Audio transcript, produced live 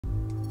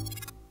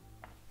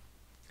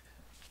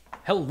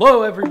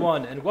Hello,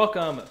 everyone, and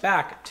welcome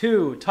back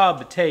to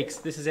Tub Takes.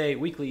 This is a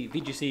weekly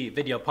VGC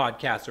video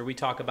podcast where we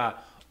talk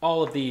about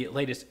all of the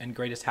latest and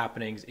greatest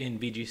happenings in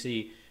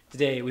VGC.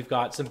 Today, we've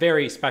got some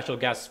very special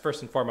guests.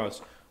 First and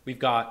foremost, we've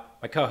got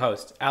my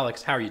co-host,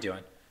 Alex. How are you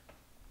doing?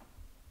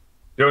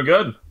 Doing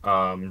good.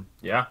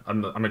 Yeah,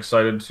 I'm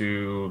excited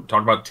to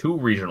talk about two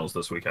regionals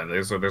this weekend.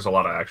 There's a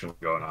lot of action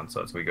going on, so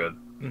it's gonna be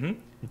good.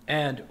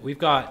 And we've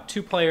got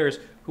two players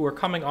who are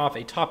coming off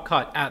a top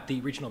cut at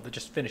the regional that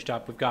just finished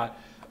up. We've got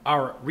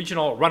our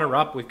regional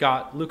runner-up. We've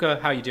got Luka.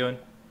 How you doing?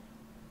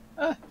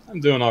 I'm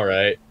doing all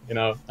right.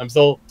 I'm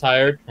still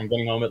tired from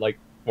getting home at like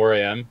 4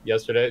 a.m.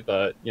 yesterday,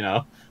 but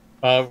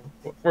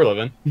we're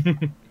living.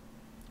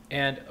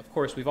 And of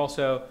course, we've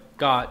also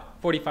got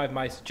 45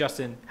 Mice.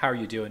 Justin, how are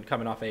you doing?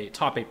 Coming off a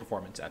top 8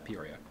 performance at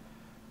Peoria.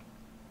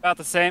 About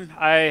the same.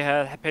 I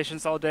had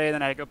patience all day,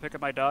 then I had to go pick up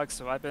my dog,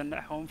 so I've been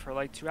at home for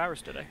like 2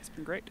 hours today. It's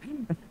been great.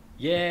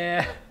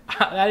 Yeah,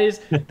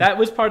 that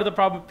was part of the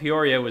problem with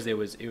Peoria. It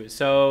was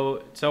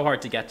so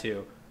hard to get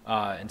to,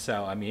 and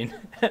so I mean,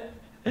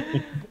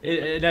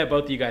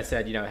 both of you guys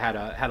said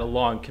had a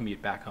long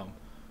commute back home.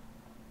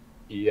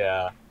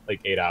 Yeah,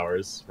 like 8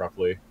 hours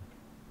roughly.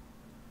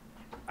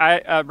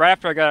 I right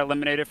after I got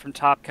eliminated from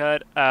Top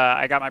Cut,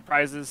 I got my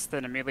prizes,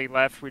 then immediately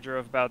left. We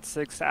drove about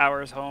 6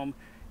 hours home.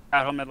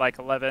 Got home at like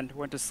 11.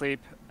 Went to sleep.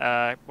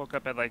 Woke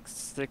up at like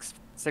 6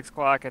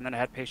 o'clock, and then I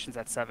had patience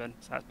at 7.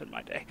 So that's been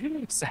my day.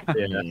 So.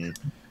 Yeah.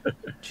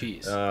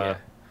 Jeez. Yeah.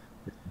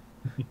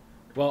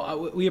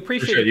 Well, we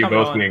appreciate You coming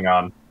both on. being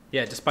on.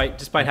 Yeah,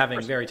 despite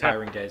having very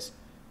tiring days,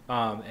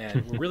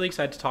 and we're really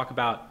excited to talk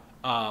about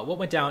what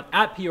went down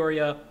at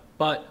Peoria.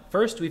 But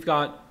first, we've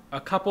got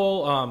a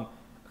couple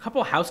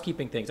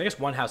housekeeping things. I guess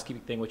one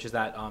housekeeping thing, which is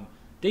that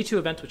Day 2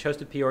 events, which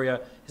hosted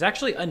Peoria, has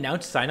actually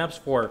announced signups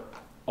for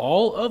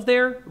all of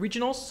their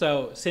regionals.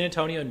 So San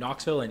Antonio,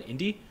 Knoxville, and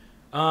Indy.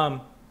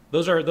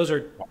 Those are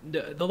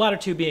the latter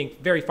two being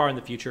very far in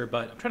the future.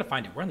 But I'm trying to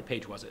find it. Where on the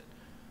page was it?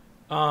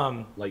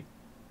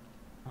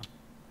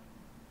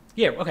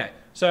 Yeah. Okay.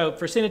 So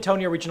for San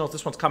Antonio regionals,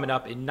 this one's coming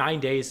up in 9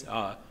 days.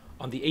 On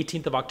the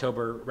 18th of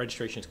October,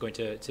 registration is going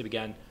to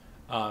begin.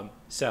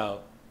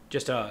 So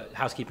just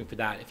housekeeping for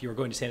that. If you were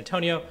going to San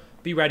Antonio,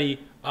 be ready.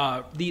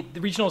 The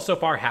regionals so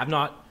far have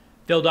not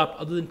filled up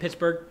other than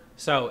Pittsburgh.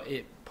 So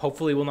it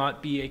hopefully will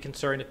not be a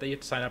concern if they have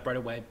to sign up right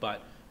away.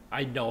 But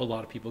I know a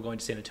lot of people going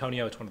to San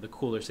Antonio. It's one of the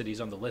cooler cities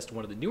on the list,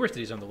 one of the newer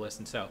cities on the list.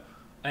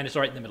 And it's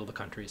right in the middle of the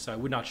country. So it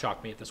would not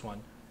shock me if this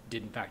one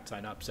did in fact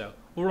sign up. So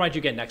we'll remind you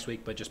again next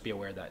week, but just be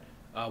aware that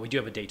we do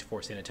have a date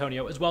for San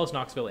Antonio as well as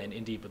Knoxville and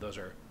Indy, but those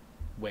are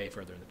way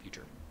further in the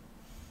future.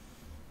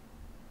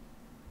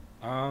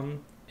 And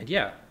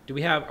yeah, are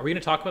we going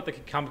to talk about the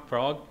Kitkami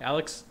Prologue,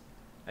 Alex?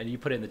 And you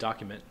put it in the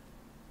document.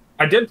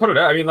 I did put it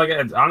out. I mean,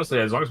 honestly,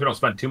 as long as we don't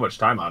spend too much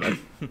time on it.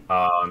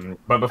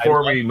 But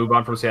before we move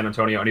on from San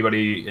Antonio,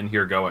 anybody in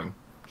here going?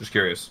 Just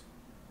curious.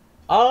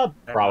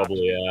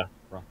 Probably, yeah.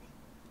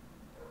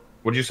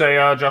 What'd you say,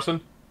 Justin?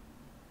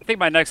 I think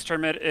my next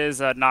tournament is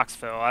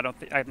Knoxville.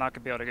 I'm not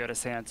gonna be able to go to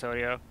San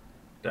Antonio.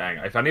 Dang,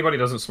 if anybody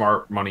doesn't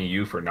smart money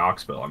you for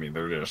Knoxville, I mean,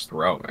 they're just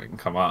throwing.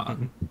 Come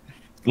on.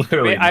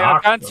 Literally,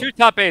 I've gotten 2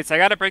 top 8s. I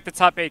got to break the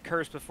top 8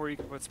 curse before you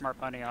can put smart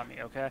money on me,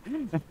 okay?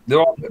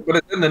 But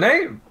it's in the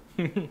name.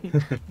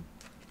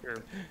 Sure.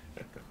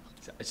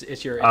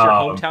 It's your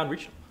hometown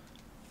regional.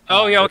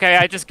 Oh, yeah, okay.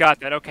 I just got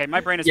that. Okay, my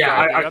brain is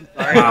I'm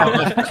sorry.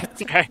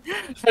 It's okay.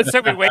 It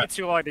took me way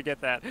too long to get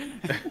that.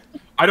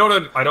 I don't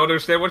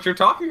understand what you're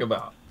talking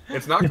about.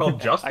 It's not called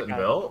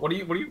Justinville. What do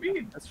you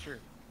mean? That's true.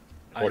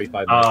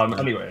 45 minutes.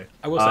 Anyway,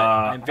 I will say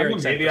I'm very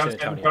excited maybe for on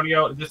San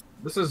Antonio.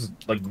 This is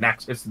like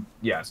next. It's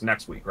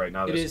next week, right?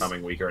 Not this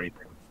coming week or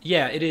anything.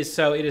 Yeah, it is.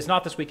 So it is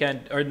not this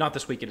weekend, or not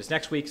this week. It is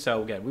next week.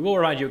 So again, we will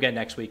remind you again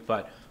next week.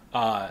 But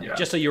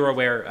just so you're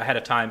aware ahead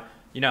of time,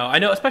 I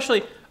know,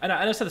 especially, and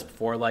I said this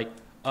before, like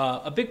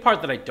a big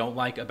part that I don't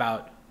like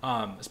about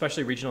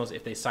especially regionals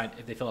if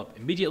they fill up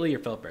immediately or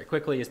fill up very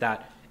quickly is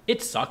that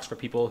it sucks for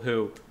people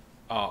who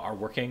are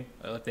working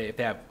if they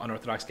have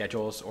unorthodox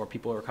schedules or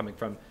people who are coming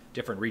from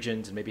different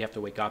regions and maybe have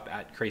to wake up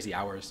at crazy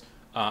hours.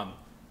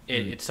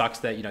 It sucks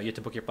that you have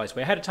to book your flights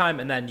way ahead of time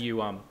and then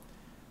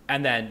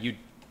you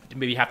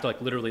maybe have to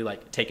literally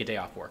take a day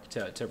off work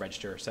to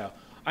register. So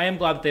I am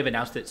glad that they've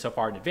announced it so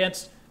far in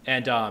advance,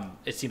 and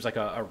it seems like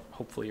a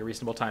hopefully a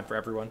reasonable time for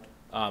everyone.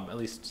 At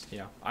least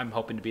I'm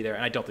hoping to be there,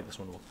 and I don't think this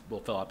one will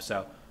fill up.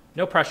 So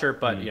no pressure,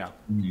 but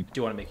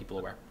do want to make people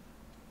aware.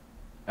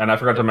 And I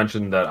forgot to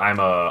mention that I'm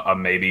a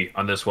maybe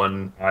on this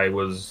one. I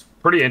was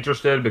pretty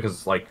interested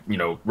because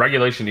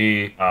Regulation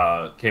E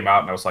came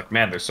out and I was like,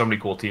 man, there's so many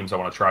cool teams. I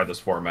want to try this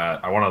format.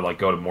 I want to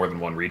go to more than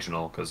one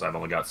regional because I've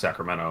only got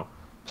Sacramento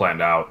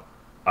planned out.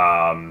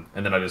 And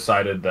then I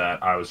decided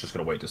that I was just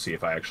going to wait to see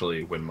if I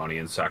actually win money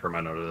in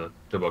Sacramento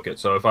to book it.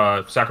 So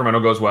if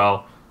Sacramento goes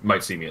well, you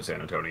might see me at San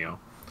Antonio.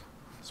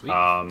 Sweet.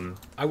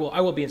 I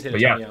will be in San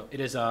Antonio.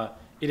 Yeah.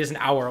 It is an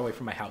hour away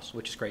from my house,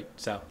 which is great.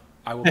 So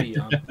I will be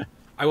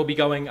I will be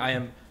going. I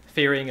am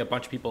ferrying a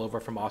bunch of people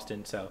over from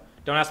Austin. So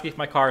don't ask me if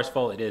my car is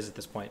full. It is at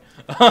this point.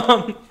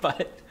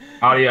 But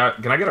Audio,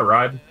 can I get a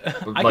ride?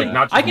 Like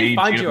not just I can me,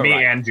 find Gina, you a me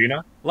ride. and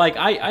Gina. Like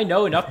I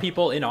know enough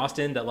people in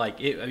Austin that like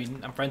I mean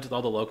I'm friends with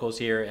all the locals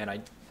here, and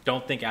I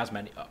don't think as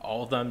many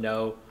all of them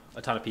know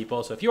a ton of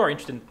people. So if you are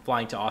interested in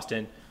flying to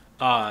Austin,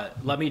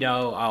 let me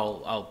know.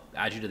 I'll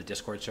add you to the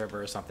Discord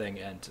server or something,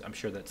 and I'm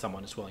sure that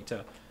someone is willing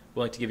to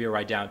give you a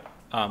ride down.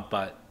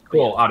 But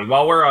Cool, yeah. Adi.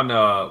 While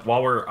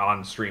we're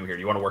on stream here, do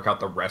you want to work out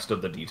the rest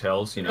of the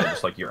details? You know,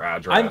 just like your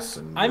address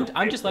and your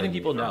I'm just letting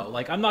people know.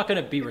 Like I'm not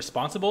going to be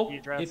responsible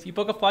if you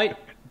book a flight,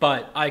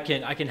 but I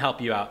can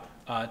help you out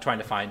trying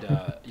to find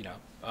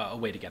a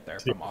way to get there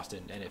from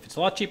Austin. And if it's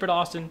a lot cheaper to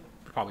Austin,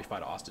 probably fly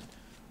to Austin.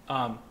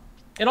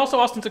 And also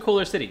Austin's a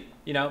cooler city.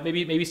 You know,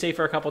 maybe stay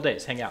for a couple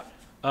days, hang out,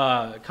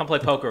 come play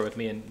poker with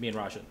me and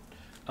Rajan.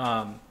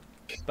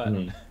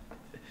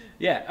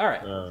 Yeah, all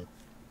right.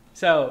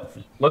 So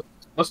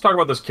let's talk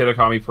about this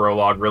Kitkami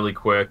Prologue really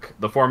quick.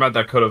 The format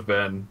that could have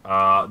been.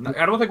 I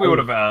don't think we would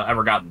have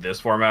ever gotten this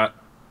format.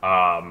 But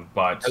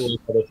I love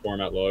how this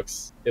format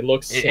looks. It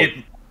looks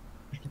it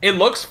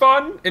looks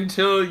fun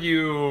until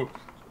you.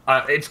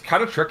 It's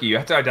kind of tricky. You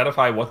have to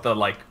identify what the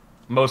like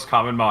most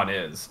common mon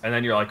is, and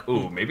then you're like,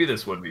 ooh, maybe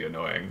this would be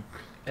annoying.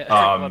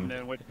 I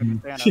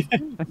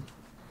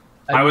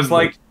was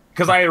like,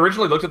 because I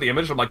originally looked at the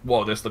image, I'm like,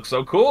 whoa, this looks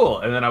so cool,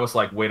 and then I was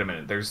like, wait a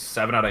minute, there's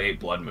 7 out of 8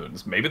 blood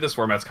moons. Maybe this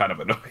format's kind of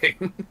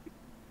annoying.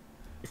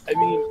 I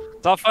mean,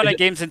 it's all fun at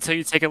games until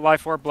you take a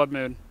life or blood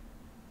moon.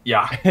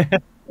 Yeah,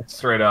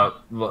 straight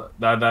up. God,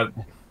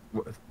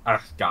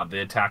 the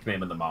attack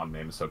name and the mon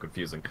name is so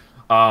confusing.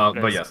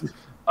 But yes,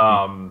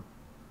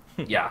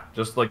 yeah,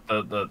 just like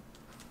the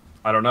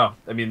I don't know.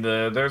 I mean,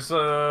 there's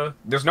no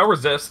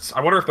resists.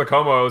 I wonder if the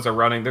Komos are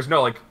running. There's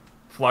no like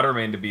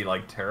Fluttermane to be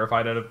like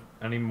terrified of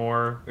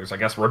anymore. There's I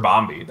guess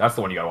Rabombi. That's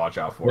the one you gotta watch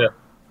out for. Yeah.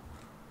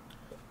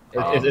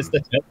 It's the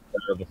tip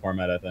of the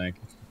format, I think.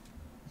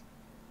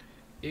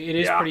 It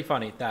is pretty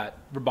funny that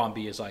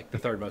Rabombi is like the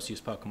 3rd most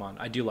used Pokemon.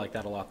 I do like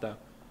that a lot though.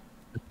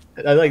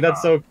 I like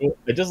that's so cool.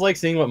 I just like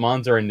seeing what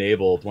mons are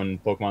enabled when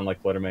Pokemon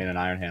like Fluttermane and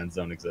Iron Hands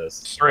don't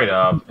exist. Straight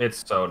up,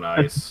 it's so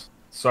nice,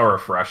 so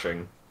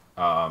refreshing.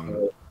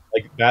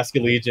 Like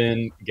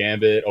Basculegion,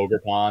 Gambit,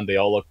 Ogerpon, they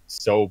all look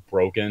so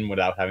broken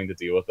without having to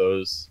deal with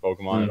those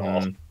Pokemon at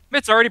all.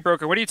 It's already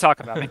broken. What are you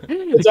talking about?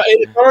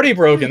 It's already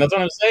broken. That's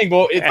what I'm saying.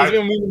 Well, it's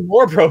even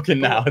more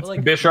broken now. It's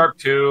like Bisharp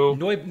too.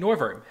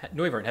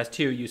 Noivern has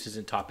 2 uses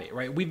in top 8,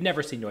 right? We've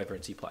never seen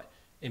Noivern see play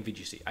in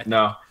VGC. I think.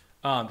 No.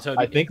 So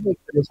I think there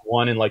was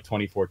one in like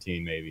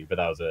 2014 maybe, but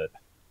that was it.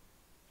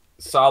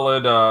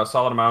 Solid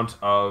amount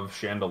of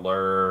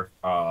Chandelure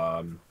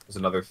is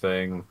another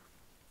thing.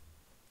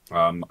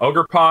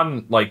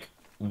 Ogerpon like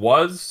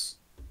was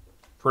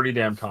pretty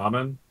damn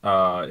common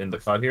in the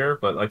cut here,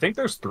 but I think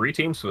there's 2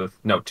 teams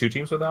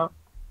without.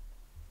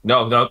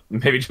 No,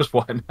 maybe just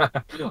 1.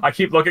 I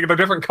keep looking at the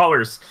different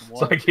colors,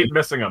 so I keep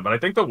missing them. But I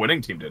think the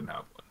winning team didn't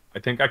have one. I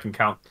think I can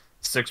count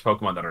 6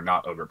 Pokemon that are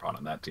not Ogerpon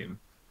on that team.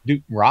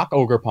 Dude, Rock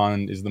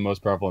Ogerpon is the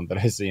most prevalent that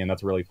I see, and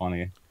that's really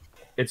funny.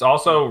 It's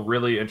also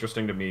really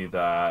interesting to me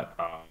that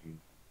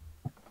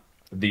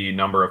the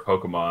number of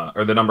Pokemon,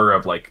 or the number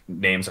of like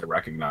names I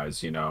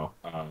recognize,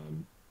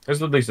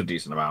 there's at least a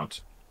decent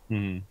amount.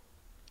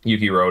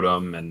 Yuki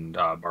Rotom and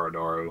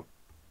Baradoru.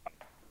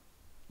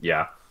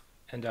 Yeah.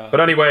 And but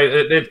anyway,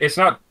 it's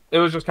not. It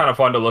was just kind of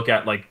fun to look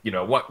at, like,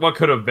 what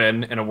could have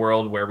been in a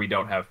world where we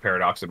don't have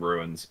Paradox and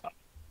Ruins.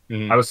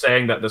 I was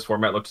saying that this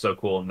format looked so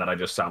cool, and that I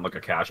just sound like a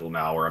casual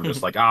now, where I'm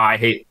just like, I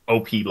hate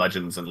OP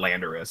Legends and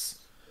Landorus.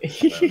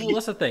 Well,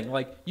 that's the thing.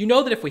 Like,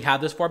 that if we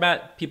had this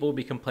format, people would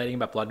be complaining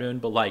about Blood Moon,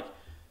 but like,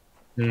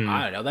 I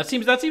don't know. That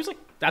seems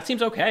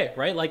okay,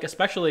 right? Like,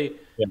 especially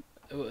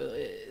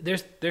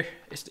it's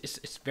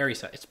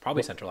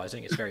probably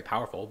centralizing. It's very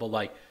powerful, but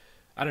like,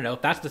 I don't know.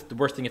 If that's the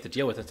worst thing you have to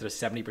deal with instead of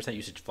 70%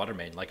 usage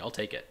Fluttermane, like, I'll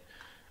take it.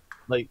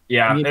 Like,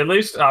 yeah, at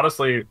least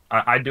honestly,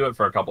 I do it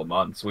for a couple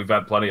months. We've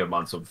had plenty of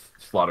months of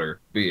Flutter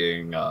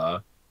being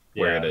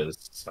where it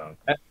is. So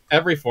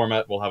every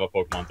format will have a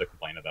Pokemon to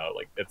complain about.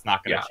 Like, it's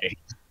not going to change.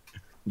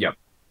 Yep.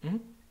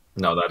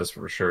 No, that is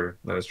for sure.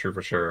 That is true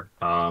for sure.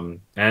 And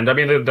I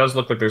mean, it does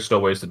look like there's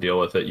still ways to deal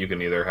with it. You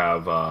can either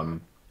have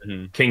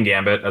King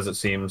Gambit, as it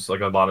seems like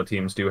a lot of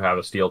teams do have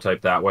a steel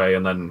type that way,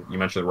 and then you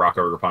mentioned Rock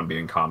Ogerpon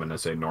being common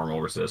as a normal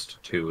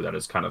resist too. That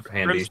is kind of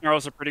handy.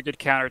 Grimmsnarl's a pretty good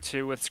counter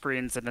too with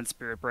screens and then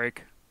Spirit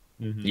Break.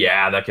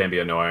 Yeah, that can be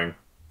annoying.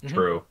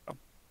 True.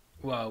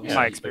 Well,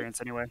 my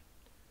experience anyway.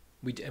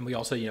 We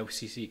also we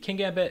see King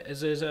Gambit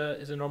is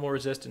a normal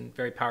resist and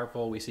very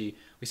powerful. We see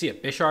a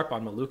Bisharp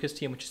on Maluka's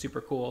team, which is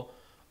super cool.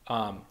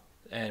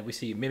 And we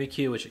see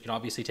Mimikyu, which can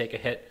obviously take a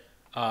hit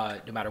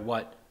no matter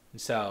what. And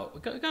so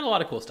we got a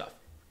lot of cool stuff.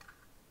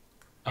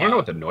 I don't know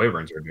what the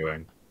Noivern are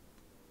doing.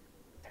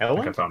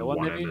 Tailwind? I found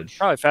one image.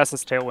 Probably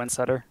fastest Tailwind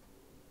setter.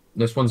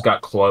 This one's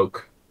got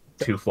Cloak,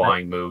 2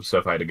 flying moves, so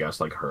if I had to guess,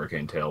 like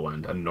Hurricane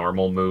Tailwind, a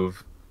normal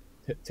move.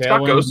 It's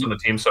got Ghost on the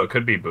team, so it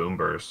could be Boom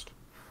Burst.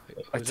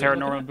 Like Terra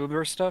Normal Boom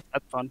Burst stuff?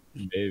 That's fun.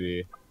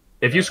 Maybe.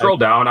 If you scroll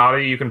down,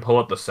 Adi, you can pull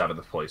up the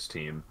 7th place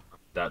team.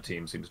 That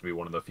team seems to be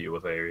one of the few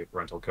with a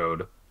rental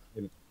code.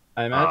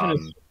 I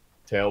imagine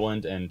it's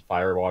Tailwind and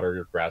Fire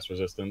Water grass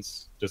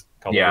resistance. Just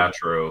a couple Yeah, of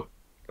true.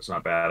 It's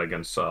not bad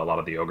against a lot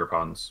of the ogre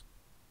puns.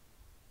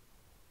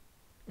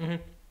 Hmm.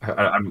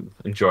 I'm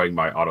enjoying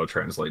my auto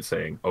translate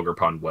saying ogre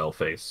pun well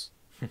face.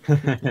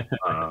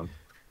 Um,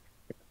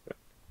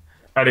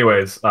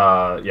 anyways,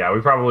 yeah,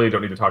 we probably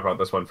don't need to talk about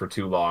this one for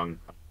too long,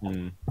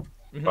 Hmm.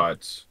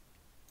 but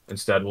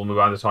instead we'll move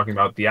on to talking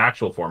about the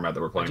actual format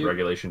that we're playing, do-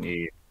 Regulation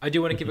E. I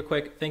do want to give a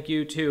quick thank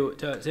you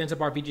to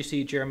Zanzibar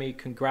VGC Jeremy.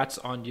 Congrats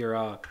on your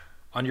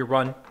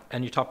run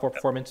and your top 4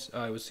 performance.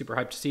 It was super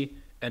hyped to see,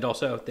 and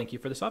also thank you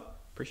for the sub.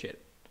 Appreciate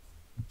it.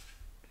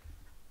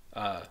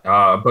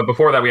 But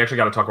before that, we actually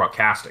got to talk about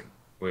casting.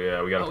 We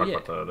got to talk yeah.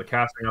 about the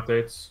casting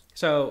updates.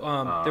 So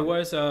there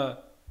was a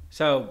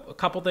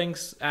couple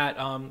things at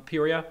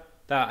Peoria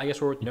that I guess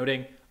were worth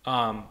noting.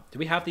 Do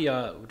we have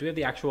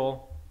the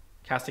actual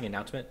casting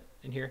announcement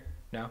in here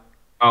now?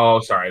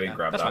 Oh, sorry, I didn't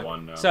grab That's that fine.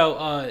 one. No.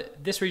 So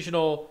this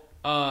regional,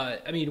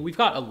 I mean, we've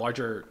got a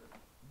larger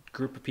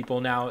group of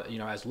people now.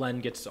 As Len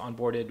gets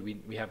onboarded,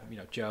 we have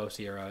Joe,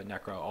 Sierra,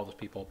 Necro, all those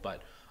people.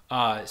 But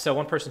so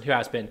one person who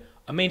has been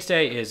a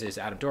mainstay is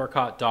Adam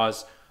Doricott,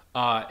 Dawes,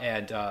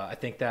 and I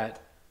think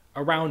that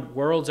around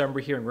Worlds, I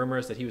remember hearing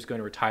rumors that he was going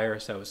to retire.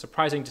 So it was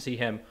surprising to see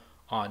him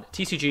on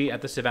TCG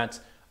at this event.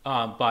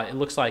 But it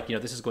looks like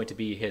this is going to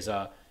be his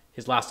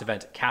last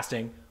event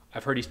casting.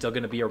 I've heard he's still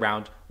going to be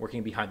around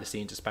working behind the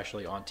scenes,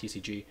 especially on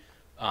TCG.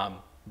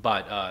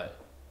 But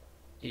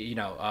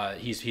he's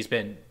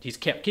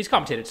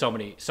commentated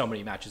so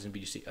many matches in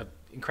BGC,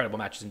 incredible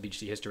matches in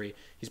BGC history.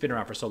 He's been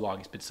around for so long.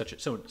 He's been such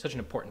an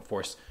important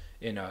force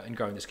in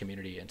growing this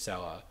community. And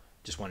so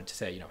just wanted to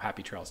say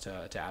happy trails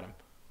to Adam.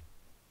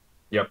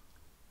 Yep.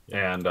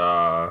 And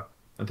I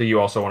think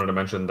you also wanted to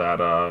mention that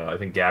I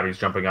think Gabby's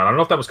jumping on. I don't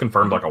know if that was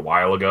confirmed like a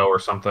while ago or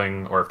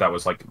something, or if that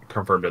was like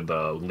confirmed in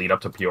the lead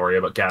up to Peoria,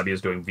 but Gabby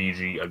is doing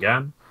VG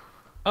again.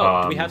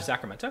 Oh, do we have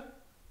Sacramento?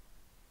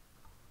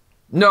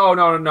 No.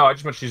 I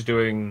just meant she's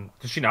doing.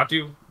 Did she not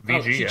do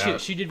VG?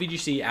 She did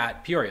VGC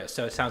at Peoria,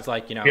 so it sounds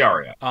like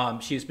Peoria.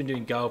 She's been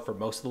doing Go for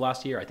most of the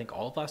last year, I think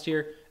all of last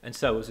year, and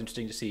so it was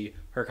interesting to see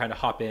her kind of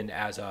hop in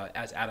as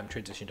Adam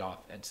transitioned off,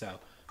 and so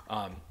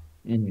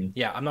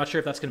yeah, I'm not sure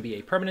if that's going to be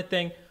a permanent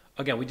thing.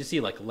 Again, we just see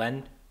like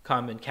Len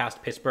come and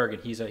cast Pittsburgh,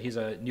 and he's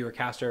a newer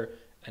caster,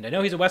 and I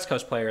know he's a West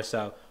Coast player,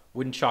 so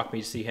wouldn't shock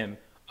me to see him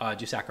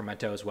do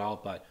Sacramento as well.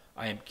 But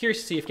I am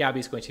curious to see if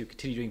Gabby's going to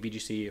continue doing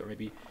VGC or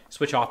maybe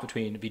switch off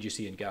between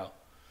VGC and Go.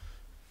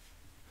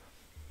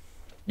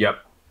 Yep.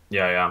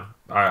 Yeah.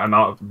 I'm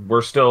out.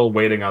 We're still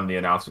waiting on the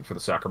announcement for the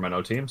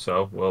Sacramento team,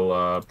 so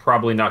we'll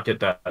probably not get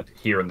that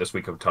here in this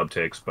week of Tub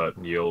Takes, but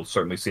you'll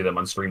certainly see them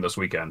on stream this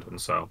weekend, and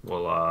so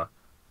we'll.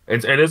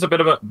 It is a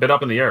bit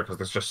up in the air because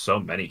there's just so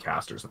many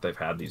casters that they've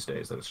had these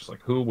days that it's just like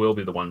who will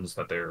be the ones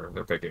that they're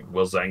picking?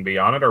 Will Zhang be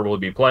on it or will he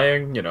be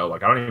playing?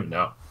 Like I don't even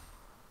know.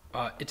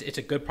 It's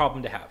a good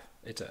problem to have.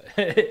 It's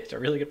a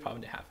really good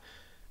problem to have.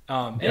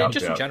 And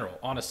in general,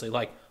 honestly,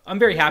 like I'm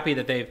very happy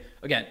that they've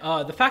again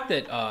the fact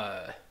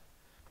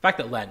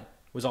that Len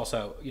was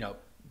also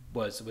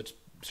was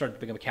started to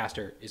become a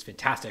caster is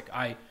fantastic.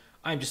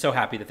 I'm just so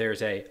happy that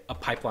there's a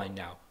pipeline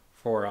now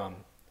for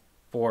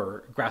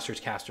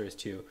grassroots casters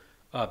to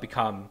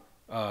become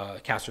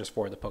casters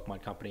for the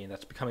Pokemon Company, and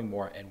that's becoming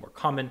more and more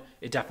common.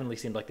 It definitely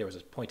seemed like there was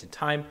a point in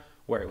time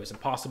where it was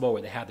impossible,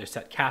 where they had their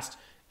set cast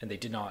and they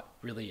did not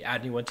really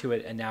add anyone to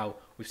it, and now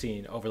we've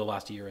seen over the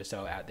last year or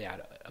so they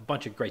add a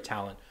bunch of great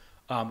talent,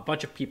 a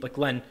bunch of people like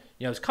Len.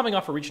 Is coming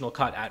off a regional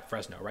cut at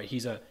Fresno, right?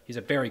 He's a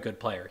very good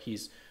player.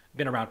 He's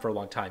been around for a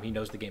long time. He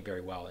knows the game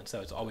very well, and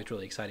so it's always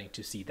really exciting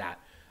to see that.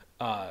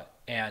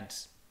 And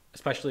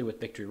especially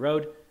with Victory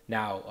Road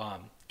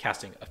now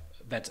casting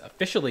events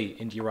officially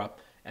in Europe,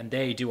 and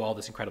they do all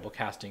this incredible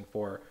casting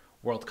for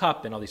World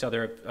Cup and all these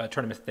other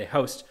tournaments that they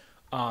host.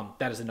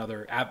 That is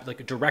another like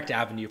a direct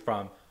avenue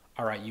from,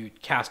 all right, you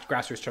cast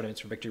grassroots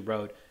tournaments for Victory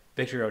Road.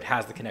 Victory Road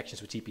has the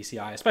connections with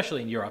TPCI,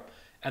 especially in Europe,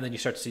 and then you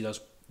start to see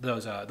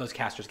those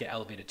casters get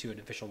elevated to an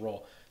official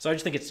role. So I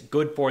just think it's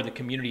good for the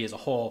community as a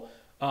whole,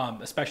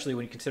 especially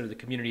when you consider the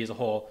community as a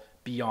whole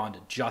beyond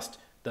just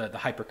the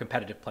hyper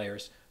competitive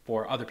players,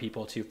 for other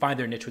people to find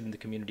their niche within the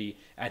community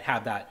and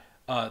have that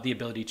the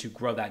ability to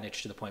grow that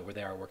niche to the point where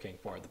they are working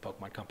for the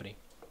Pokemon Company.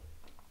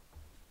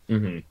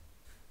 Mm-hmm.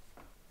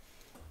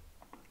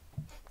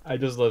 I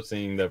just love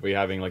seeing that we're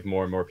having like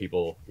more and more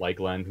people like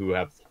Len who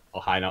have a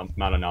high amount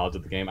of knowledge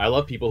of the game. I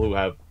love people who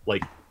have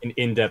like an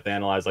in-depth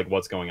analyze like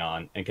what's going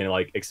on and can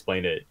like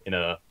explain it in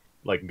a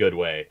like good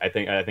way. I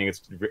think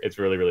it's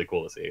really really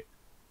cool to see.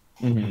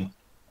 Mm-hmm.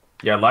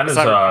 Yeah, Len is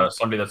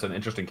somebody that's an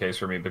interesting case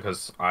for me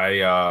because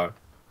I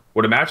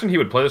would imagine he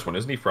would play this one.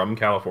 Isn't he from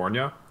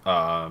California?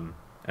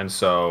 And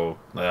so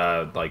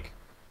like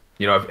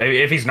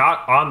if he's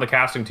not on the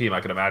casting team,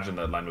 I could imagine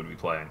that Len would be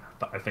playing.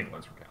 I think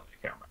Len's from Cali. I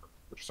can't remember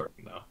for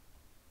certain though.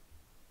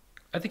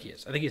 I think he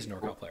is. I think he's a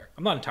NorCal player.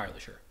 I'm not entirely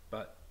sure,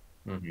 but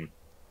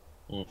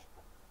I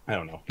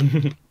don't know.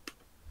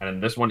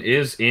 And this one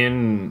is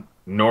in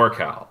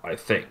NorCal, I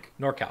think.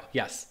 NorCal,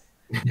 yes,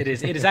 it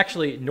is. It is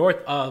actually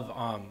north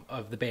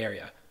of the Bay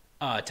Area.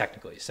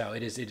 technically. So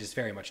it is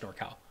very much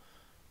NorCal.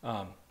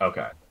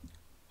 Okay.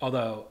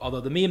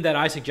 Although the meme that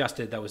I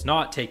suggested that was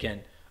not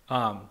taken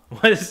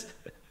was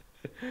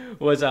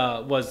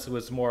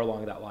more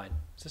along that line.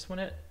 Is this one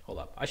it? Hold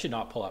up. I should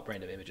not pull up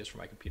random images from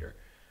my computer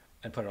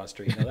and put it on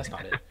stream. No, that's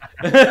not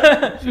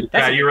it.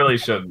 Yeah, you really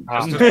shouldn't.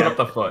 Just put up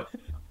the foot.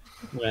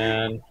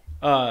 Man.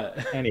 All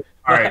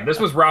right, this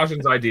was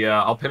Rajan's idea.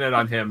 I'll pin it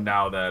on him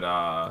now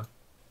that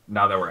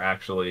we're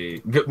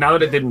actually now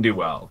that it didn't do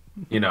well.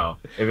 You know,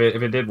 if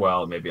it did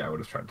well, maybe I would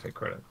have tried to take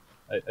credit.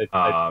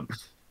 I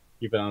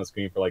keep it on the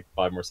screen for like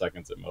 5 more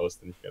seconds at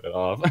most, and get it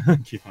off.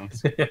 Keep on the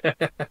screen.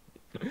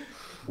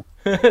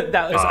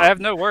 I have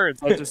no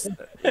words. I just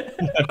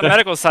the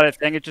medical side of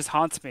thing. It just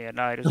haunts me at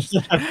night. It's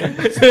just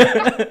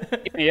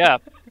keep me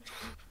up.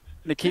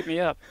 They keep me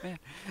up, man.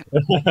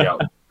 Yeah.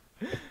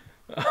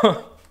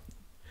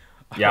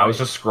 Yeah, I was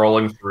just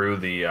scrolling through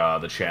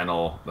the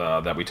channel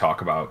that we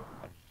talk about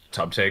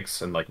tub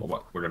takes and like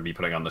what we're gonna be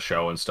putting on the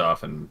show and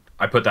stuff, and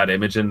I put that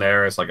image in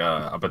there as like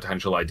a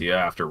potential idea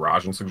after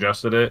Rajan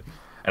suggested it,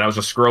 and I was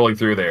just scrolling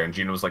through there, and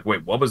Gina was like,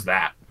 "Wait, what was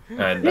that?"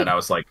 And then I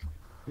was like,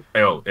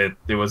 "Oh,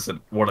 it was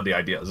one of the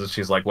ideas." And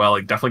she's like, "Well,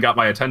 it definitely got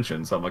my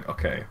attention." So I'm like,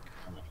 "Okay,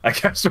 I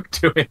guess we're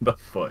doing the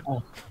foot."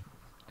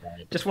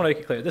 Just want to make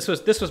it clear. This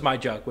was my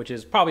joke, which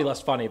is probably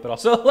less funny, but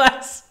also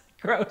less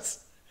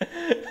gross.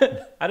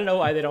 I don't know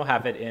why they don't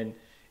have it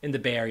in the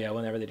Bay Area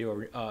whenever they do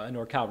a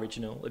NorCal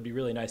regional. It'd be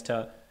really nice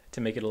to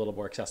make it a little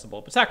more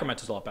accessible. But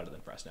Sacramento's a lot better than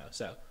Fresno,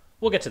 so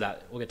we'll get to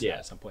that. We'll get to that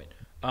at some point.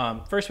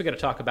 First, we got to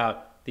talk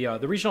about the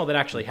regional that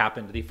actually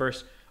happened, the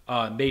first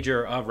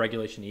major of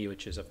Regulation E,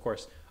 which is of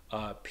course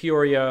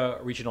Peoria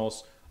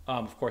regionals.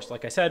 Of course,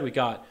 like I said, we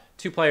got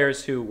 2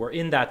 players who were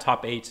in that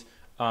top 8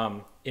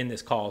 in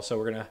this call, so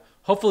we're gonna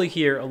hopefully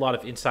hear a lot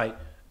of insight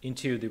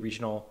into the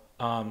regional.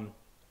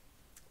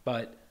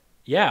 But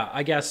yeah,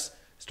 I guess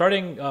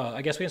starting.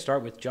 I guess we can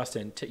start with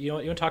Justin. You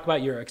want to talk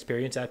about your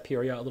experience at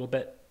Peoria a little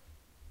bit?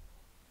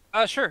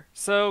 Sure.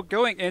 So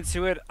going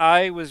into it,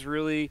 I was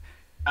really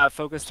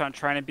focused on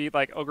trying to beat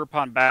like Ogre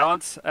Pond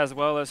balance, as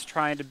well as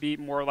trying to beat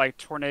more like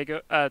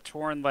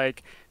torn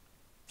like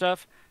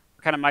stuff.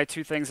 Kind of my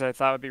 2 things that I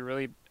thought would be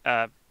really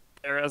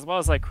there, as well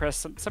as like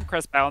some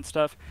crest balance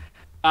stuff.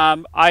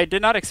 I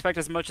did not expect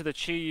as much of the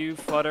Chi Yu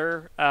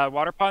Flutter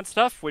water pond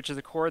stuff, which is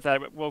a core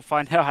that we'll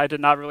find out I did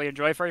not really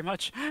enjoy very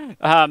much.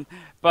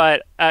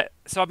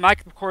 So my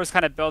core is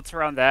kind of built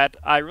around that.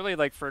 I really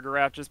like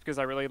Frigoraph just because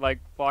I really like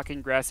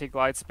blocking grassy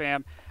glide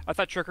spam. I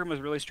thought Trick Room was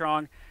really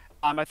strong.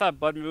 I thought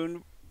Blood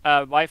Moon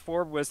Life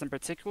Orb was in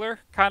particular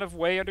kind of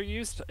way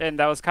underused, and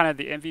that was kind of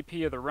the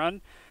MVP of the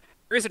run.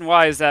 The reason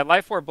why is that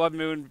Life Orb, Blood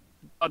Moon,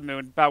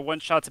 about one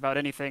shots about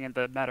anything in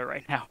the meta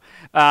right now.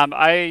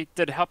 I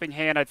did Helping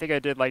Hand. I think I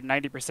did like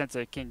 90%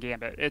 to King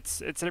Gambit.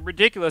 It's a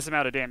ridiculous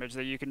amount of damage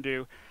that you can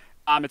do.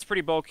 It's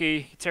pretty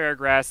bulky. Terra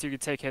Grass, you can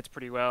take hits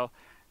pretty well.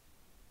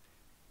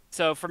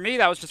 So for me,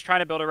 that was just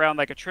trying to build around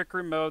like a Trick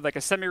Room mode, like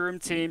a semi-room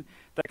team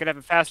that could have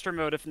a faster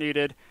mode if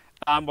needed,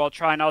 while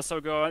trying to also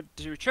go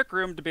to Trick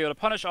Room to be able to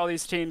punish all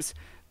these teams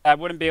that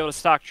wouldn't be able to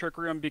stock Trick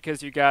Room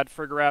because you got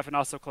Frigoraph and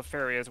also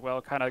Clefairy as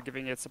well, kind of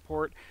giving it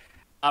support.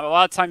 A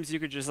lot of times you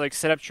could just like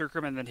set up Trick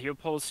Room and then heal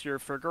pulse your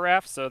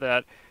Frigoraph so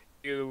that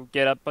you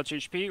get a bunch of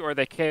HP, or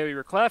they KO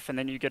your Clef and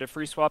then you get a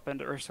free swap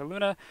into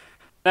Ursaluna.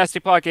 Nasty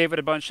Plot gave it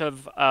a bunch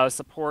of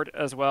support,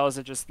 as well as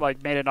it just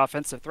like made an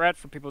offensive threat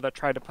for people that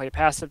tried to play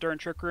passive during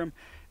Trick Room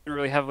and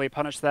really heavily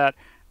punish that.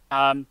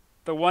 The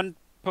one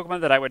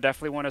Pokemon that I would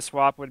definitely want to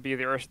swap would be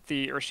the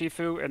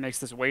Urshifu. It makes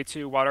this way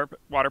too water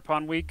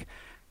pond weak,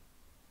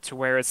 to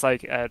where it's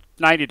like a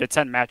 90 to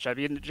 10 matchup.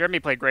 Even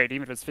Jeremy played great,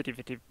 even if it's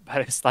 50-50.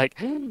 But it's like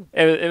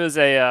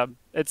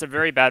it's a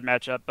very bad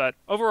matchup. But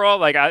overall,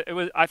 like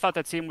I thought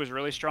that team was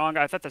really strong.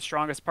 I thought the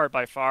strongest part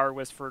by far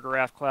was for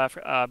Giraffe, Clef,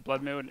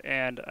 Blood Moon,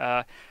 and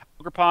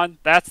Ogre Pond.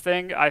 That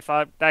thing, I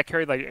thought that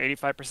carried like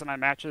 85% of my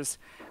matches.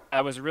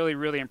 I was really,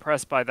 really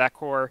impressed by that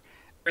core.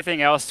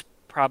 Everything else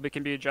probably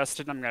can be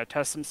adjusted. I'm going to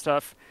test some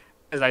stuff,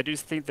 because I do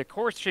think the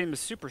core team is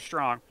super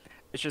strong.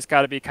 It's just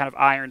got to be kind of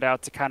ironed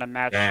out to kind of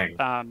match.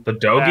 The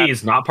Dogi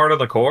is not part of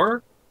the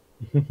core?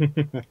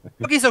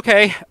 Dogi's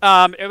okay.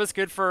 It was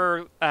good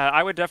for...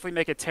 I would definitely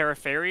make it Terra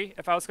Fairy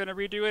if I was going to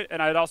redo it,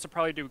 and I'd also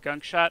probably do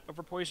Gunk Shot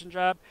over Poison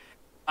Jab,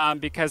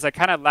 because I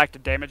kind of lacked a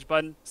damage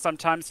button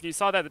sometimes. And you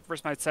saw that the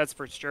first night sets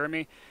versus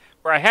Jeremy,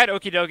 where I had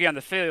Okidogi on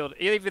the field.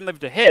 It even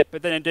lived a hit,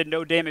 but then it did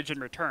no damage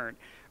in return.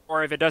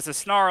 Or if it does a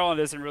Snarl, it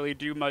doesn't really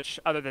do much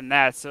other than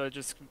that, so it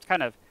just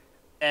kind of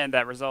end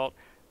that result.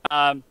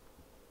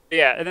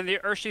 Yeah, and then the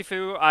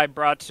Urshifu I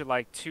brought to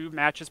like 2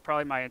 matches,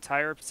 probably my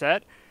entire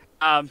set,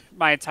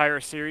 my entire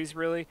series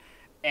really.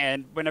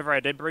 And whenever I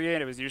did bring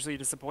it, it was usually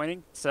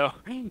disappointing. So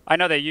I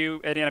know that you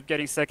ended up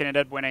getting second and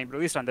ended up winning, but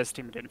at least on this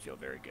team it didn't feel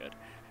very good.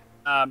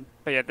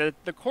 But yeah,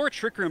 the core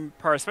Trick Room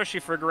part,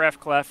 especially for Giraffe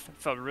Clef,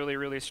 felt really,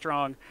 really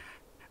strong.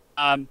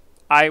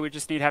 I would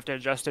just have to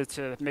adjust it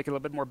to make it a little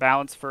bit more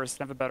balanced first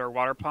and have a better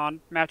Water Pond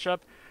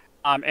matchup.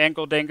 And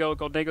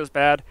Goldango's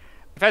bad.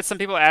 I've had some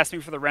people ask me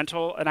for the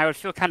rental, and I would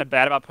feel kind of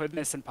bad about putting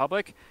this in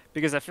public,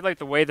 because I feel like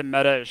the way the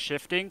meta is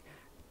shifting,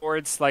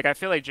 boards. Like I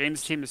feel like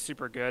James' team is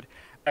super good.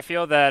 I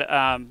feel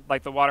that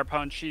like the water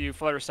punch, you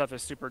flutter stuff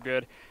is super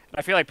good. And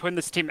I feel like putting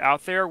this team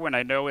out there when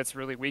I know it's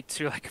really weak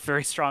to like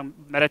very strong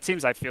meta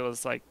teams, I feel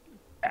is like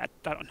bad.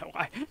 I don't know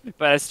why,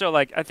 but I still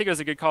like. I think it was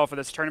a good call for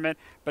this tournament,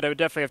 but I would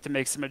definitely have to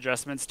make some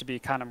adjustments to be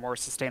kind of more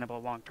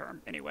sustainable long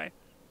term. Anyway.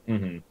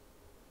 Mm-hmm.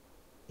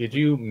 Did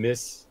you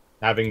miss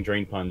having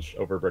Drain Punch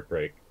over Brick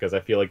Break? Because I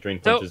feel like Drain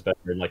Punch is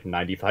better in like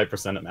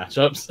 95% of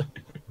matchups.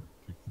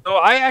 No,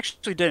 I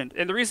actually didn't.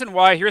 And the reason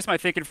why, here's my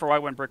thinking for why I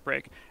went Brick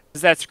Break,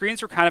 is that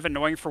screens were kind of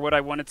annoying for what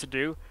I wanted to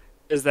do.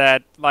 Is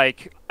that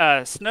like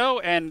Snow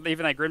and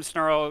even like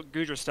Grimmsnarl,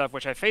 Goodra stuff,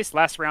 which I faced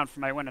last round for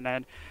my win and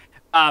end.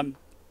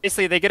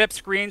 Basically, they get up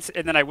screens,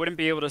 and then I wouldn't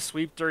be able to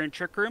sweep during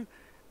Trick Room.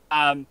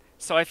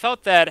 So I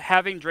felt that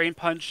having Drain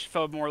Punch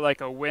felt more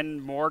like a win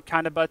more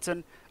kind of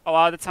button a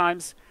lot of the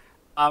times.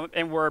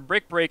 And where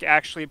Brick Break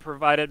actually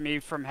provided me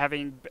from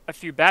having a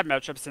few bad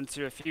matchups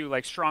into a few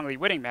like strongly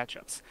winning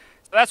matchups.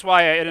 So that's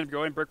why I ended up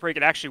going Brick Break.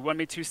 It actually won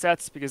me 2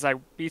 sets because I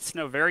beat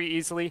Snow very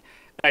easily.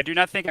 I do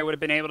not think I would have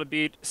been able to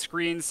beat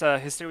Screens,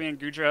 Hisuian, and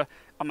Goodra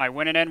on my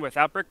win and end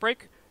without Brick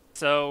Break.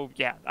 So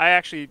yeah, I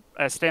actually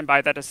stand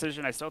by that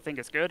decision. I still think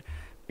it's good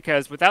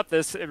because without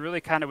this, it really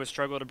kind of would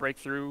struggle to break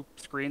through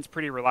Screens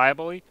pretty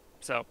reliably.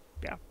 So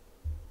yeah.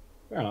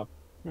 Fair enough.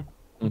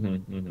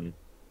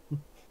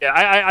 Yeah,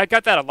 I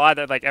got that a lot.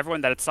 That like everyone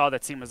that saw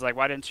that team was like,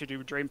 "Why didn't you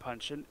do Drain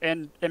Punch?"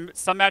 And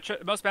some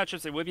most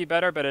matchups it would be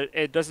better, but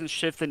it doesn't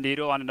shift the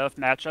needle on enough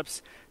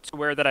matchups to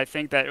where that I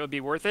think that it would be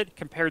worth it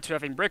compared to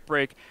having Brick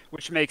Break,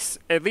 which makes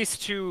at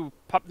least 2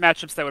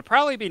 matchups that would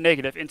probably be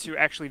negative into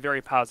actually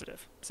very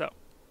positive. So,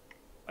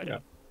 yeah.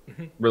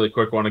 Really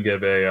quick, want to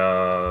give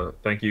a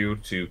thank you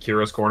to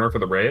Kira's Corner for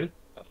the raid.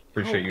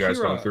 Appreciate you guys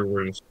Kira. coming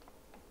through.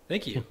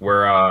 Thank you.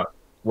 We're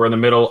in the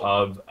middle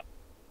of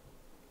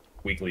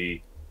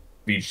weekly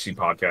VGC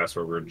podcast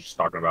where we're just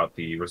talking about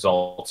the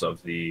results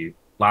of the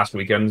last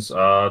weekend's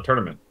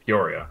tournament,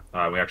 Peoria.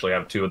 We actually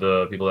have 2 of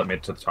the people that made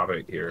it to the top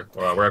 8 here.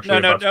 We're actually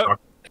about to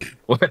talk.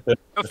 What? no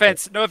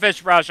offense,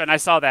 Rajan. I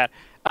saw that.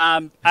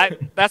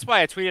 That's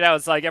why I tweeted. I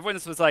was like, everyone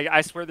was like,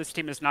 I swear this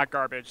team is not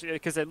garbage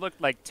because it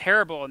looked like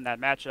terrible in that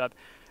matchup.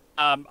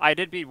 I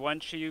did beat one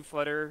Chiyu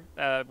Flutter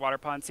Water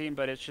Pond team,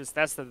 but it's just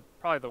that's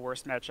probably the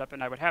worst matchup,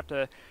 and I would have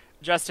to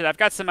adjust it. I've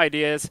got some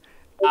ideas,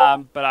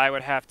 but I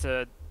would have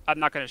to. I'm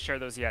not going to share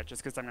those yet,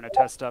 just because I'm going to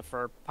test stuff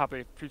for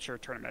probably future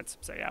tournaments.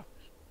 So yeah.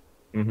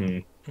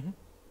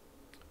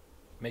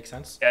 Makes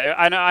sense. Yeah,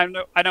 I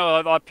know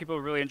a lot of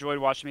people really enjoyed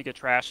watching me get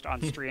trashed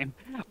on stream.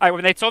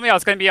 When they told me I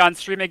was going to be on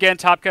stream again,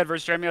 Top Cut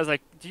versus Jeremy, I was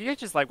like, "Do you guys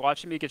just like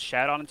watching me get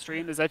shat on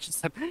stream? Is that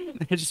just?"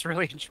 They just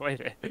really enjoyed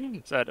it.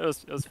 So it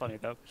was funny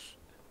though.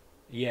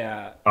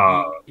 Yeah,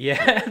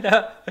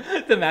 yeah.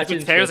 The match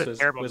in Swiss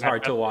was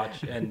hard to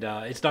watch, and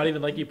it's not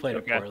even like you played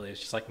it poorly.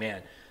 It's just like,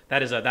 man,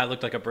 that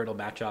looked like a brittle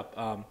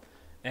matchup.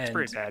 And it's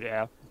pretty bad,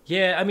 yeah.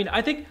 Yeah, I mean,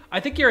 I think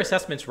your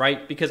assessment's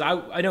right because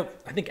I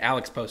think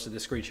Alex posted the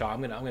screenshot.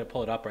 I'm gonna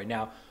pull it up right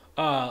now.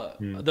 All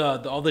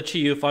the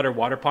Chiyu Flutter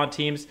Water Pond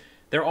teams,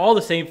 they're all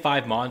the same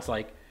 5 mons.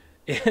 Like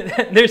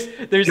there's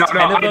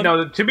 10 of them.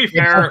 No, to be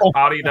fair,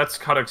 Audi, that's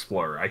Cut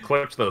Explorer. I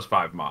clipped those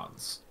 5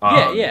 mons.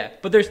 Yeah,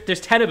 but there's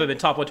 10 of them in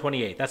top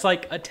 128. That's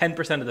like a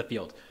 10% of the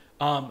field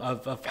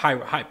of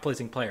high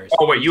placing players.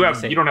 Oh wait, you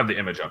don't have the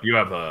image up. You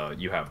have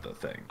the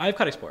thing. I have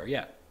Cut Explorer,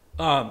 yeah.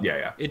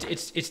 Yeah.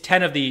 It's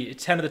 10 of the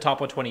top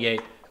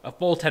 128. A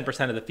full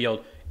 10% of the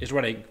field is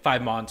running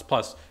 5 mons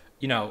plus.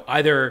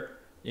 I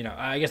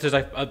guess there's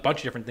a bunch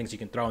of different things you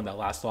can throw in that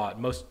last slot.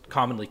 Most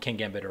commonly King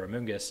Gambit or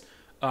Amoonguss.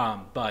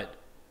 But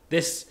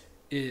this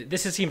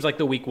seems like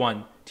the week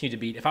 1 team to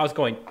beat. If I was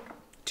going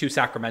to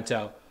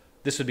Sacramento,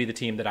 this would be the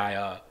team that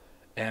I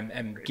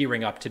am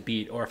gearing up to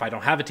beat. Or if I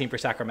don't have a team for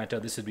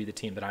Sacramento, this would be the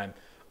team that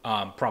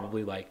I'm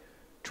probably like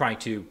trying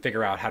to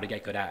figure out how to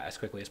get good at as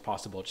quickly as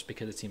possible, just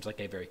because it seems like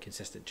a very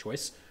consistent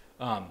choice.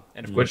 And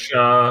of course,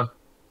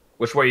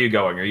 which way are you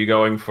going? Are you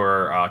going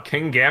for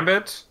King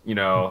Gambit,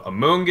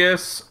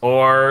 Amoonguss,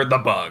 or the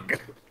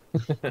Bug?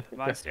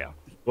 Nice, yeah.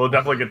 We'll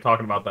definitely get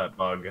talking about that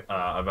Bug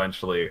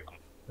eventually.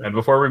 And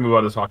before we move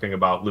on to talking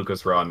about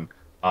Luka's run,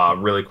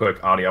 really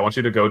quick, Adi, I want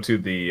you to go to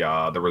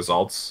the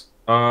results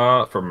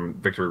from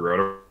Victory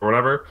Road or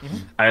whatever,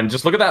 and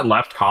just look at that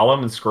left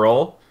column and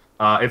scroll.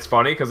 It's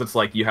funny because it's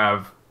like you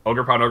have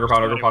Ogerpon,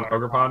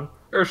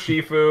 or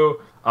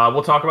Shifu.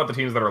 We'll talk about the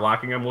teams that are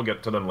lacking them. We'll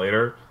get to them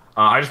later.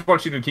 I just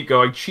want you to keep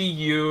going.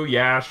 Chiyu,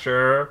 yeah,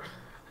 sure.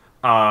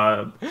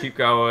 Keep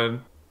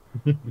going.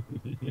 You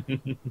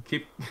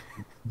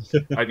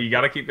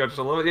gotta keep going just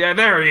a little. Yeah,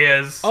 there he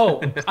is. Oh,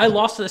 I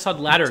lost to this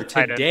on ladder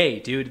today,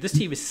 dude. This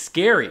team is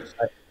scary.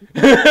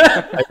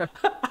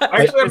 I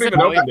actually haven't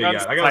even opened it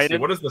yet. I gotta see.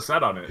 What is the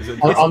set on it? It's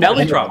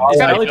Belly Drum. It's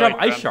Belly Drum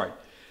Ice Shard.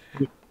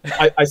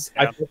 I put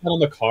that on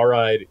the car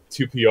ride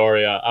to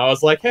Peoria. I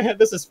was like, hey,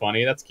 this is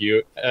funny. That's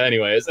cute.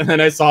 Anyways, and then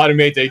I saw it and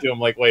made day 2.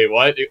 I'm like, wait,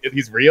 what?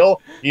 He's real?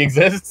 He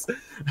exists?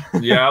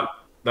 Yeah,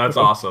 that's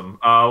awesome.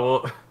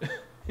 Whatever.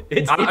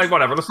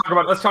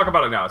 Let's talk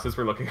about it now since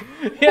we're looking.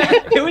 Yeah,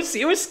 it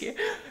was.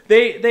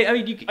 I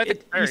mean,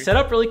 you set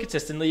up really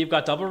consistently. You've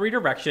got double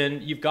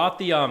redirection. You've got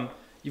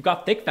you've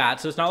got thick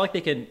fat, so it's not like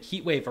they can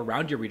heat wave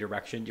around your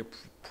redirection. You're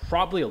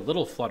probably a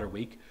little flutter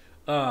weak,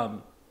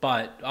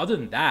 but other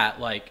than that,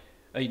 like,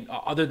 I mean,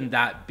 other than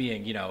that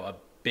being, a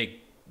big,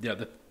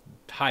 the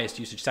highest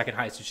usage, second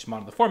highest usage mod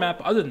in the format.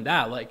 But other than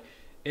that, like,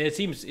 it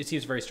seems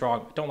very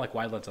strong. I don't like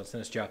Wildlands on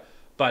Sinistra,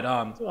 but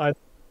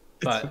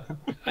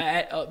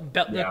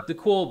the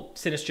cool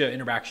Sinistra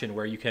interaction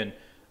where you can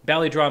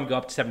belly drum, go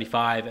up to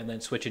 75, and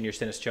then switch in your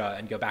Sinistra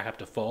and go back up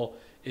to full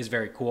is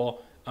very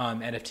cool.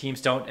 And if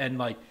teams don't, and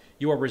like,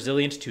 you are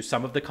resilient to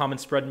some of the common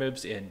spread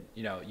moves, and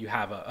you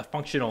have a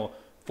functional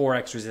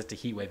 4x resist to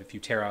heat wave if you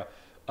Terra,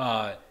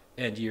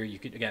 and you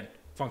could again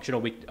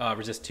functional weak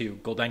resist to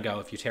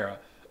Goldengo if you Terra,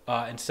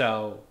 and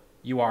so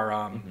you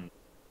are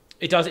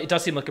it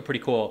does seem like a pretty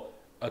cool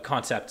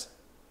concept,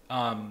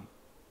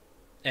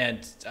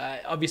 and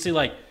obviously,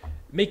 like,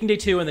 making day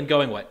 2 and then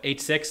going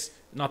 8-6,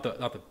 not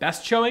the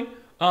best showing,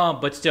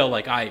 but still,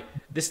 like,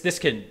 this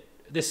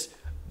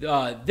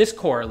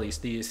core, at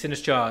least the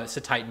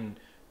Sinistra Titan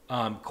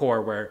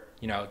core, where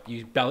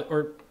you belly, or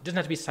it doesn't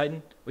have to be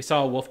Titan. We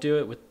saw a Wolf do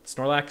it with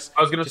Snorlax.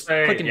 I was gonna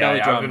say, I've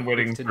been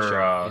waiting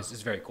for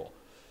is very cool.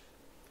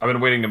 I've been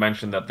waiting to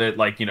mention that,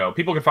 like,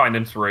 people can find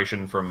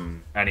inspiration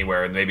from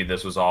anywhere, and maybe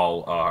this was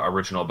all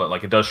original, but,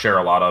 like, it does share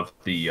a lot of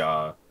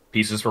the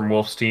pieces from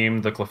Wolf's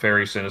team. The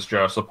Clefairy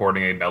Sinistra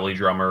supporting a belly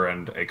drummer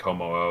and a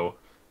Komo-O.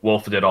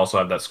 Wolf did also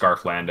have that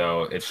Scarf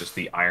Lando. It's just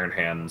the Iron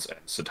Hands and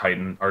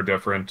Satitan are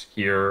different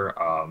here.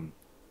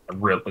 The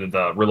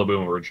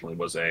Rillaboom originally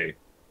was a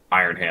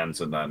Iron Hands,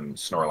 and then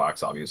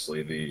Snorlax,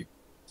 obviously, the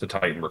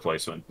Titan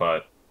replacement.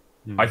 But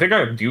I think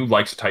I do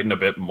like Titan a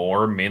bit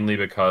more, mainly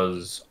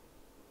because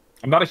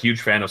I'm not a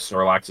huge fan of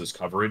Snorlax's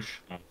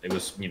coverage. It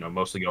was,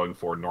 mostly going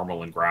for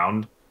normal and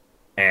ground.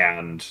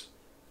 And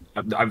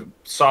I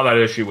saw that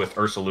issue with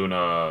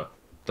Ursaluna,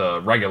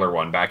 the regular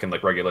one, back in,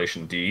 like,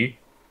 Regulation D,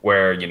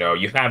 where,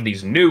 you have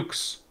these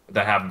nukes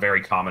that have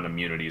very common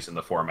immunities in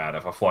the format.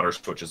 If a Flutter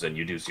switches in,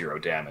 you do 0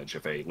 damage.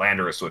 If a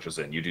Landorus switches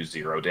in, you do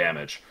 0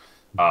 damage.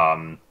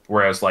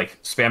 Whereas,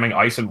 like, spamming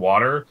Ice and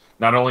Water,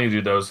 not only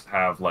do those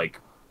have, like,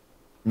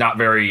 not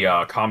very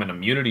common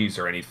immunities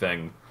or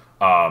anything,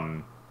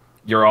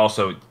 you're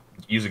also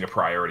using a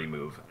priority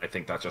move. I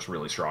think that's just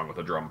really strong with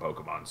a drum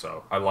Pokemon,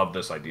 so I love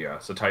this idea.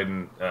 So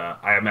Titan,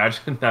 I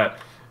imagine that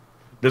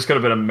this could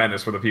have been a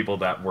menace for the people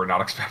that were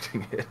not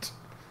expecting it.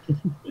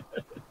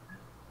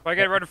 Well, I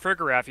got to run a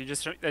Fergaraf.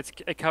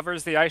 It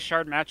covers the Ice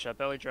Shard matchup,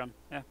 belly drum.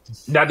 Yeah.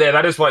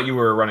 That is what you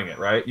were running it,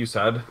 right? You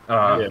said.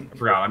 I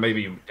forgot.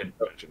 Maybe you didn't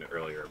mention it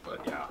earlier,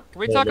 but yeah. Can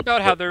we talk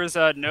about how there was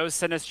no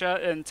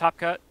Sinistra in Top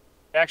Cut?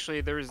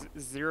 Actually, there was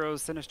 0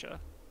 Sinistra.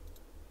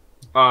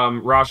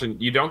 Roshan,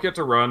 you don't get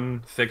to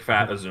run thick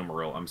fat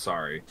Azumarill. I'm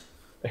sorry.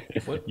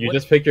 You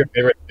just pick your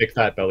favorite thick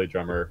fat belly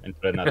drummer and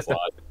put it in that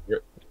slot.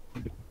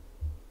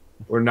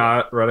 We're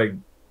not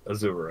running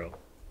Azumarill.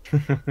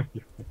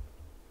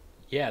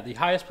 Yeah, the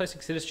highest placing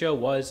Sinistra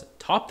was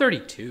top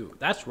 32.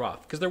 That's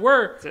rough, because there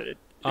were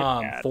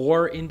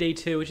 4 in day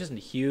 2, which isn't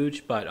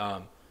huge,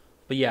 but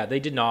yeah, they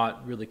did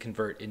not really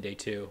convert in day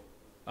 2.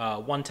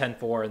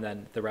 1-10-4, and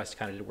then the rest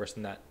kind of did worse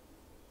than that.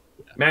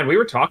 Man, we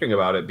were talking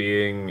about it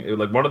being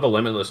like one of the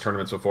Limitless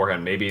tournaments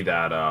beforehand. Maybe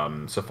that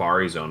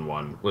Safari Zone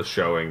one was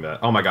showing that,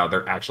 oh my god,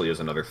 there actually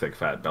is another thick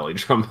fat belly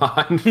drum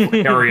on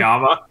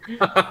Hariyama.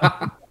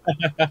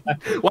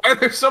 Why are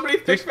there so many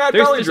thick fat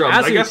belly drums?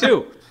 Azu, I guess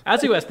too.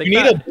 Azu has thick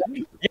fat.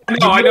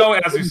 No, I know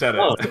Azu said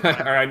it.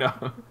 I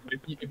know.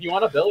 If you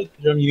want a belly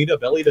drum, you need a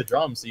belly to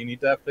drum, so you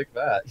need to have thick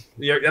fat.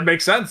 Yeah, that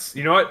makes sense.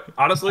 You know what?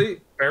 Honestly,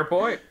 fair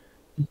point.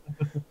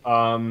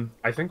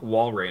 I think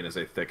Walrein is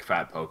a thick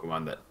fat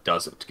Pokemon that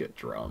doesn't get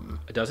drum.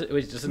 Does it?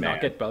 Wait, does it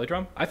not get belly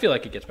drum? I feel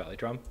like it gets belly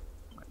drum.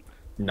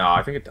 No,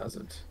 I think it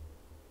doesn't.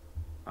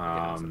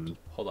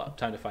 Hold up,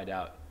 time to find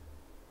out.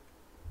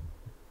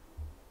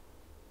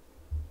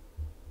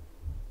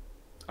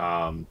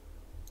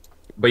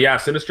 But yeah,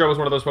 Sinistra was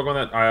one of those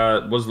Pokemon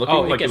that was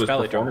looking like it was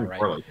belly performing drum,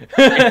 poorly.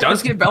 It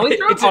does get belly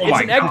drum? It's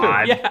an egg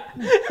god. Yeah.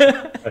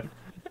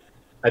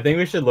 I think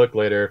we should look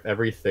later if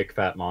every thick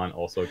fat mon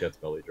also gets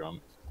belly drum.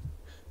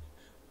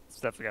 It's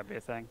definitely got to be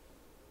a thing.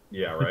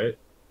 Yeah, right?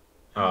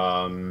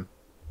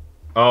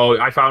 Oh,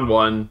 I found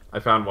one.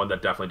 That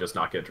definitely does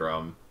not get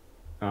drum.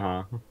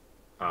 That's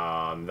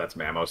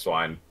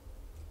Mamoswine.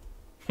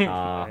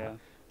 Yeah.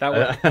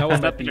 That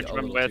one might be a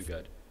little too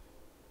good.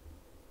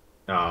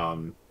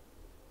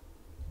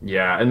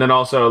 Yeah, and then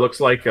also it looks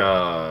like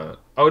oh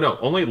no,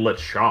 only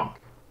Lechomp.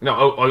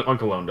 No,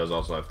 Uncle does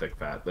also have thick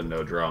fat, then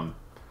no drum.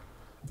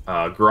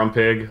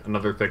 Grumpig,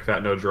 another thick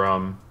fat, no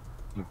drum.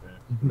 Okay.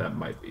 That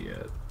might be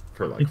it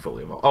for like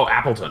fully evolved. Oh,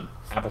 Appleton,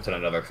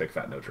 another thick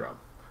fat, no drum.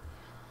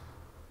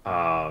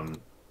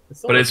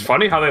 But it's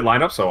funny how they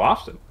line up so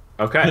often.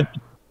 Okay.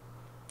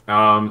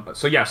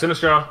 So yeah,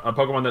 Sinistra, a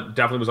Pokemon that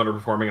definitely was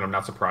underperforming, and I'm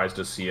not surprised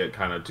to see it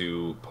kind of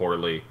do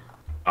poorly.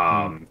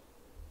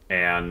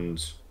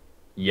 And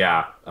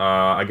yeah,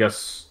 I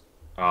guess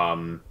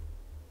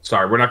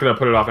Sorry, we're not going to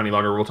put it off any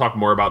longer. We'll talk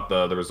more about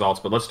the results,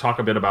 but let's talk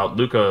a bit about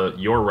Luka,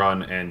 your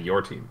run, and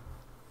your team.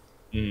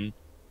 Mhm.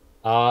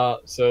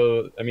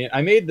 So I mean,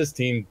 I made this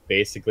team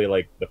basically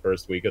like the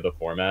first week of the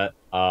format.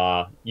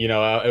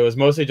 It was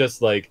mostly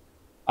just like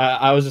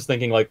I was just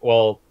thinking like,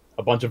 well,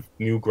 a bunch of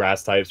new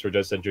grass types were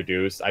just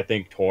introduced. I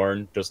think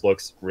Torn just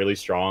looks really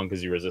strong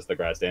because you resist the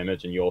grass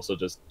damage, and you also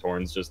just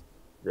Torn's just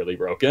really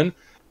broken.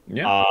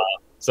 Yeah. Uh,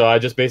 so I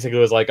just basically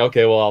was like,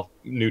 okay, well,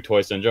 new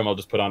toy syndrome. I'll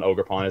just put on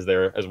Ogre Pawn as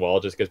there as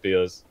well, just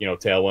because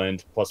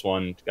Tailwind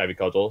 +1 Ivy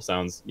Cudgel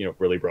sounds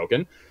really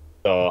broken.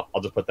 So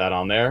I'll just put that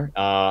on there.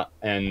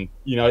 And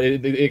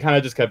it kind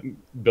of just kept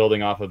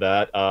building off of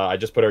that. I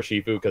just put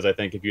Urshifu because I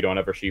think if you don't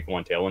have Urshifu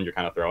on Tailwind, you're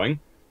kind of throwing.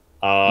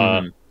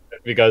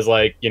 Because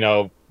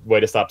way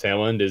to stop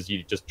Tailwind is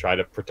you just try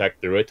to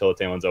protect through it till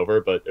the Tailwind's over,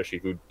 but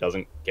Urshifu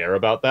doesn't care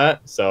about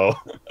that. So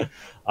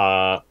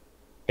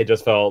it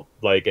just felt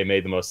like it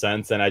made the most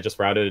sense, and I just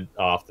rounded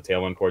off the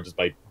Tailwind core just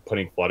by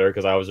putting Flutter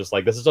because I was just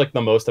like, this is like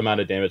the most amount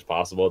of damage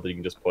possible that you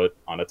can just put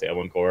on a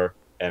Tailwind core,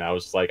 and I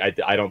was just like,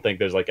 I don't think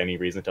there's like any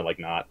reason to like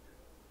not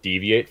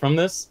deviate from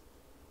this.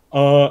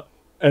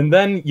 And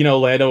then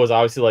Lando was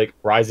obviously like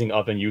rising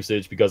up in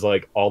usage because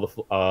like all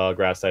the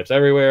grass types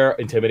everywhere.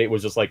 Intimidate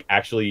was just like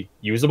actually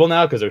usable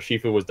now because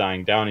Urshifu was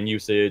dying down in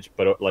usage,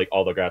 but like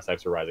all the grass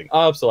types were rising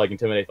up, so like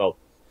Intimidate felt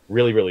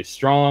really really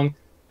strong.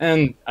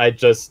 And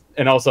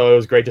also it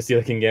was great to see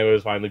the King Gambit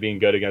was finally being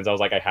good against. I was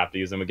like, I have to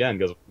use him again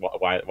because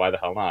why the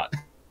hell not?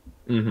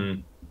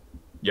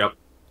 Yep.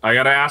 I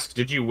gotta ask,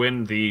 did you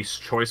win the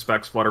Choice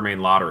Specs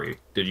Fluttermane lottery?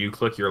 Did you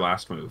click your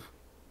last move?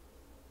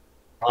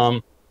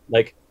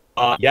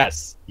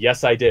 Yes,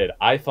 I did.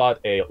 I fought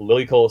a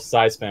Lilycole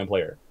side spam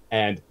player,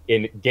 and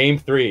in game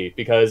 3,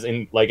 because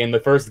in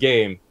the first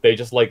game they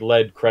just like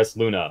led Crest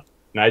Luna,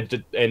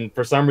 and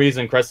for some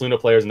reason Crest Luna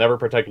players never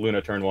protect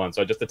Luna turn 1,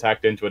 so I just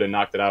attacked into it and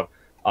knocked it out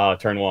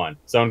turn 1.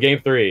 So in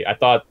game 3, I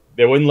thought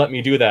they wouldn't let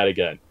me do that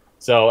again.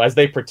 So as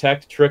they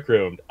protect Trick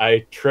Roomed,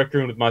 I Trick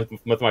Roomed with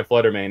my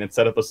Fluttermane and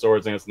set up the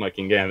swords against my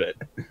King Gambit.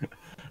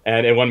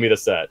 And it won me the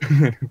set.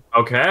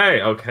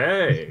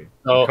 Okay.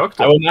 So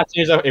I would not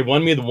change that. It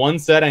won me the one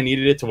set I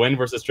needed it to win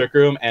versus Trick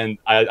Room, and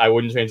I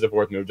wouldn't change the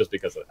 4th move just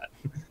because of that.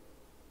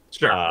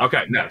 Sure.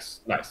 Okay.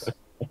 Nice.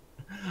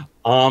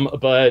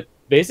 But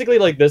basically,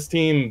 like this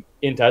team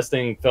in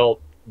testing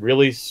felt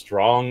really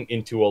strong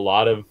into a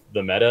lot of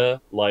the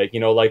meta, like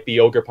the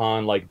Ogre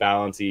Pawn, like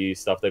balancey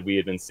stuff that we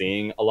had been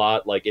seeing a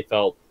lot. Like it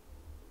felt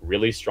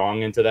really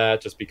strong into that,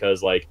 just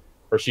because like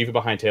Urshifu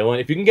behind Tailwind.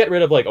 If you can get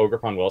rid of like Ogre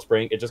Pawn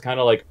Wellspring, it just kind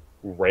of like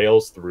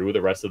rails through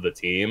the rest of the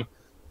team.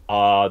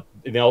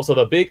 And also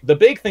the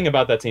big thing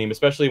about that team,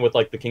 especially with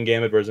like the King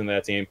Gambit version of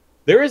that team,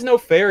 there is no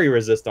fairy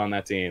resist on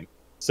that team.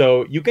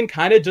 So you can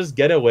kind of just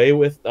get away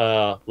with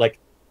like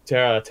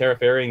Terra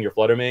Fairying your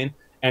Fluttermane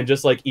and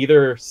just like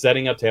either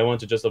setting up Tailwind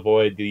to just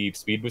avoid the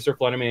Speed Booster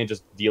Fluttermane and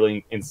just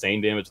dealing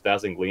insane damage with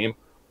Dazzling Gleam,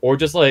 or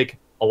just like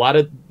a lot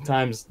of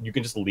times you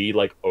can just lead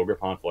like Ogre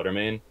Pawn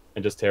Fluttermane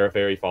and just Terra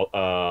Fairy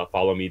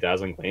follow me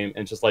Dazzling Gleam,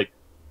 and just like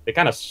they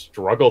kind of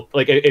struggle.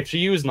 Like if she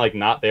used like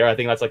not there, I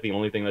think that's like the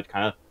only thing that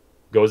kind of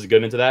goes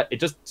good into that. It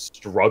just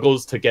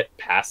struggles to get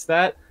past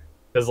that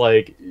because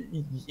like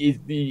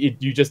you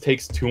just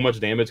takes too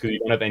much damage because you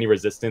don't have any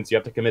resistance. You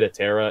have to commit a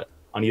Terra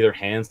on either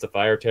hands to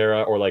Fire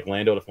Terra or like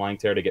Lando to Flying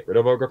Terra to get rid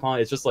of Ogre Pawn.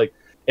 It's just like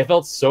it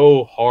felt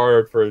so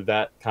hard for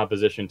that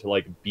composition to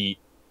like beat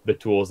the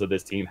tools that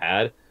this team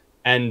had,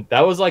 and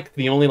that was like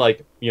the only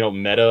like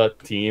meta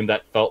team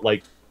that felt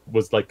like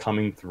was like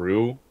coming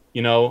through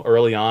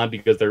early on,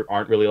 because there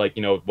aren't really like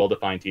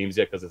well-defined teams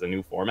yet because it's a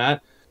new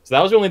format. So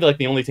that was really like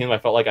the only team I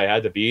felt like I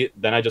had to beat.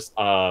 Then I just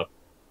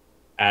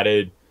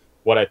added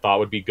what I thought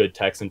would be good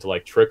techs into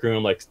like Trick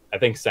Room. Like I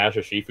think Sasha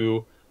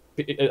Shifu.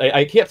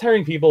 I kept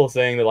hearing people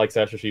saying that like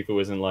Sasha Shifu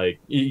isn't like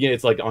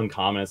it's like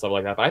uncommon and stuff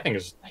like that, but I think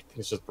it's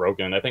just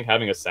broken. I think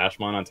having a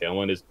Sashmon on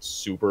Tailwind is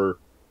super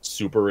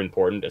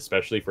important,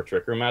 especially for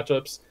Trick Room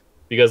matchups.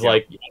 Because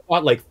like I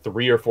fought like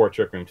 3 or 4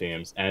 Trick Room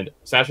teams, and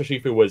Sasha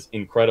Shifu was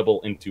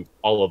incredible into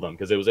all of them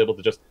because it was able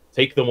to just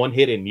take the one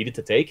hit it needed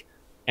to take,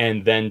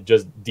 and then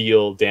just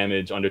deal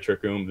damage under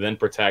Trick Room, then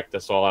protect the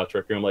stall out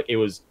Trick Room. Like it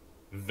was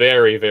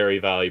very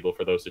valuable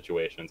for those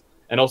situations,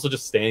 and also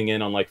just staying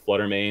in on like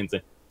Fluttermanes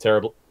and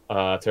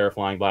Terra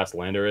Flying Blast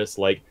Landorus.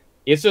 Like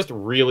it's just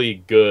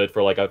really good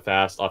for like a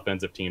fast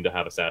offensive team to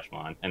have a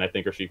Sashmon, and I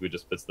think Urshifu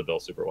just fits the bill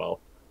super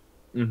well.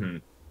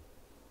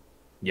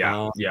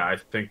 Yeah, I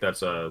think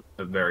that's a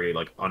very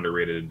like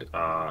underrated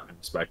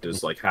aspect,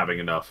 is like having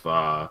enough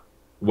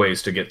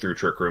ways to get through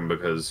Trick Room,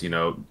 because Trick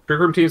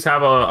Room teams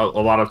have a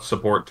lot of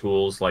support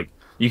tools. Like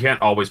you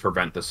can't always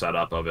prevent the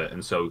setup of it,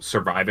 and so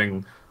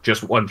surviving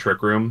just one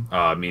Trick Room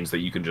means that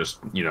you can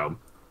just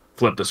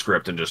flip the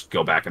script and just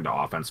go back into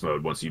offense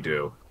mode once you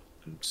do.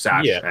 And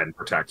Sash and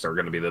Protects are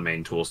going to be the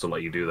main tools to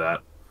let you do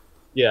that.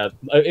 Yeah,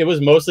 it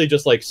was mostly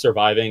just like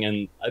surviving,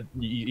 and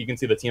you can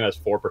see the team has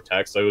 4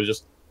 Protects, so it was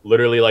just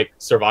literally like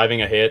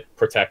surviving a hit,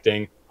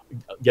 protecting,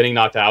 getting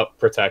knocked out,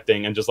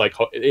 protecting, and just like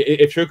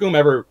if Trick Room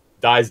ever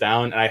dies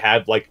down and I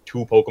have like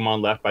 2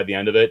 Pokemon left by the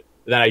end of it,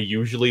 then I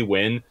usually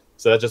win.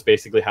 So that's just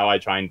basically how I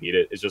try and beat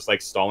it. Is just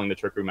like stalling the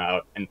Trick Room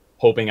out and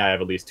hoping I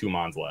have at least 2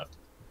 Mons left.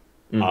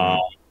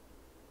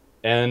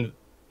 And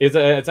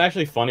it's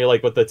actually funny,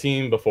 like with the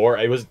team before,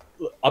 it was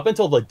up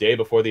until the day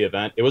before the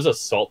event, it was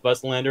Assault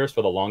Vest Landers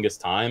for the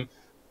longest time.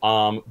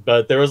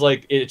 But there was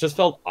like, it just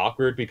felt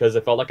awkward because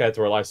it felt like I had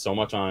to rely so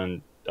much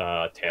on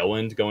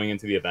Tailwind going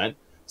into the event.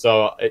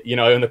 So, you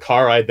know, in the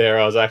car ride there,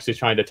 I was actually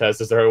trying to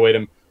test, is there a way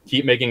to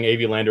keep making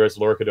AV Landers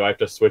Lorca? Do I have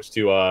to switch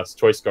to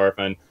Choice Scarf?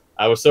 And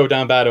I was so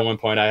down bad at one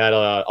point, I had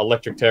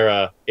Electric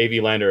Terra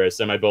AV Landers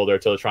in my builder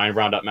to try and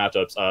round up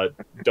matchups.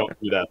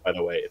 Don't do that, by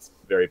the way. It's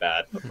very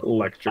bad.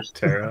 Electric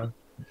Terra.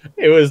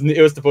 It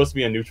was supposed to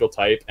be a neutral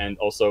type, and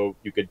also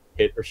you could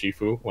hit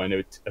Urshifu when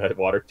it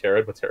Water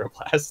Terra with Terra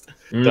Blast.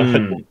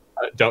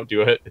 Don't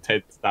do it.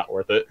 It's not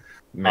worth it.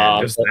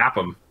 Man, just snap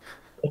them.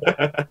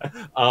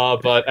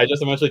 But I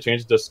just eventually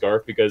changed it to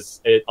Scarf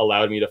because it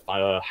allowed me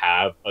to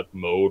have a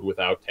mode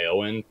without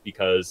Tailwind,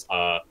 because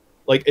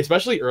like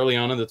especially early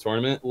on in the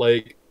tournament,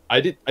 like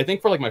I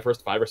think for like my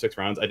first 5 or 6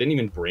 rounds, I didn't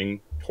even bring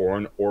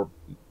Torn or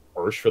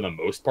Ursh for the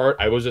most part.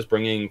 I was just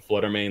bringing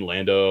Fluttermane,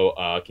 Lando,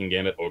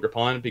 Kingambit,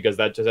 Ogerpon, because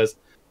that just has,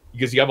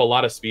 because you have a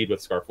lot of speed with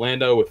Scarf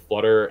Lando, with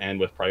Flutter, and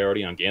with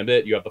priority on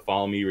Gambit. You have the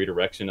Follow Me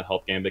redirection to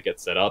help Gambit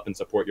get set up and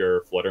support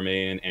your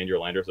Fluttermane and your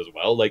Landers as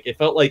well. Like it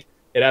felt like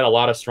it had a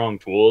lot of strong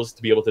tools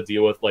to be able to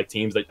deal with like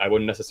teams that I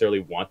wouldn't necessarily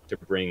want to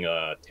bring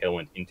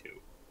Tailwind into.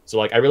 So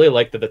like I really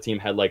liked that the team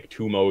had like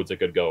 2 modes it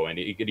could go, and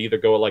it could either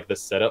go like the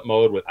setup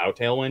mode without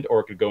Tailwind, or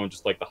it could go in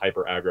just like the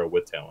hyper aggro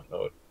with Tailwind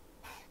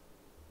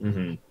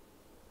mode.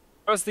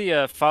 How's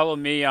the follow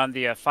me on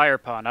the fire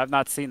pond? I've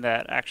not seen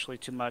that actually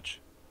too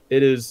much.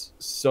 It is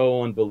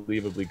so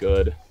unbelievably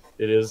good.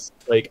 It is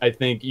like I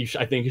think you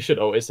should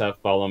always have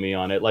follow me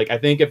on it. Like I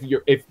think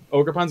if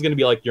Ogerpon's gonna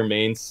be like your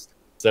main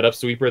setup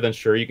sweeper, then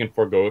sure you can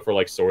forego it for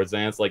like Swords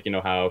Dance, like you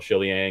know how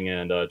Shiliang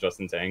and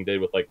Justin Tang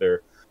did with like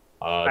their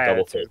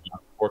double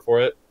support for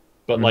it.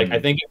 But like I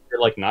think if you're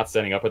like not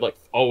setting up, I'd like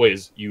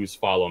always use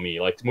follow me.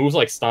 Like moves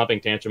like Stomping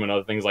Tantrum and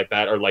other things like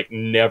that are like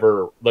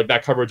never, like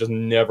that coverage is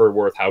never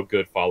worth how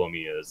good follow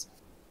me is.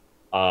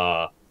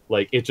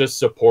 Like it just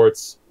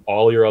supports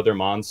all your other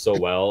mons so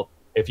well.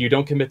 If you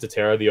don't commit to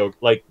Terra,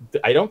 I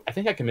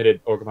think I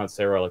committed Ogerpon's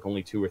Terra like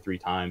only 2 or 3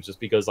 times, just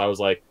because I was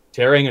like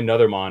tearing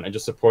another mon and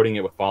just supporting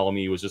it with follow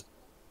me was just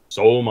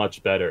so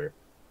much better.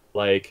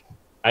 Like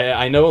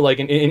I know like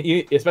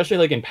in especially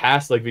like in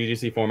past like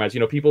VGC formats, you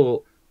know,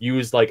 people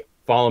use like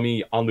follow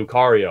me on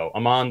Lucario, a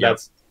mon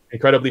that's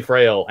incredibly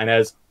frail and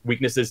has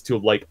weaknesses to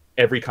like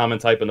every common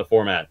type in the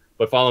format.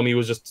 But follow me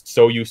was just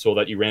so useful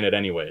that you ran it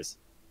anyways.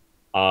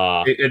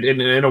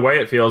 In a way,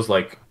 it feels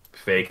like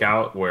Fake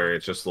Out, where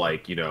it's just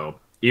like, you know,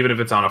 even if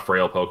it's on a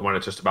frail Pokemon,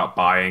 it's just about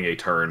buying a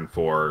turn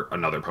for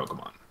another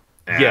Pokemon.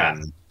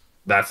 And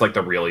that's like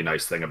the really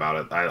nice thing about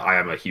it. I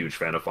am a huge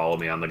fan of follow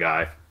me on the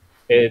guy.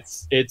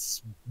 It's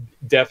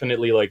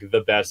definitely like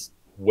the best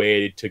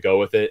way to go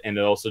with it, and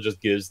it also just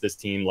gives this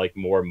team like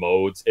more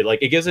modes.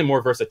 It gives it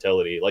more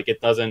versatility. Like it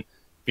doesn't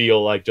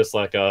feel like just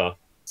like a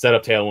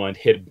setup Tailwind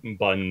hit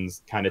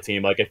buttons kind of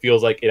team. Like it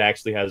feels like it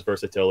actually has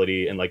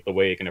versatility and like the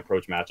way it can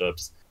approach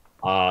matchups.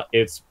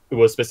 It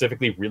was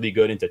specifically really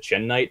good into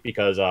Chen Knight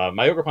because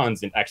my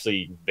Ogerpon's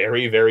actually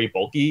very, very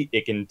bulky.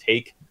 It can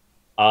take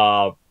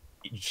Dragonite's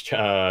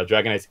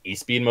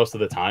E-Speed most of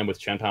the time with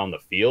Chen Pao in the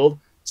field.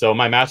 So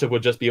my matchup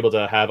would just be able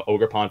to have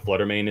Ogerpon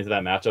Fluttermane into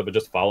that matchup, but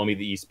just follow me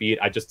the E-Speed.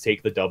 I just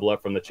take the double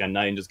up from the Chen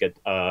Knight and just get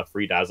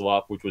free Dazzle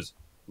Off, which was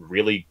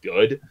really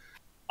good.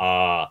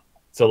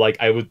 So like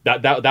I was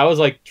that was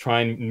like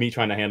trying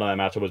to handle that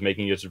matchup was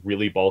making it just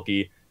really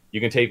bulky. You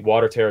can take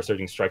Water Terra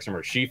Surging Strikes from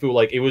Urshifu.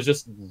 Like it was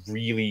just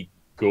really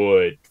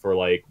good for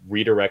like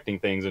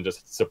redirecting things and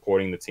just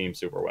supporting the team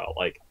super well.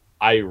 Like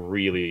I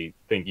really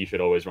think you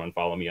should always run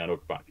follow me on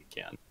Ogerpon if you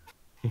can.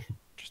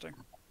 Interesting.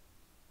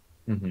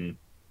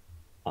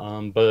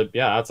 But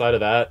yeah, outside of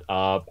that,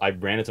 I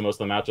ran into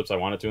most of the matchups I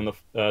wanted to in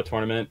the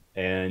tournament,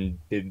 and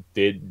it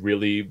did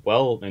really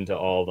well into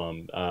all of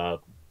them.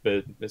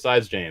 But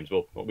besides James,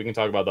 we can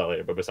talk about that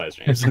later. But besides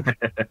James,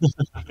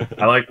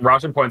 I like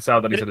Roshan points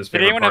out that he said his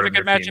favorite. Did anyone have a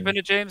good matchup team.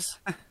 into James?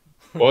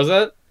 What was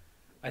that?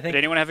 Did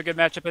anyone have a good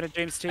matchup into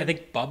James too? I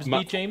think Bubs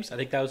beat James. I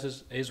think that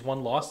was his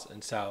one loss,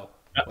 and so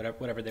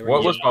whatever they were.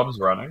 What was Bubs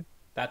running?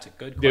 That's a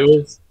good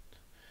question.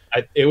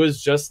 It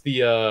was just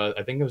the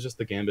I think it was just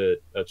the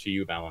Gambit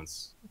Chi-Yu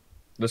balance.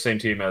 The same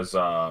team as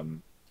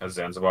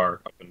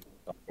Zanzibar up in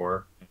top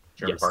 4,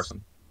 Jeremy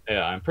Parson.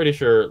 Yeah, I'm pretty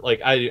sure.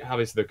 Like,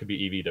 obviously there could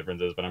be EV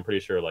differences, but I'm pretty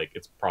sure like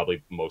it's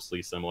probably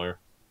mostly similar.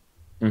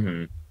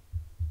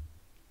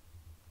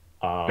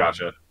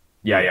 Gotcha.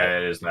 Yeah,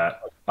 it is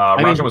that.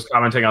 Rajan was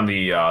commenting on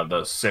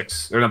the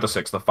 6, or not the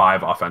 6, the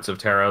 5 offensive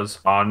Terras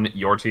on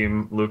your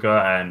team,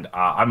 Luka, and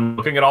I'm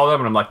looking at all of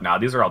them and I'm like, nah,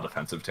 these are all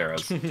defensive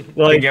Terras.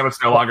 Like,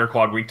 Gambit's no longer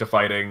quad weak to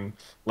fighting.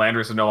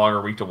 Landers is no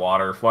longer weak to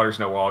water. Flutter's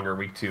no longer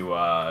weak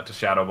to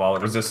Shadow Ball.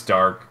 Resist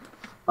Dark.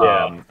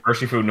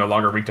 Urshifu no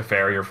longer weak to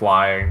Fairy or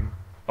Flying.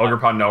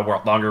 Ogerpon no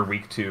longer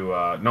weak to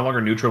no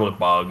longer neutral to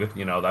Bug.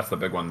 You know, that's the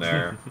big one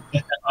there.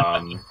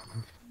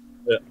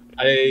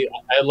 I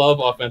love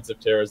offensive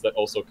terrors that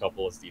also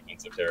couple as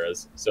defensive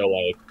terrors. So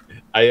like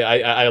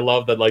I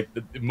love that like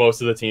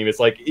most of the team it's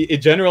like it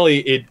generally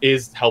it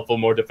is helpful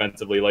more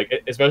defensively,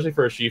 like especially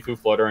for a Shifu,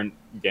 Flutter, and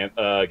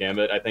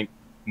Gambit. I think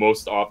more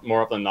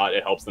often than not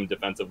it helps them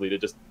defensively to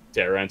just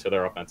Terra into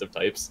their offensive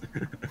types.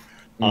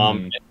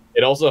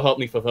 It also helped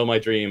me fulfill my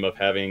dream of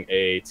having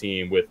a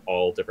team with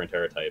all different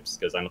Terra types,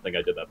 because I don't think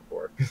I did that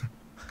before.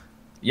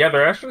 Yeah,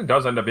 there actually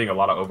does end up being a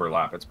lot of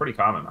overlap. It's pretty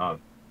common, huh?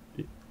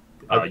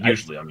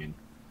 Usually, I mean.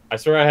 I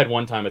swear I had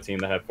one time a team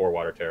that had 4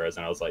 water terras,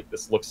 and I was like,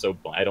 "This looks so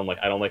bland. I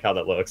don't like how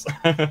that looks."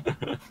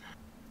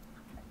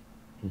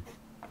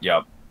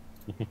 Yep.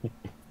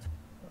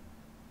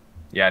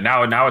 Yeah,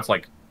 now it's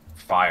like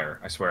fire.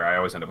 I swear, I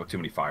always end up with too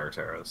many fire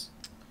terras.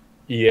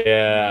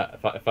 Yeah,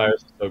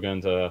 fire's so good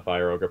into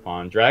Fire Ogre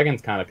Pawn.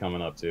 Dragon's kind of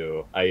coming up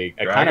too.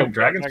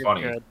 Dragon's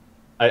funny. Good.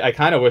 I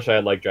kind of wish I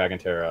had like Dragon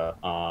Terra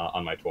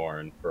on my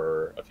Torn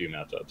for a few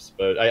matchups,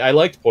 but I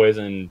liked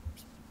Poison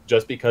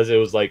just because it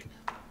was like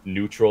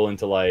neutral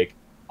into like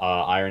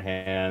Iron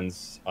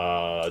Hands,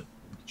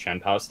 Chen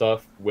Pao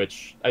stuff,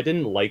 which I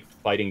didn't like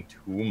fighting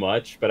too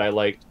much, but I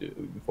liked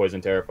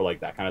Poison Terra for like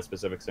that kind of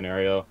specific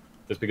scenario,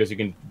 just because you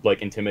can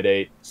like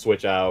intimidate,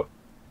 switch out,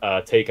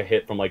 take a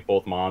hit from like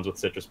both Mons with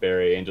Citrus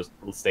Berry, and just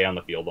stay on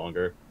the field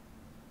longer.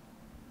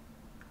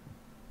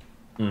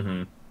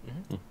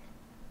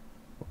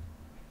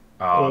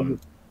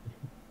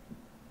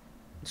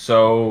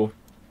 So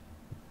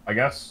I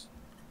guess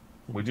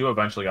we do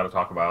eventually got to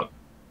talk about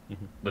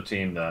the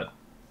team that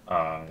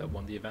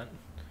won the event.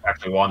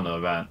 Actually won the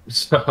event.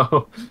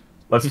 So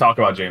let's talk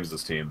about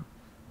James's team.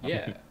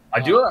 Yeah. I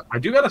do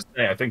gotta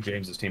say, I think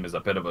James's team is a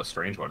bit of a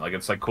strange one. Like,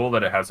 it's like cool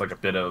that it has like a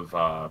bit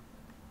of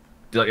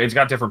it's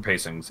got different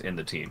pacings in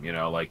the team, you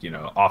know, like, you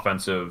know,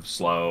 offensive,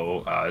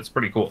 slow. It's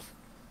pretty cool.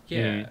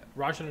 Yeah,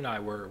 Rajan and I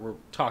were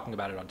talking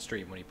about it on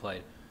stream when he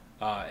played,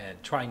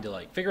 and trying to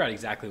like figure out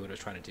exactly what it was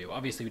trying to do.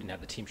 Obviously, we didn't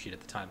have the team sheet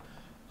at the time,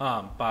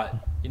 but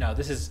you know,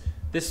 this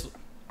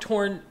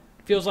Torn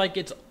feels like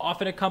it's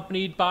often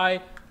accompanied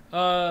by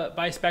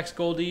Specs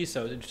Goldie,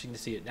 so it's interesting to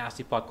see it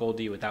Nasty Pluck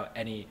Goldie without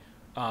any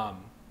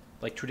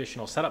like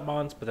traditional setup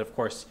mons. But then of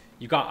course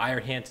you got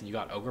Iron Hands and you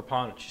got Ogre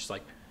Pawn, which is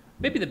like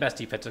maybe the best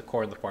defensive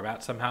core in the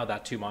format somehow,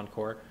 that 2-mon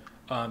core,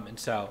 and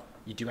so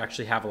you do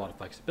actually have a lot of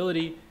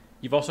flexibility.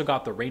 You've also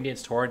got the Rain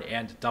Dance Torn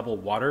and double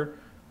water,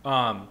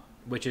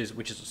 which is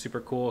super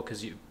cool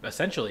because you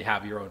essentially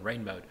have your own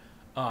rain mode.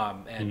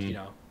 And you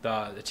know,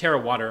 the Terra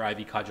Water,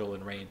 Ivy, Cudgel,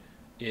 and Rain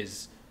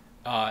is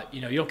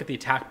you know, you don't get the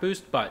attack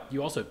boost, but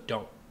you also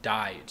don't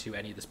die to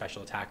any of the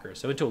special attackers.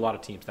 So into a lot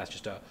of teams, that's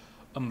just a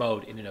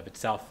mode in and of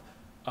itself.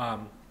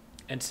 And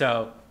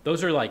so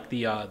those are like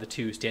the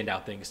two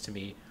standout things to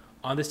me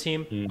on this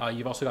team.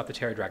 You've also got the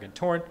Terra Dragon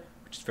Torn,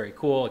 which is very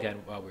cool.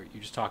 Again,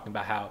 you're just talking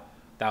about how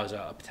that was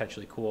a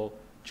potentially cool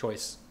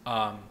choice.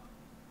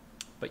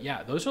 But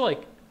yeah, those are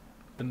like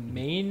the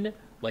main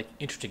like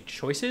interesting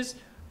choices.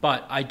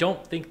 But I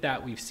don't think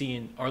that we've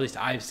seen, or at least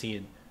I've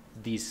seen,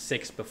 these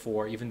 6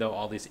 before, even though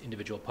all these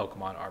individual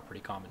Pokemon are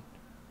pretty common.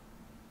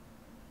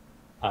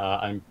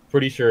 I'm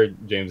pretty sure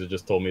James had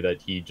just told me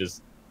that he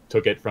just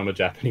took it from a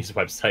Japanese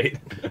website.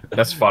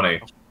 That's funny.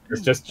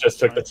 It's just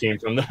took the team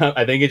from the.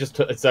 I think he just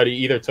said he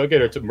either took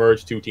it or to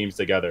merge 2 teams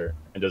together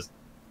and just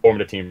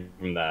formed a team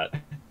from that.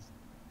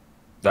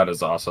 That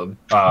is awesome.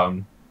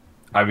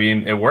 I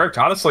mean, it worked.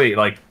 Honestly,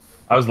 like,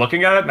 I was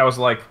looking at it and I was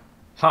like,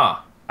 huh,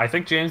 I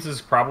think James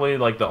is probably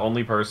like the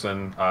only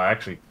person,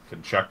 actually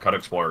can check Cut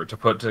Explorer, to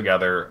put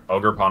together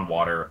Ogre Pond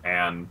Water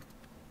and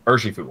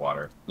Urshifu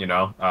Water, you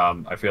know?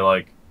 I feel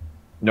like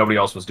nobody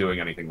else was doing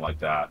anything like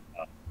that.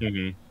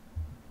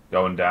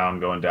 Going down.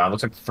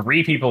 Looks like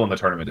 3 people in the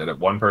tournament did it.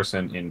 1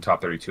 person in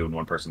top 32 and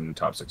 1 person in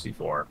top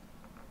 64.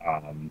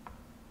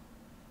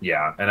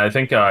 Yeah, and I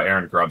think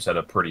Aaron Grubbs had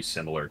a pretty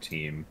similar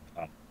team.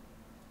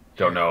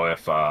 Don't know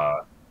if...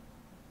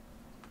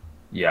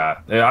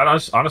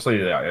 honestly,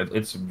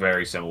 it's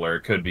very similar.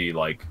 It could be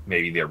like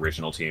maybe the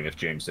original team if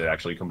James did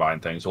actually combine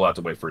things. We'll have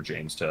to wait for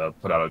James to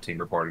put out a team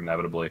report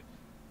inevitably.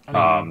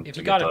 I mean, if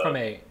you got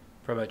it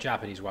from a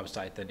Japanese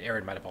website, then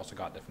Aaron might have also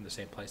gotten it from the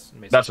same place.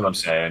 That's what I'm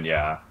saying.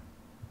 Yeah.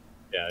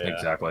 Yeah.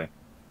 Exactly.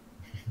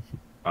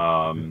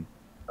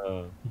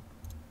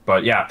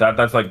 But yeah,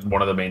 that's like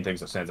one of the main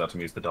things that stands out to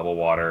me is the double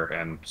water,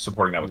 and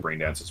supporting that with Rain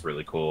Dance is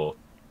really cool.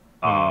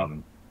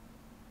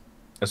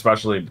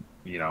 Especially,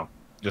 you know,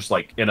 just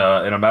like in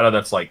a meta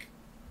that's like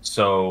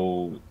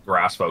so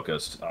grass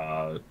focused,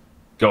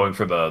 going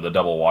for the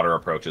double water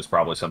approach is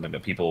probably something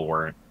that people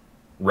weren't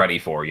ready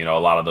for. You know, a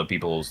lot of the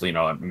people's, you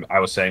know, I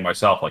was saying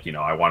myself, like, you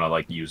know, I want to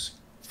like use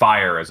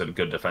fire as a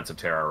good defensive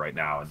terror right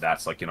now, and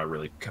that's like, you know,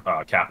 really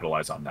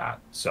capitalize on that.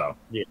 So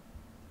yeah,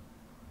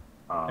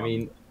 I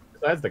mean,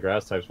 besides the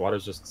grass types,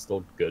 water's just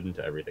still good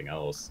into everything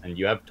else. And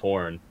you have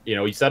Torn. You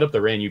know, you set up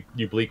the rain,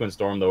 you Bleak Wind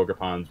Storm the Ogre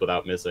Ponds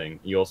without missing.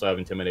 You also have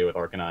Intimidate with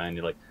Arcanine.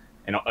 You like,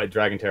 and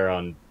Dragon Terra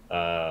on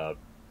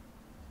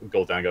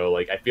Goldango.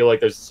 Like, I feel like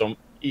there's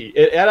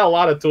it had a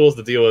lot of tools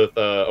to deal with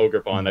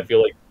Ogre Pond. I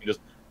feel like you just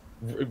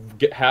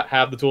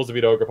have the tools to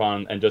beat Ogre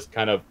Pond and just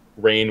kind of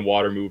rain,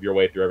 water move your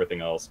way through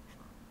everything else.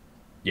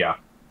 Yeah.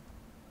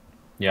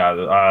 Yeah,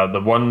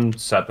 the one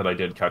set that I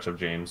did catch of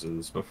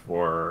James's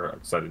before,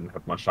 because I didn't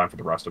have much time for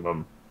the rest of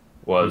them,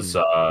 was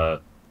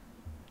the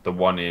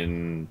one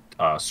in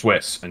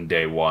Swiss in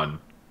day one.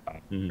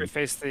 We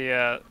faced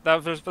the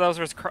that was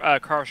his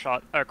cross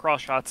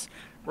shots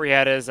where he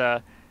had his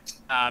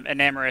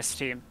Enamorous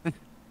team.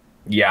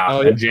 Yeah,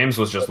 and James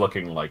was just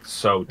looking like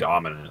so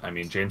dominant. I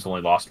mean, James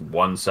only lost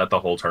one set the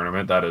whole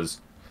tournament. That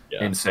is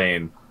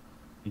insane.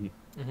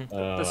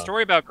 The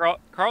story about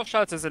Carl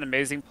Schatz is an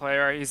amazing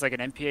player. He's like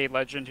an MPA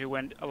legend who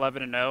went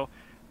 11-0.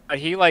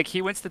 He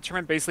went to the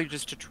tournament basically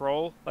just to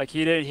troll. Like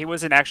he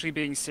wasn't actually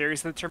being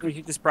serious in the tournament.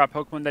 He just brought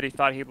Pokemon that he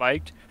thought he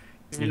liked.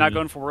 He's not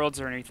going for worlds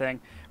or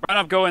anything. Right,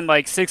 I'm going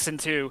like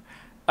 6-2,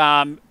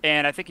 and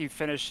I think he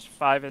finished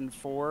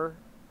 5-4.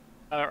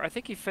 I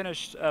think he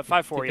finished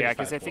 5-4. Yeah,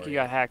 because I think he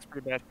got hacked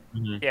pretty bad.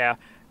 Yeah,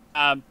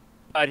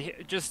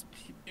 but just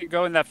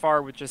going that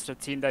far with just a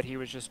team that he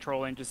was just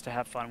trolling just to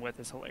have fun with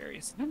is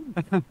hilarious.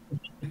 And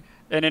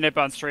end up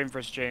on stream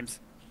versus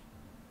James.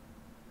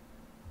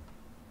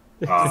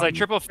 It's like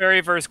Triple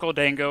Fairy versus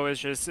Goldango is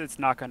just, it's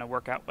not going to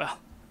work out well.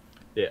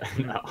 Yeah,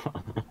 no.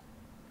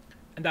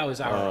 And that was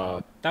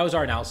our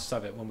analysis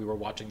of it when we were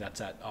watching that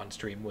set on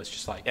stream. Was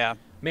just like,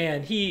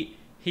 man, he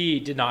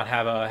did not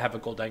have a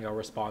Goldango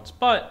response.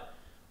 But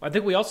I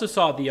think we also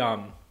saw the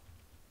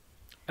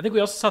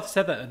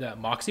set that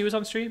Moxie was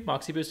on stream.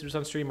 Moxie Boosted was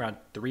on stream around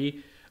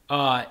 3,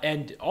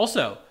 and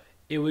also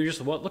we were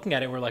just looking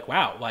at it. We're like,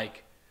 wow,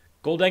 like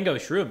Goldango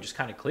Shroom just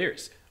kind of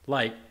clears.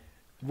 Like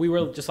we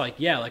were just like,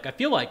 yeah, like I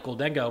feel like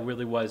Goldango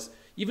really was,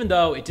 even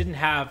though it didn't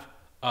have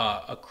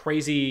a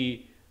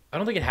crazy. I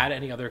don't think it had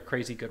any other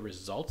crazy good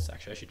results.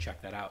 Actually, I should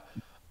check that out.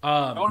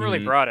 No one really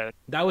brought it.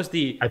 That was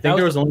the. I think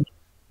there was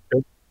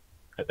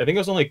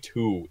only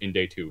 2 in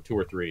day 2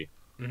 or 3.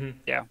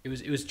 Yeah, it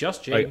was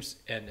just James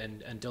and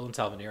Dylan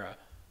Salvanera,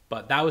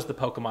 but that was the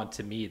Pokemon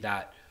to me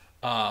that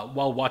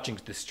while watching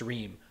the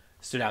stream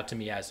stood out to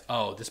me as,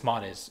 oh, this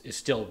mon is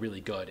still really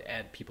good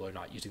and people are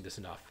not using this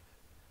enough.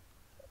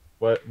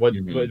 What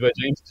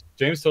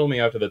James told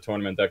me after the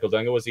tournament that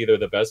Goldango was either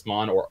the best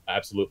mon or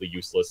absolutely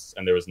useless,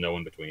 and there was no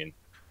in between.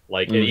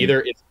 Like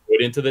either it's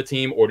good into the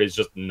team or it is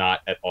just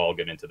not at all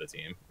good into the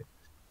team.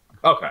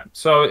 Okay,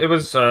 so it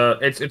was.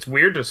 It's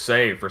weird to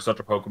say for such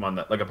a Pokemon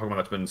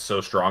that's been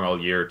so strong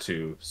all year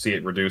to see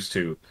it reduced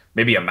to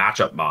maybe a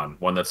matchup mon,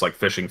 one that's like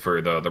fishing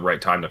for the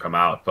right time to come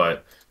out.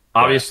 But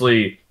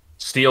obviously,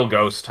 Steel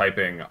Ghost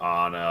typing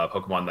on a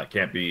Pokemon that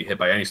can't be hit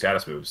by any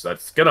status moves,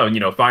 that's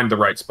gonna find the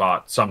right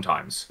spot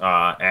sometimes.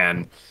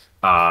 And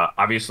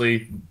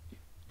obviously,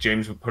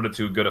 James would put it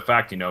to good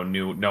effect.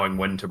 Knowing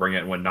when to bring it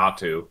and when not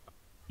to.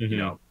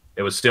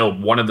 It was still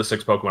one of the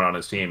 6 Pokemon on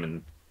his team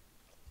and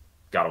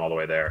got him all the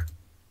way there.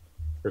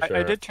 For sure.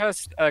 I did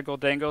test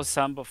Goldango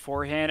some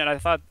beforehand, and I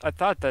thought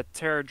that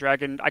Terra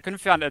Dragon, I couldn't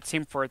find a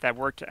team for it that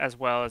worked as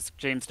well as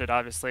James did.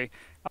 Obviously,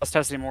 I was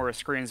testing more with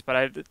screens,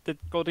 but the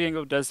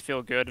Goldango does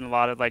feel good in a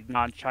lot of like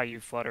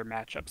non-Chayu Flutter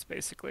matchups,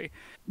 basically.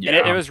 Yeah.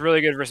 And it was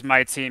really good versus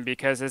my team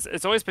because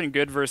it's always been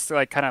good versus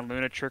like kind of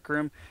Luna Trick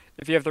Room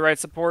if you have the right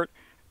support.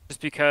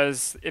 Just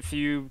because if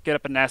you get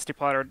up a Nasty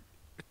Plot or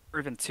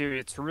even 2,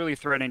 it's really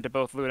threatening to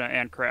both Luna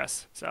and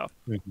Cress. So.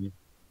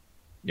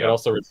 It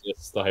also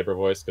resists the Hyper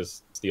Voice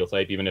because Steel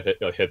type, even if it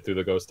hit through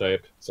the Ghost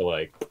type. So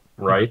like,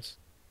 right?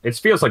 It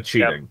feels like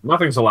cheating.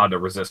 Nothing's allowed to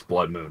resist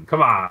Blood Moon.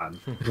 Come on.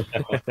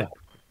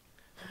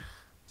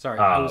 Sorry,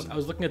 I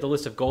was looking at the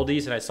list of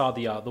Goldies and I saw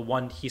the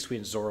one Hisui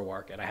and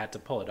Zoroark and I had to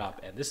pull it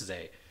up, and this is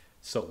a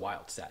so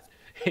wild set.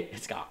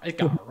 It's got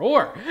a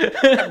roar.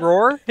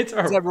 Roar? Is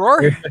that roar?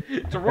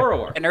 It's a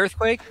roar. An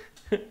earthquake.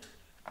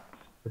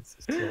 It's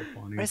so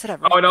funny.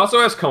 It also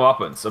has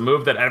Comeuppance, a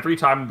move that every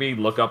time we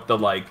look up the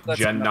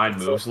Gen 9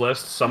 moves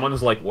list,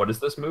 someone's like, what is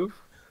this move?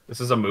 This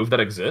is a move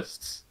that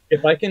exists?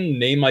 If I can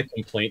name my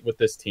complaint with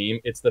this team,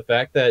 it's the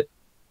fact that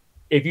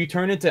if you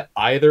turn into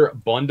either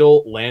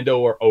Bundle, Lando,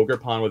 or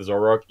Ogerpon with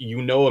Zoroark,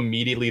 you know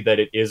immediately that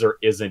it is or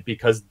isn't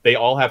because they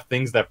all have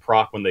things that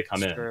proc when they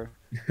come in. True.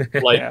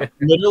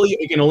 Literally,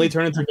 you can only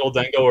turn into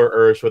Goldango or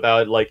Ursh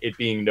without it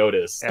being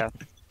noticed.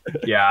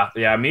 Yeah.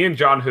 Me and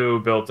John Hu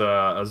built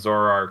a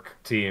Zoroark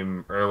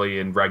team early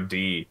in Reg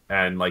D,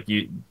 and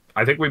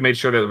I think we made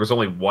sure that there was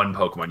only one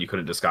Pokemon you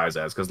couldn't disguise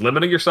as, because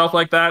limiting yourself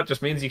like that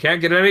just means you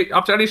can't get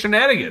up to any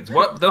shenanigans.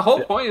 What the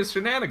whole point is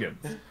shenanigans.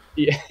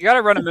 Yeah. You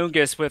gotta run a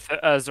Moongus with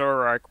a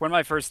Zoroark. One of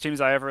my first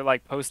teams I ever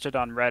posted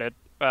on Reddit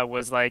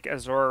was like a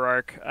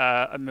Zoroark,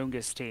 a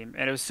Moongus team,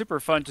 and it was super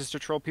fun just to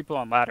troll people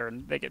on ladder,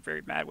 and they get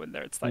very mad when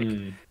it's like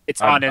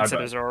it's on into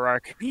the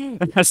Zoroark.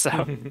 So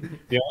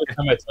the only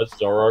time I touched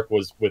Zoroark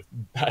was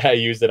I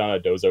used it on a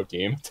Dozo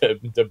team to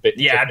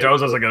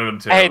Dozo's a good one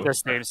too. I hate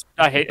those games.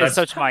 It's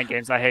such mind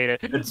games. I hate it.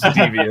 It's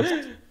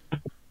devious.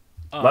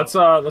 Let's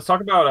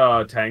talk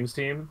about Tang's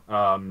team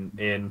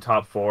in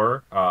top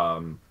 4.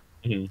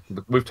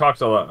 We've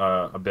talked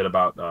a bit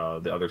about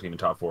the other team in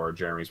top 4,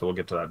 Jeremy's, but we'll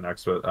get to that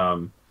next. But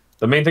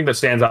the main thing that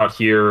stands out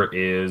here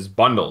is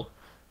Bundle.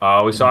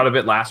 We saw it a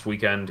bit last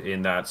weekend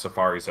in that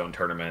Safari Zone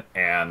tournament,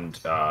 and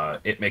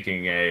it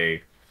making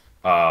a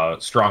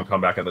strong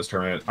comeback at this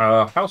tournament.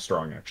 How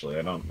strong, actually?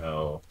 I don't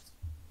know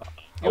It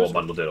how was well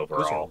Bundle did it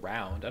was overall.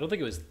 around. I don't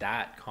think it was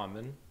that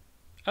common.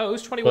 Oh, it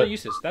was 21 But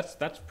uses.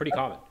 That's pretty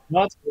common.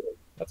 no, that's good.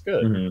 That's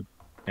good. Mhm.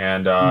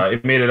 And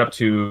it made it up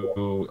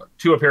to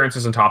 2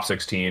 appearances in top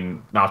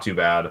 16, not too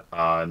bad,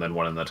 and then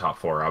one in the top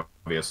 4,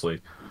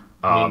 obviously.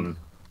 I mean, Um,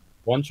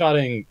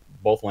 one-shotting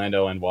both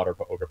Lando and Water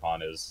Ogre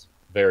Pond is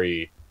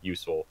very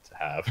useful to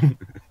have.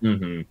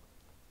 mhm.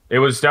 It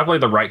was definitely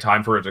the right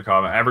time for it to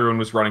come. Everyone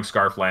was running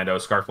Scarf Lando.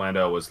 Scarf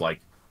Lando was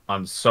like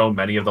on so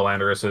many of the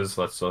Landorus's.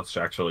 Let's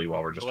actually,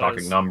 while we're It just talking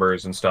was.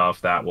 numbers and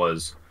stuff, that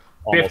was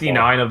Almost all.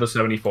 59 of the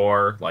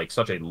 74. Like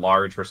such a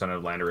large percent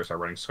of Landorus are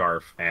running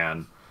Scarf,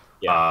 and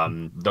Yeah.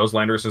 those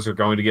Landoruses are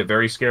going to get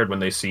very scared when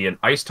they see an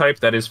ice type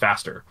that is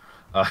faster.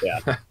 Uh,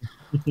 Yeah.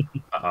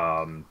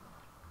 um,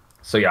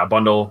 so yeah,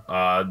 Bundle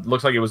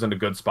looks like it was in a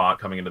good spot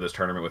coming into this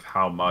tournament with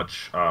how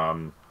much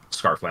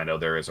Scarf Lando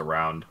there is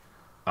around.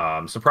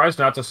 Surprised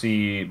not to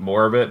see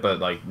more of it, but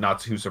like not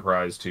too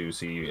surprised to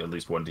see at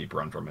least one deep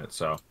run from it.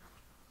 So,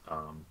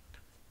 um,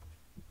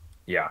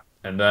 yeah.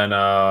 And then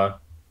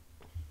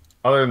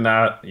other than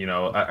that,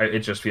 it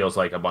just feels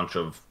like a bunch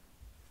of,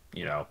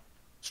 you know,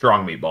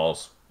 strong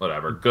meatballs,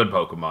 whatever. Good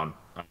Pokemon.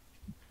 The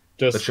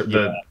Just sh-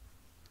 the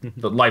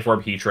the Life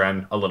Orb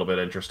Heatran, a little bit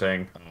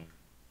interesting.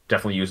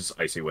 Definitely uses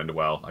Icy Wind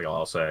well, like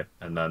I'll say.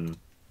 And then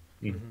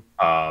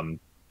um,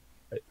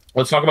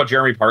 let's talk about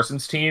Jeremy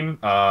Parsons' team,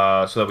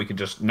 so that we can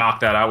just knock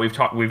that out.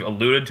 We've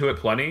alluded to it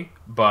plenty,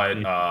 but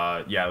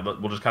yeah,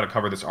 we'll just kind of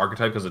cover this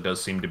archetype because it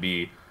does seem to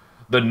be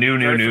the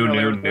Very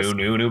familiar with this.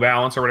 new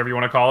balance or whatever you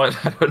want to call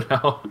it. I don't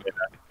know.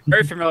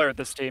 Very familiar with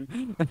this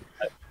team.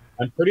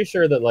 I'm pretty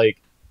sure that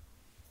like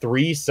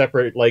 3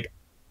 separate like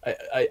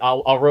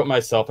I'll rope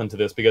myself into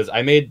this because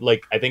I made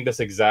like I think this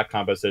exact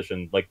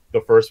composition like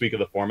the first week of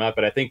the format,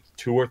 but I think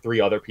 2 or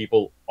 3 other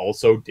people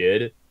also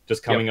did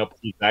just coming up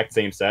with the exact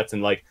same sets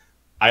and like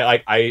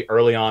I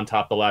early on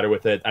topped the ladder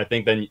with it. I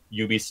think then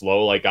UB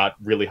Slow like got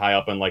really high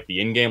up on like the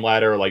in-game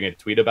ladder or like a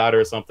tweet about it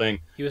or something.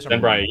 He was Then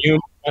Brian Hume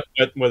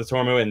went with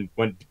Tormu and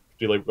went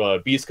to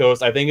like Beast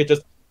Coast. I think it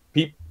just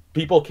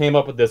people came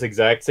up with this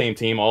exact same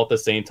team all at the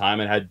same time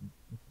and had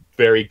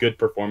very good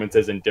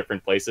performances in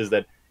different places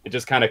that it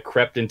just kind of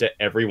crept into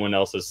everyone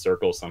else's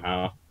circle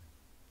somehow.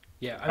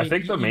 Yeah, I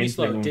think the main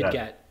Slow thing did that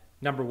get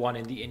 #1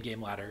 in the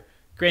in-game ladder.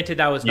 Granted,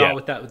 that was Yeah. not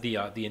with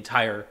the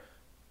entire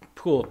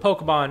pool of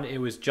Pokemon. It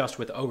was just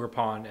with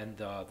Ogerpon and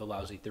the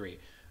lousy 3,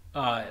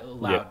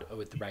 allowed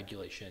with the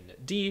regulation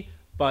D.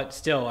 But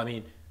still, I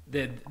mean,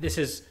 this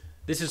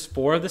is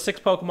 4 of the 6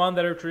 Pokemon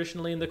that are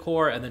traditionally in the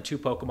core, and then 2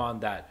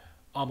 Pokemon that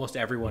almost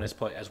everyone has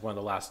put as one of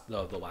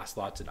the last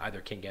slots in either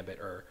King Gambit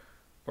or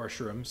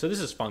Shroom. So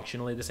this is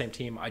functionally the same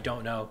team. I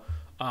don't know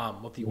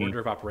what the order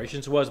of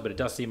operations was, but it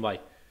does seem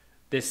like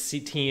this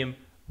team,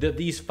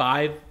 these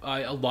 5,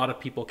 a lot of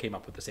people came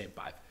up with the same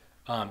 5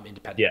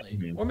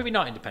 independently, or maybe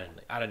not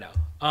independently. I don't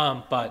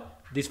know.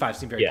 But these 5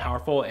 seem very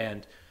powerful,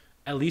 and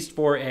at least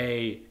for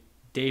a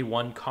day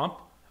 1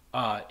 comp,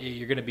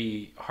 you're going to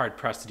be hard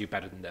pressed to do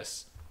better than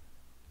this.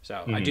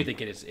 So I do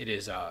think it is.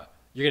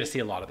 You're going to see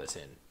a lot of this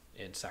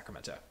in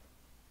Sacramento.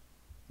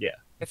 Yeah.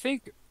 I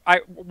think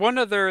one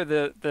of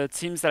the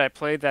teams that I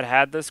played that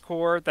had this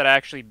core that I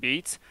actually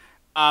beat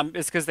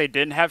is because they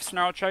didn't have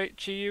Snarl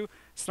Chiyu.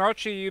 Snarl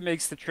Chiyu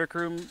makes the Trick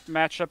Room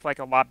matchup like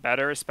a lot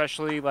better,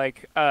 especially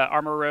like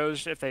Armor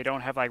Rose if they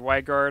don't have like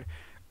Wide Guard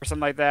or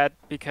something like that,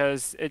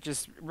 because it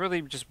just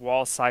really just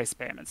wall size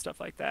spam and stuff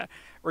like that.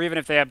 Or even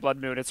if they have Blood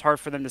Moon, it's hard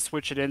for them to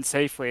switch it in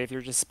safely if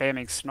you're just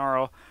spamming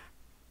Snarl.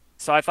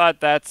 So I think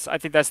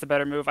that's the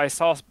better move. I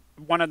saw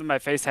one of them I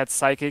faced had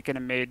Psychic and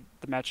it made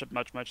the matchup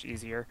much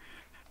easier.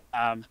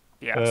 So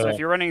if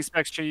you're running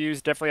Specs to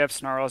use, definitely have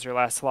Snarl as your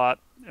last slot,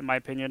 in my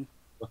opinion.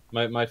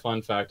 My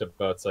fun fact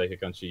about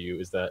Psychic on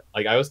Chiyu is that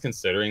like I was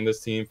considering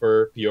this team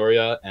for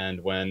Peoria,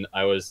 and when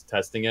I was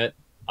testing it,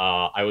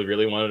 I would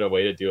really wanted a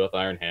way to deal with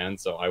Iron Hand,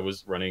 so I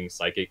was running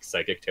Psychic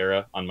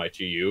Terra on my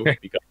Chiyu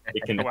because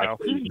it can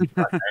actually use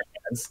Iron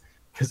Hands.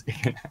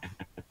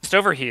 Just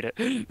overheat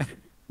it.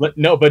 But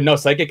no,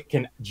 Psychic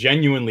can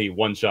genuinely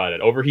one-shot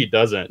it. Overheat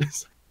doesn't.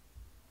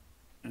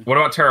 What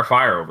about Terra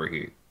Fire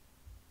Overheat?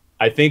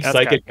 I think That's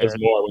Psychic kinda does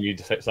good. more when you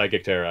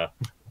Psychic Terra.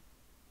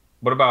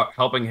 What about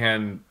Helping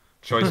Hand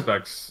Choice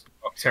Specs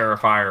Terra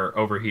Fire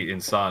Overheat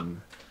in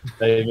Sun?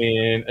 I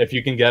mean, if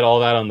you can get all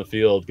that on the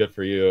field, good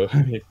for you.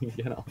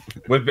 You know.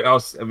 With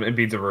in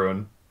Beads of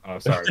Ruin. Oh,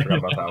 sorry, I forgot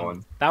about that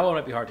one. That one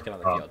might be hard to get on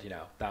the field.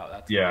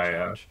 That's a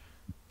challenge.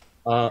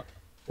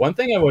 One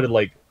thing I would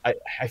like, I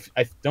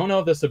don't know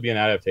if this would be an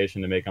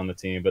adaptation to make on the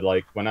team, but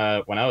like when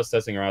I was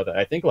testing around that,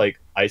 I think like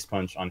Ice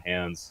Punch on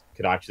hands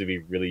could actually be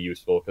really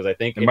useful because I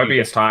think It might be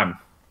its time.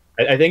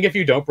 I think if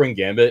you don't bring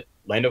Gambit,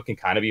 Lando can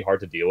kind of be hard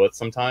to deal with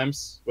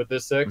sometimes with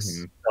this 6.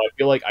 So I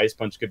feel like Ice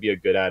Punch could be a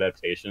good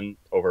adaptation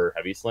over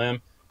Heavy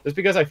Slam, just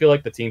because I feel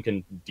like the team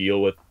can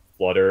deal with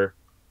Flutter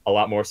a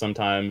lot more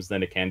sometimes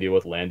than it can deal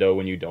with Lando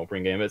when you don't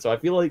bring Gambit. So I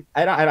feel like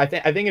I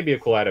think it'd be a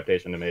cool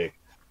adaptation to make.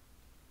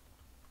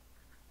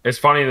 It's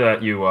funny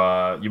that you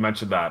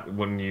mentioned that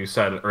when you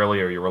said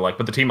earlier you were like,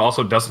 but the team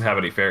also doesn't have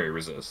any fairy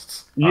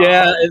resists.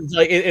 Yeah, it's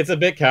like it's a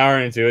bit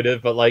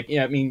counterintuitive, but like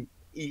yeah, I mean,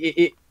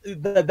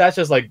 that's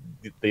just like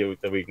the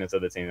weakness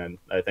of the team,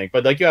 I think.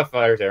 But like you have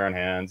Fire Terror on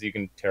hands, you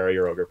can Terra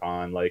your Ogre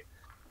Pawn. Like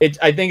it,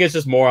 I think it's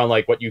just more on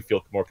like what you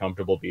feel more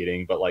comfortable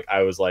beating. But like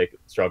I was like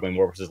struggling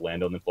more versus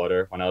Lando than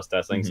Flutter when I was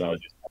testing, so I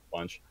was just a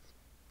bunch.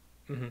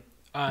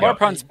 Mm-hmm. More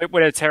puns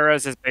with a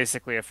Terras is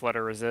basically a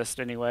Flutter resist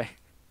anyway.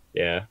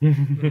 Yeah.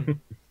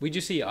 We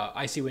do see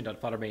Icy Wind on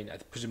Fluttermane,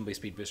 presumably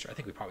Speed Booster. I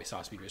think we probably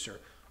saw Speed Booster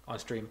on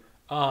stream.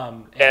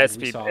 And Yeah,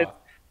 we saw,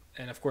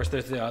 and of course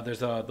there's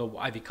the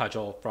Ivy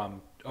Cudgel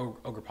from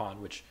Ogre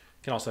Pawn, which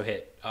can also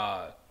hit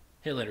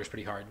landers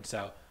pretty hard. And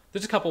so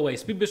there's a couple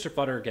ways. Speed Booster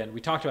Flutter again.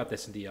 We talked about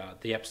this in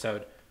the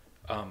episode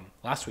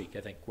last week,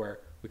 I think, where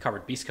we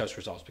covered Beast Coast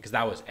results because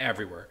that was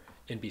everywhere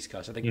in Beast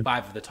Coast. I think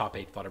 5 of the top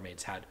 8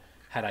 Fluttermanes had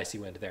Icy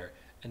Wind there.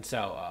 And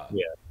so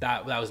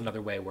that was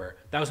another way where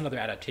that was another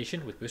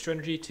adaptation with booster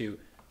energy to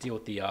deal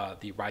with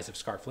the rise of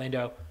Scarf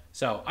Lando.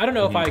 So I don't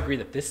know if I agree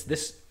that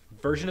this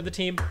version of the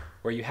team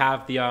where you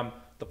have the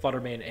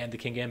Fluttermane and the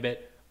King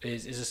Gambit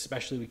is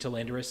especially weak to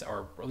Landorus,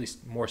 or at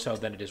least more so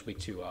than it is weak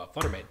to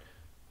Fluttermane.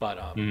 But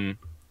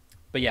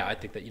yeah, I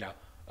think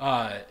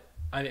that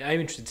I'm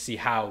interested to see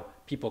how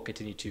people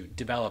continue to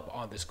develop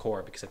on this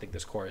core, because I think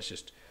this core is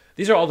just.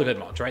 These are all the good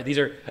mons, right? These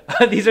are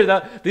these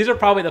are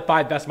probably the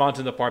 5 best mons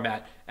in the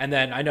format. And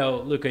then I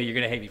know, Luka, you're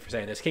gonna hate me for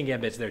saying this. King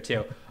Gambit's there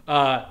too.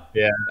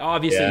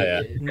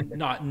 Obviously,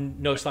 not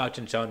no slouch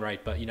in its own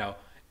right, but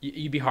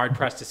you'd be hard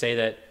pressed to say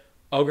that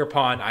Ogre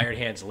Pawn, Iron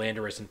Hands,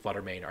 Landorus, and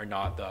Fluttermane are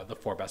not the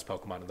 4 best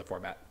Pokemon in the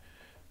format.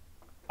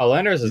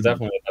 Landorus is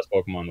definitely the best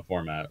Pokemon in the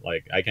format.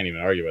 Like I can't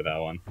even argue with that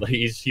one. Like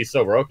he's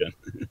so broken.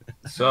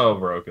 So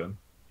broken.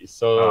 He's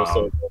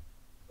so.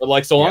 But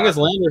like, so long as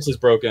Landorus is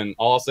broken,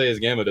 all I'll say is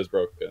Gambit is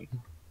broken.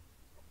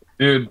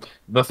 Dude,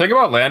 the thing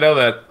about Lando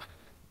that,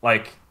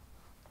 like,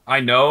 I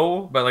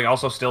know, but like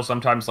also still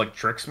sometimes like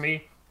tricks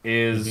me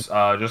is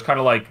just kind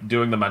of like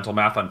doing the mental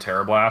math on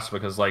Terra Blast,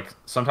 because like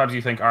sometimes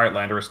you think, all right,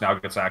 Landorus now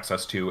gets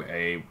access to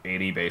a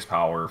 80 base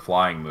power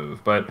flying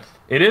move, but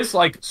it is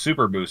like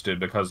super boosted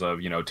because of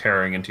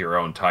tearing into your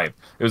own type.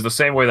 It was the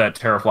same way that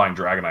Terra Flying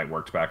Dragonite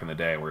worked back in the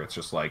day, where it's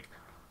just like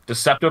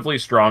deceptively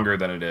stronger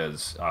than it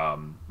is.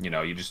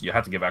 You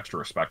have to give extra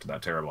respect to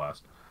that Terra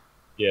Blast.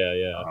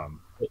 Yeah.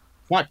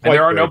 And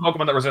there are no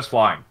Pokemon that resist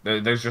flying.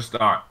 There's just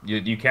not.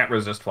 You can't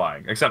resist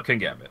flying except King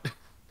Gambit.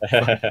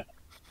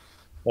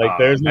 Like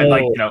there's no, and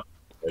like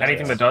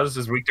anything that does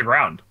is weak to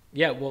ground.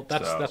 Yeah, well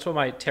that's what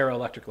my Terra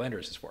Electric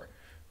Landorus is for.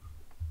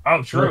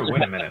 Oh, true.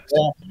 Wait a minute.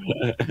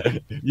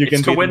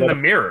 It's to win the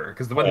mirror,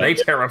 because when they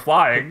Terra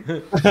flying.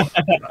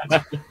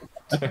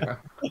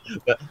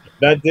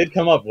 that did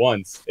come up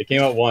once. It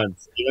came up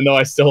once, even though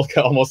I still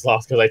almost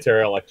lost because I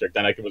Terra Electric.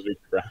 Then I was weak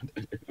to ground.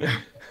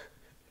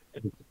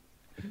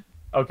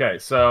 Okay,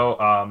 so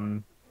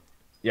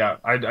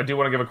I do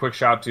want to give a quick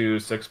shout to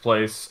 6th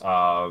place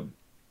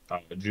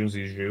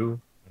Junzi Zhu.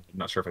 I'm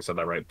not sure if I said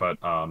that right, but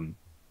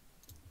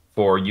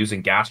for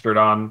using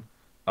Gastrodon.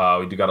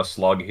 We do got a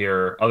slug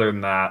here. Other than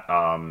that,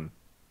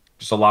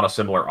 just a lot of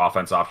similar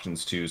offense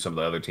options to some of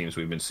the other teams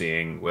we've been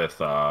seeing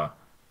with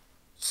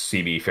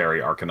CB,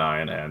 Fairy,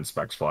 Arcanine, and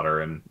Specs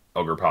Flutter, and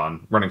Ogre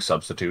Pawn running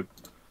Substitute.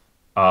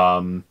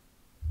 And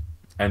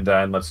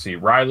then let's see,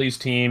 Riley's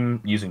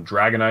team using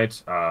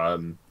Dragonite.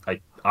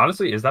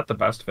 Honestly, is that the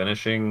best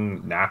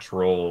finishing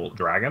natural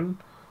dragon?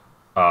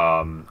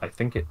 I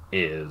think it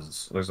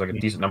is. There's like a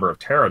decent number of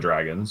Terra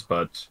Dragons,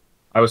 but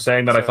I was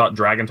saying that I thought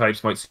Dragon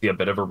types might see a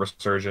bit of a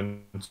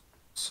resurgence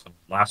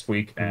last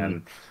week,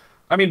 and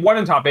I mean, 1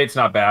 in top 8's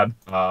not bad,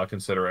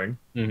 considering.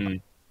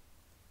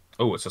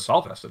 Oh, it's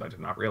Assault Vested. I did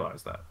not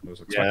realize that. I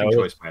was expecting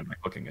Choice Band by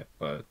clicking it,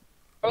 but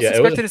I was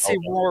expecting to see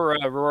more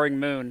Roaring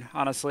Moon,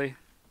 honestly.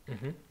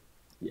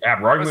 Yeah,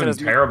 Roaring Moon's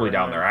terribly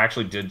down there. I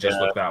actually did just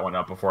look that one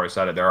up before I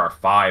said it. There are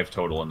 5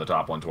 total in the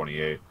top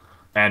 128,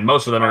 and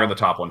most of them are in the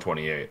top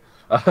 128.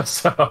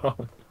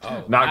 So,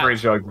 not great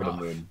showing for the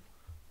Moon.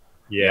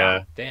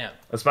 Yeah. Damn.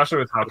 Especially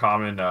with how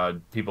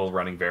common people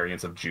running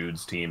variants of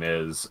Jude's team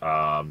is,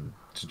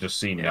 to just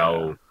see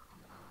no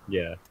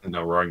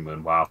Roaring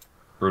Moon. Wow.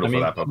 Brutal for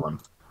that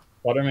Pokemon.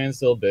 Fluttermane's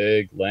still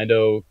big.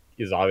 Lando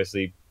is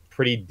obviously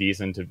pretty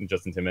decent to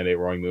just intimidate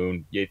Roaring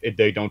Moon. If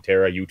they don't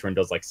Terra, U-turn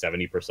does like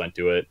 70%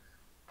 to it.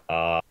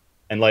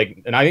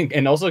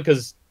 And also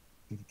because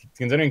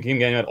considering King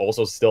Gambit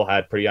also still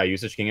had pretty high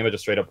usage, King Gambit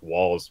just straight up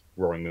walls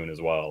Roaring Moon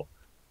as well.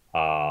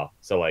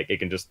 So like it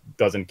can just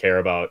doesn't care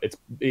about it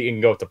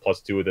can go up to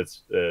 +2 with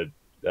its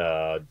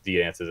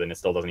D-dances, and it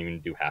still doesn't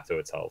even do half to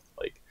its health.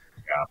 Like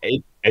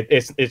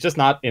it's just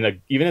not in a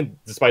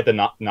despite the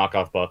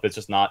knockoff buff, it's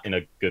just not in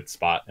a good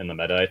spot in the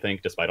meta, I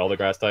think, despite all the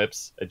grass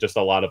types. It's just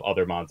a lot of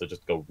other mons that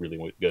just go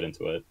really good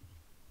into it.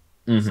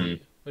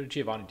 What did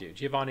Giovanni do?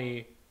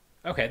 Giovanni,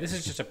 okay, this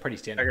is just a pretty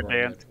standard one.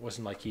 It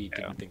wasn't like he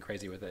did anything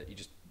crazy with it. He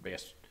just, I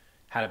guess,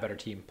 had a better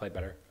team, played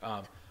better.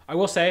 I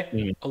will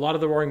say, a lot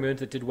of the Roaring Moons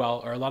that did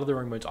well, or a lot of the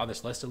Roaring Moons on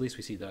this list, at least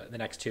we see the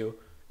next 2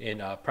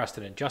 in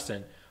Preston and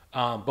Justin,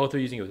 both are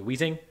using it with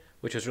Weezing.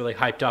 which was really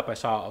hyped up. I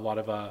saw a lot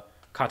of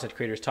content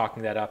creators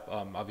talking that up.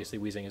 Obviously,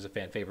 Weezing is a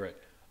fan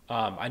favorite.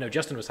 I know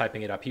Justin was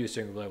hyping it up. He was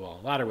doing really well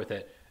on ladder with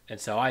it, and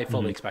so I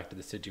fully expected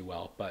this to do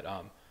well.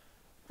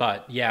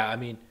 But yeah, I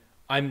mean,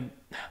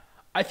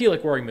 I feel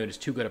like Roaring Moon is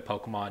too good a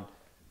Pokemon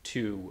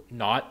to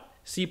not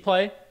see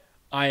play.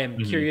 I am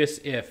curious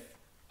if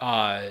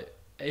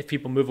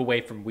people move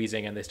away from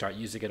Weezing and they start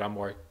using it on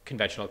more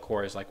conventional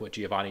cores like what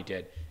Giovanni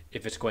did,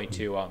 if it's going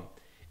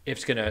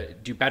to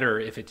do better,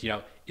 if it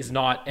is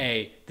not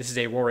this is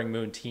a Roaring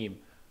Moon team.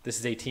 This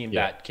is a team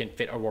that can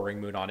fit a Roaring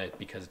Moon on it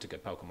because it's a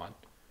good Pokemon.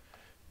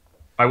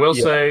 I will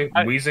say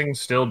Weezing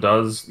still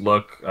does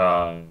look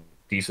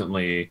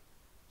decently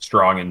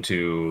strong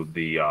into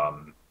the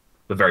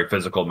very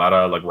physical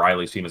meta. Like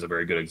Riley's team is a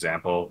very good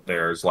example.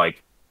 There's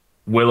like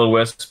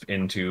Will-O-Wisp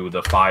into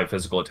the 5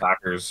 physical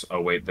attackers. Oh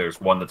wait,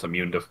 there's one that's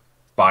immune to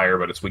fire,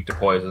 but it's weak to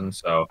poison.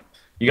 So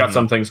you got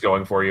some things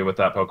going for you with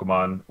that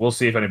Pokemon. We'll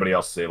see if anybody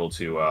else is able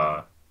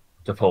to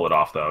pull it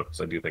off though,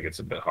 because I do think it's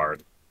a bit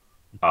hard.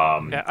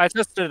 Yeah, I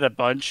tested it a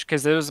bunch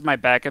because it was my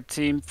backup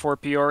team for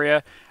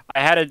Peoria.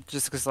 I had it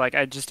just because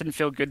I just didn't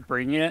feel good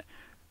bringing it.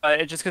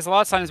 It just because a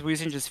lot of times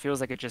Weezing just feels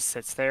like it just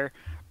sits there,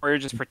 or you're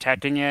just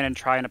protecting it and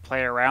trying to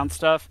play around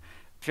stuff.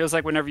 It feels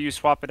like whenever you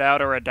swap it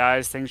out or it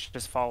dies, things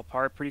just fall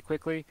apart pretty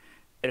quickly.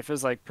 And it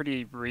feels like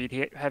pretty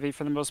read heavy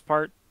for the most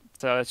part.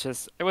 So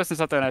it wasn't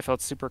something I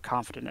felt super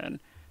confident in.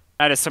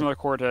 I had a similar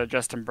core to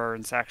Justin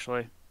Burns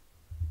actually.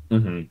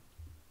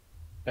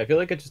 I feel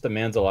like it just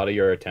demands a lot of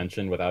your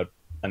attention without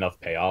enough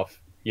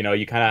payoff. You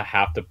kind of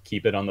have to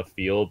keep it on the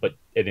field, but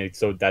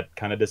so that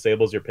kind of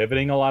disables your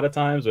pivoting a lot of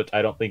times, which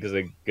I don't think is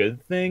a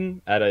good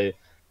thing. I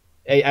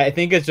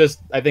think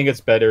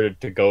it's better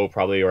to go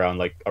probably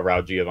around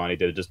Giovanni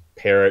did, just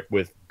pair it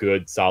with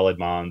good solid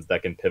mons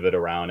that can pivot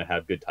around and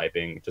have good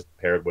typing. Just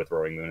pair it with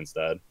Roaring Moon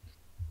instead.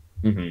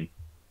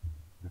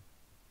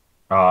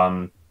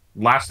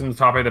 Last in the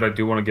topic that I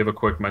do want to give a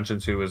quick mention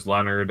to is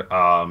Leonard.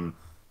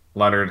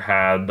 Leonard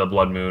had the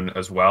Blood Moon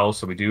as well,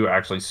 so we do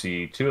actually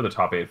see 2 of the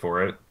top 8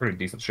 for it. Pretty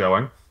decent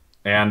showing.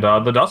 And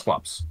the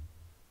Dusclops.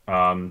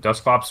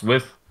 Dusclops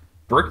with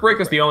Brick Break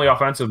is the only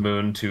offensive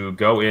moon to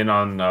go in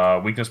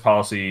on weakness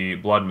policy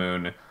Blood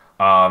Moon.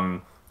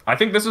 I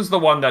think this is the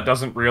one that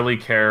doesn't really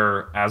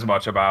care as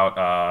much about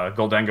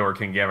Goldengo or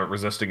Kingambit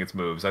resisting its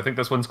moves. I think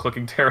this one's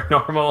clicking Terra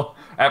Normal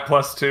at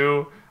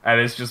 +2,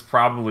 and it's just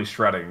probably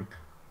shredding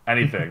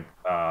anything.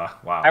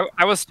 Wow.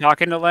 I was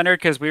talking to Leonard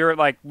because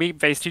we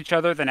faced each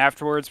other. Then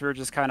afterwards, we were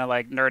just kind of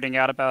nerding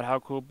out about how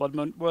cool Blood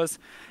Moon was.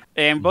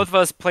 And both of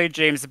us played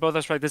James, and both of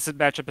us were like, this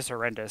matchup is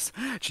horrendous.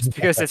 Just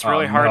because it's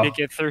really hard to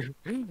get through.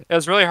 It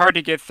was really hard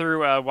to get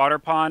through Water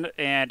Pond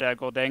and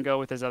Goldengo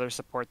with his other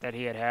support that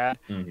he had.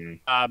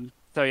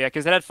 So yeah,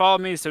 because it had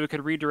followed me, so we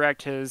could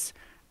redirect his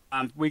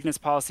weakness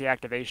policy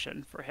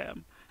activation for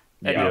him.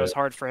 And it was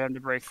hard for him to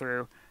break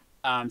through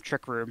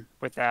Trick Room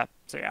with that.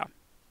 So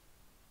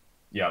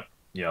yeah.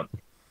 Yep.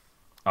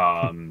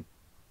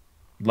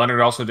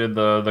 Leonard also did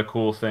the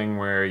cool thing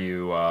where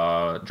you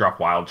drop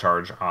Wild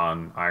Charge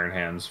on Iron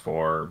Hands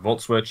for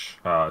Volt Switch.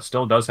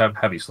 Still does have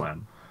Heavy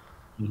Slam.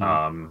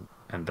 And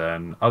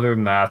then other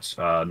than that,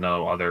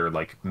 no other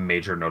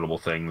major notable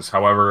things.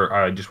 However,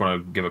 I just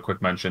want to give a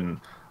quick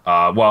mention.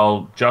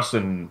 While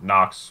Justin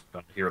Knox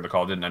here in the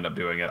call didn't end up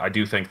doing it, I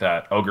do think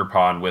that Ogre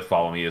Pond with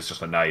Follow Me is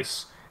just a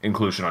nice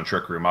inclusion on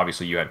Trick Room.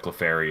 Obviously, you had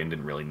Clefairy and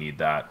didn't really need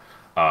that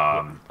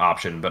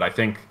option, but I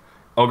think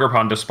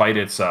Ogerpon, despite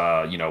its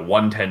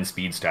 110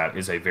 speed stat,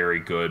 is a very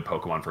good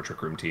Pokemon for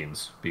Trick Room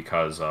teams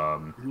because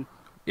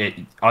it,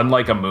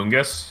 unlike a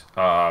Mungus,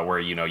 where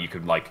you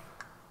could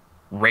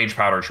Rage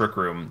Powder Trick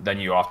Room, then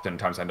you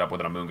oftentimes end up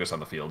with an Amoonguss on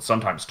the field,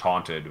 sometimes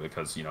taunted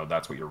because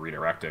that's what you're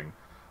redirecting.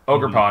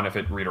 Ogerpon, if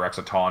it redirects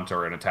a taunt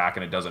or an attack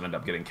and it doesn't end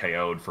up getting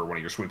KO'd for one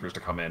of your sweepers to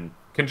come in,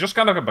 can just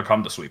kind of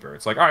become the sweeper.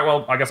 It's like, all right,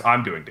 well, I guess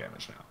I'm doing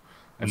damage now.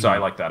 And so I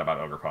like that about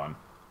Ogerpon.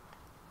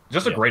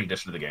 Just a great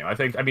addition to the game.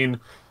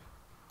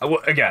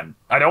 Again,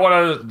 I don't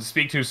want to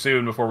speak too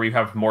soon before we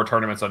have more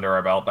tournaments under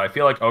our belt, but I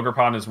feel like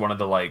Ogerpon is one of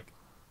the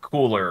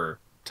cooler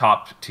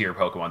top tier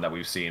Pokemon that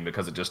we've seen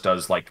because it just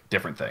does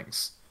different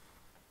things.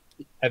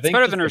 I think it's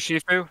better than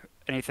Urshifu.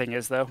 Anything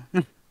is though.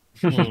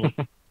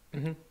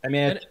 I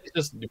mean, it's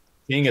just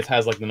seeing it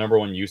has the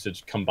 #1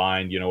 usage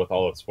combined, with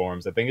all its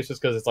forms. I think it's just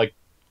because it's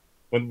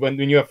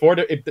when you have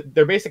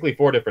they're basically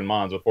 4 different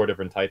mons with 4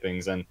 different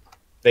typings, and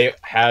they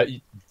have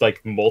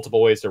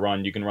multiple ways to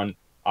run. You can run.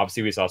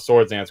 Obviously, we saw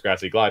Swords Dance,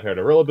 Grassy Glide, Pair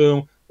to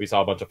Rillaboom. We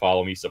saw a bunch of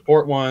Follow Me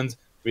support ones.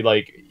 We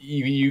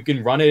you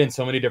can run it in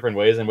so many different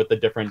ways, and with the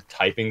different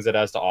typings it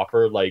has to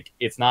offer,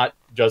 it's not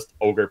just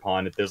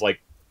Ogerpon. There's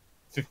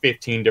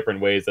 15 different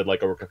ways that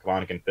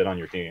Ogerpon can fit on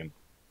your team.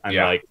 And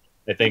I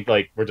think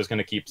we're just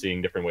gonna keep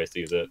seeing different ways to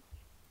use it.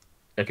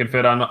 It can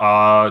fit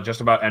on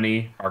just about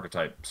any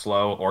archetype,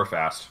 slow or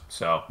fast.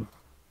 So,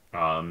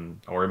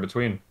 or in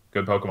between.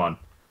 Good Pokemon.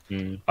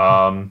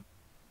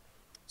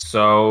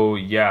 So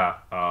yeah.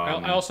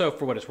 I also,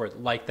 for what it's worth,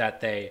 like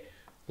that they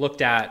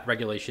looked at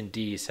Regulation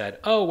D, said,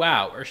 "Oh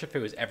wow,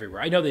 Urshifu is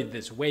everywhere." I know they did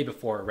this way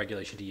before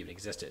Regulation D even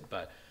existed,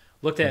 but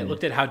looked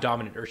at how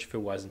dominant Urshifu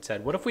was and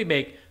said, what if we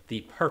make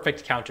the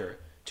perfect counter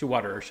to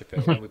Water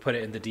Urshifu and we put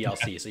it in the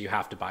DLC so you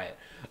have to buy it.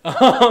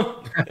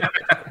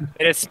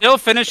 It still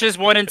finishes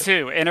 1 and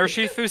 2, and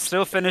Urshifu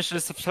still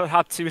finishes the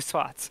top 2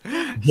 spots.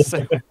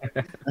 So,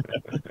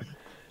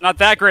 not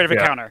that great of a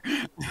counter.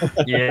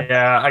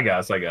 Yeah, I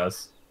guess.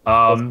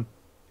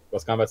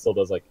 West Combat still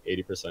does like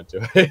 80%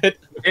 to it.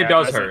 It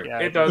does hurt.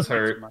 It does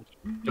hurt.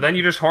 But then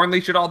you just horn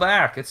leech it all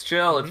back. It's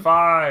chill. It's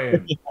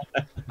fine.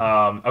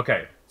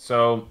 Okay,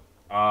 so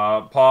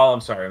Paul,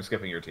 I'm sorry, I'm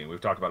skipping your team.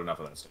 We've talked about enough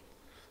of that stuff.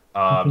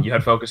 You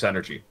had focus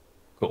energy.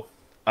 Cool.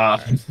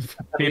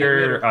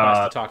 Peter,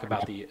 to talk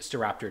about the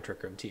Staraptor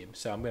Trick Room team,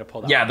 so I'm going to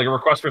pull that. Yeah, the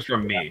request was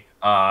from me.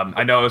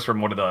 I know it was from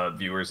one of the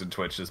viewers in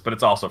Twitches, but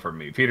it's also from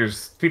me.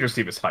 Peter's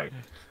team is hype.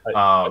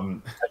 I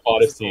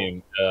bought his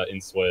team in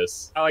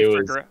Swiss. I like it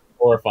was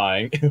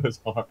horrifying. It was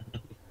hard.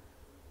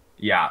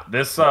 Yeah,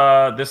 this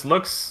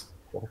looks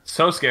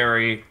so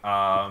scary.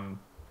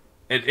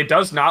 It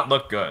does not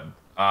look good.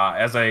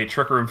 As a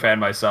Trick Room fan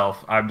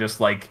myself, I'm just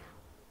like,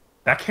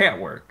 that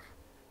can't work.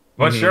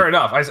 But sure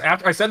enough,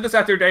 I said this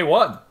after day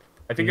one.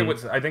 I think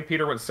I think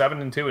Peter went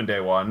 7-2 in day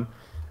one,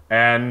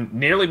 and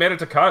nearly made it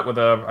to cut with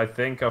a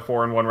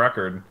 4-1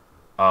 record.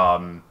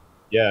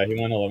 Yeah, he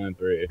won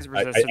 11-3.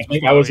 I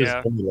think I was his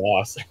only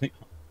loss.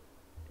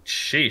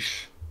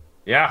 Sheesh.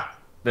 Yeah.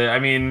 I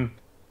mean,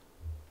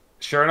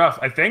 sure enough,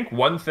 I think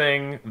one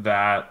thing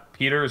that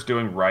Peter is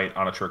doing right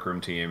on a Trick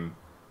Room team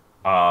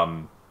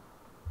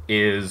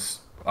is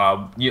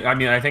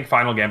I think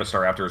Final Gambit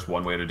Staraptor is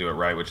one way to do it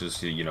right, which is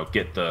to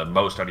get the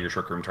most out of your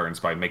Trick Room turns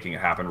by making it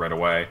happen right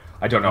away.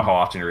 I don't know how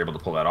often you're able to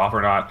pull that off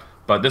or not,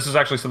 but this is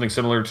actually something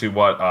similar to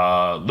what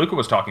Luka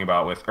was talking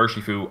about with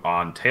Urshifu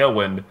on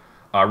Tailwind.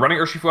 Running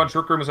Urshifu on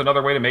Trick Room is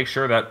another way to make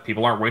sure that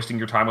people aren't wasting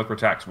your time with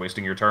Protects,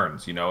 wasting your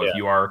turns. If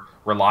you are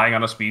relying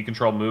on a speed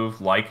control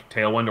move like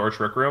Tailwind or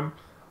Trick Room,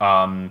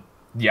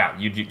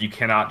 you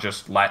cannot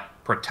just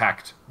let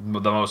Protect,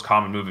 the most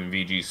common move in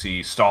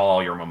VGC, stall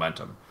all your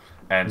momentum.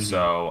 And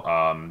so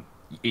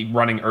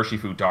running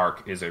Urshifu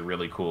Dark is a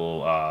really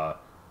cool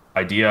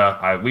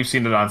idea. We've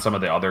seen it on some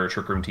of the other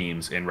Trick Room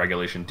teams in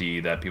Regulation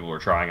D that people were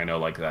trying. I know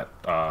like that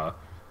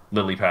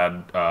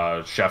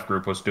Lilypad Chef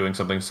group was doing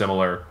something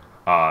similar.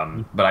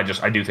 But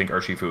I do think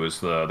Urshifu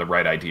is the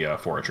right idea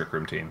for a Trick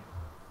Room team.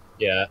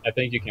 Yeah, I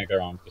think you can't go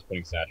wrong with just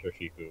putting Sash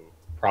Urshifu.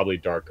 Probably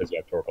Dark because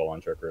you have Torkoal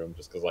on Trick Room,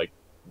 just because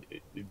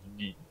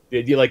you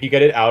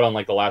get it out on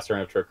like the last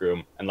turn of Trick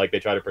Room, and like they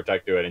try to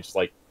protect to it, and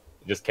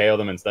just KO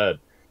them instead.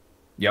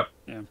 Yep.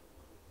 Yeah.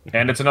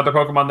 And it's another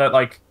Pokemon that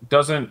like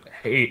doesn't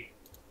hate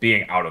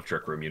being out of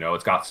Trick Room.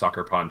 It's got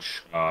Sucker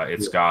Punch.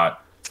 It's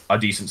got a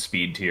decent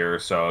speed tier.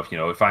 So if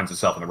it finds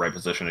itself in the right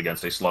position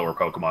against a slower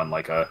Pokemon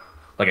like a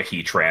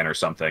Heatran or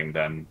something,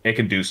 then it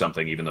can do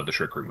something even though the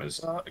Trick Room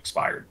is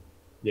expired.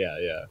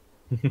 Yeah.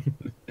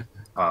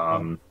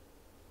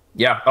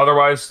 Yeah.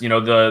 Otherwise,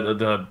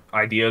 the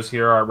ideas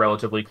here are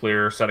relatively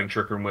clear. Setting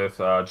Trick Room with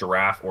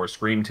Giraffe or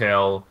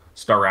Screamtail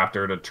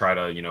Staraptor to try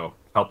to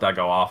help that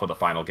go off with a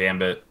Final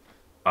Gambit,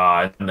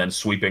 and then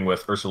sweeping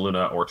with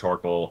Ursaluna or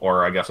Torkoal,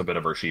 or I guess a bit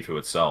of Urshifu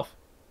itself.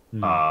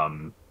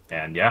 And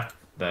yeah,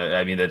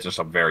 that's just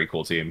a very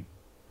cool team.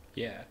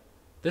 Yeah.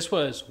 This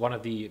was one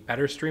of the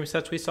better stream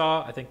sets we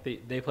saw. I think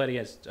they played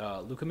against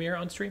Lukamir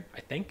on stream,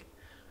 I think.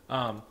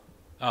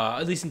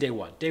 At least in day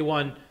one. Day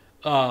one,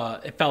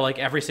 it felt like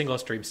every single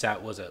stream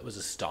set was a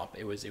stomp.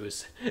 It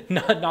was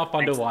not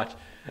fun to watch.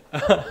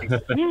 But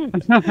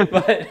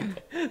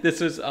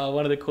this was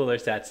one of the cooler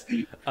sets.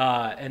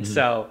 And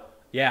so,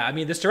 yeah, I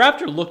mean, the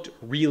Staraptor looked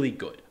really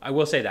good. I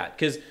will say that.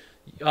 Because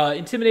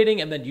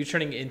intimidating and then you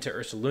turning into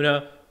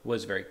Ursaluna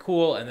was very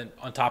cool. And then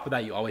on top of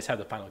that, you always have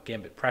the Final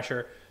Gambit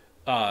pressure.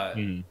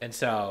 And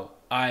so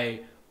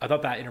I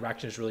thought that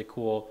interaction is really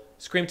cool.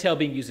 Screamtail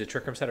being used as a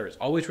Trick Room setter is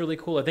always really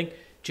cool. I think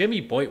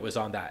Jimmy Boyd was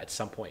on that at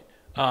some point.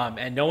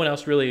 And no one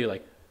else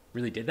really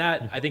did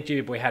that. I think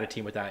Jimmy Boyd had a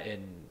team with that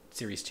in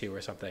Series 2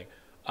 or something.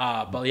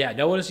 But yeah,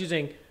 no one is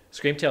using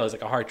Screamtail as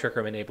like a hard Trick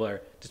Room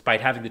enabler,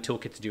 despite having the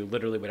toolkit to do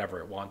literally whatever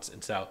it wants.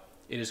 And so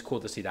it is cool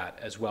to see that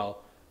as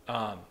well.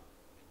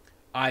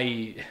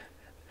 I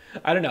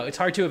don't know. It's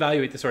hard to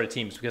evaluate this sort of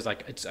teams because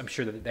I'm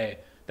sure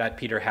that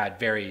Peter had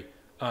very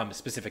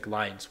specific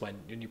lines when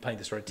you're playing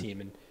this sort of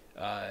team, and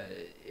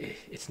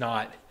it's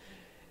not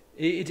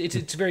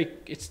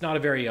a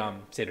very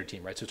standard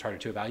team, right? So it's harder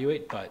to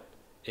evaluate, but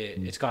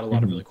it's got a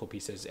lot of really cool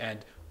pieces.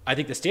 And I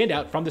think the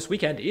standout from this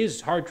weekend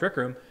is hard Trick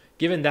Room,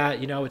 given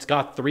that it's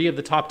got 3 of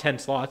the top 10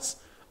 slots.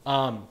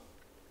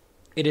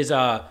 It is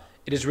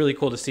really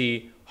cool to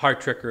see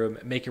hard Trick Room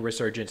make a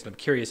resurgence, and I'm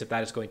curious if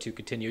that is going to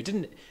continue.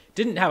 It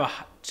didn't have a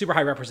super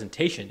high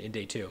representation in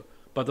day 2,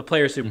 but the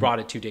players who brought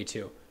it to day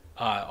 2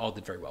 all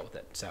did very well with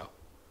it. So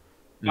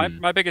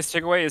my biggest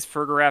takeaway is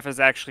Fergaraf is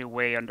actually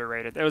way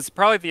underrated. It was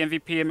probably the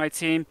MVP in my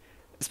team,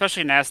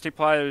 especially Nasty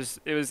Plot.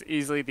 It was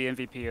easily the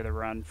MVP of the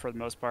run for the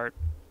most part.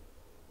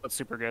 That's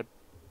super good.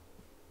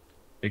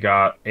 He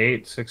got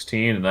 8,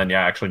 16, and then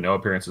actually no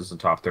appearances in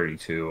top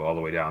 32, all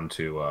the way down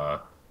to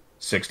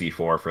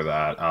 64 for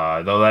that.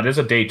 Though that is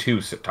a day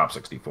 2 top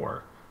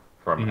 64.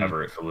 from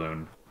Everett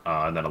Falloon,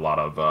 and then a lot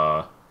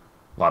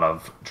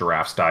of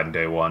giraffes died in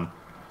day one.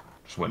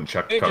 Just went and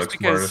checked Maybe just Codex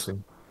because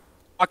Martis.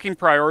 walking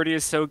priority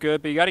is so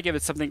good, but you got to give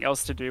it something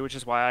else to do, which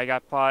is why I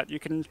got plot. You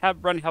can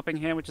have run helping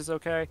hand, which is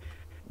okay,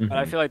 but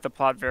I feel like the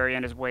plot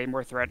variant is way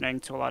more threatening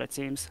to a lot of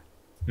teams.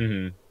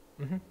 Yeah,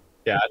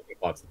 I think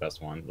plot's the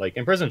best one. Like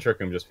Imprison Trick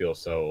Room just feels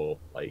so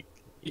like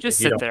You just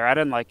sit there. I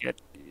didn't like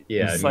it.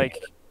 Yeah, It's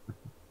like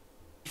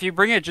if you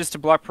bring it just to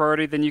block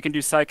priority, then you can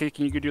do psychic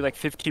and you can do like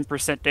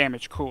 15%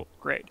 damage. Cool,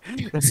 great.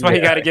 That's why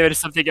you got to give it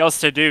something else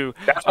to do.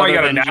 That's why you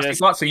got a nasty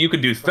slot, so you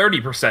can do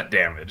 30%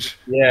 damage.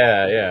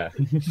 Yeah.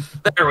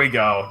 There we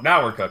go.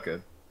 Now we're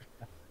cooking.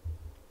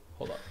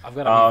 Hold up, I've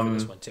got a link for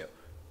this one too.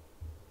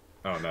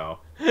 Oh no.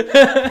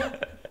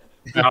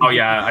 Oh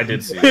yeah, I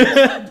did see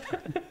it.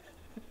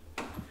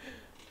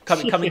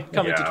 Coming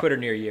to Twitter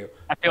near you.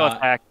 I feel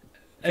attacked.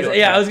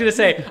 I was gonna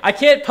say I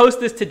can't post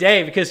this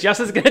today because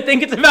Justin's gonna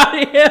think it's about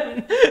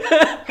him.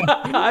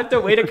 I have to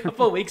wait a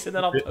couple of weeks and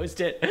then I'll post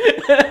it.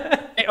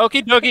 Hey,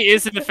 Okie dokie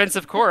is a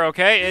defensive core.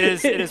 Okay,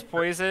 it is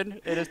poison.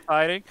 It is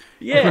fighting.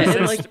 Yeah,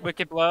 and like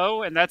wicked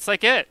blow, and that's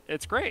like it.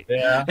 It's great.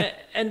 Yeah.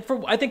 And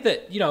I think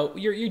that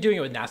you're doing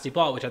it with nasty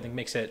blow, which I think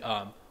makes it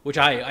which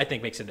I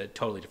think makes it a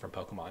totally different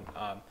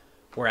Pokemon.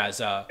 Whereas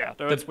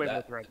it's way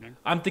more threatening.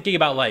 I'm thinking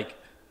about like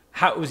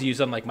how it was used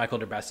on like Michael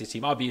Derbasti's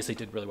team. Obviously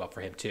did really well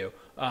for him too.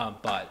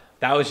 But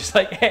that was just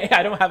like, hey,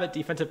 I don't have a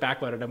defensive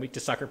backbone and I'm weak to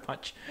Sucker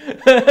Punch.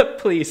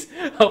 Please,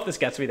 hope this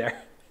gets me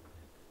there.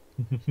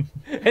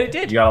 And it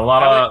did. You got a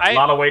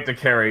lot of weight to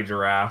carry,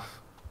 Giraffe.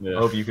 Yeah.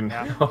 Hope you can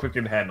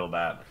handle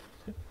that.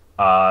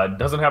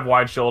 Doesn't have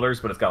wide shoulders,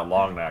 but it's got a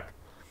long neck.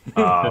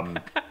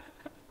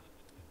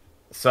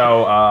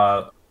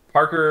 So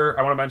Parker,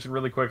 I want to mention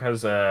really quick,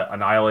 has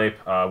Annihilate.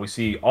 We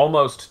see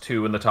almost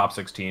 2 in the top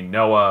 16.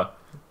 Noah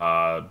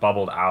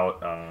bubbled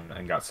out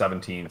and got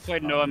 17th. I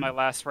played Noah in my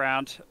last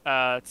round,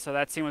 so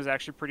that team was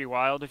actually pretty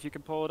wild if you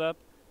could pull it up.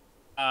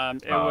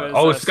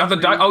 It's got the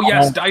dice. Oh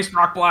yes, Dice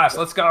Rock Blast.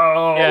 Let's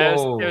go. Yeah,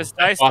 it was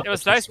Dice. It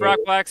was Dice Rock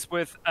Blast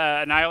with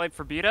Annihilate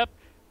for beat up.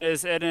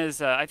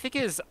 I think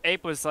his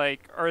ape was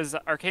like, or his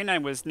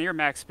Arcanine was near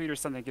max speed or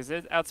something. Because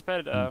it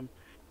outsped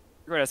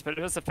but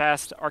it was a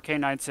fast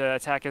Arcanine to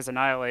attack his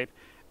Annihilate.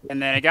 And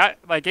then it got,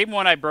 like, game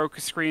 1 I broke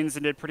screens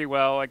and did pretty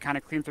well. I kind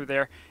of cleaned through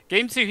there.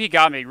 Game 2 he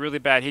got me really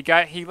bad. He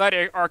let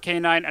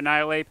Arcanine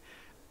Annihilate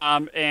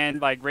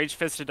and, like, Rage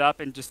Fisted up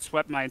and just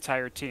swept my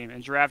entire team.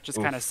 And Giraffe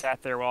just kind of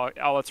sat there while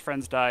all its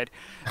friends died.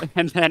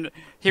 And then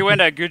he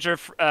went to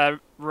Gudra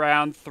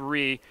round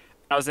 3.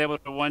 I was able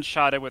to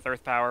one-shot it with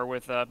Earth Power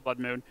with Blood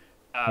Moon.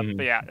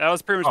 But yeah, that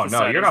was pretty much the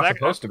set. You're not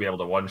supposed to be able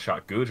to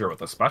one-shot Gudra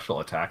with a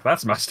special attack.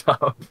 That's messed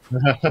up.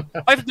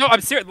 No,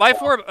 I'm serious.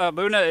 Life Orb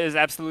Luna is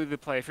absolutely the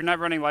play. If you're not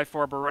running Life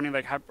Orb or running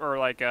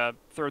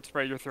Throat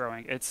Spray, you're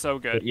throwing. It's so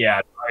good. Yeah,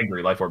 I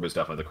agree. Life Orb is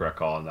definitely the correct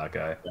call on that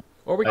guy.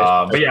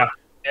 But yeah,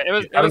 it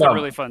was a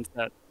really fun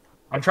set.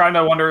 I'm trying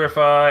to wonder if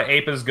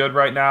Ape is good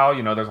right now.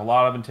 There's a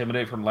lot of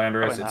Intimidate from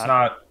Landorus. It's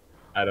not.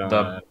 I don't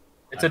know.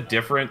 It's a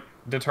different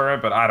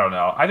deterrent, but I don't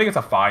know. I think it's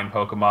a fine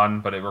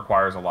Pokemon, but it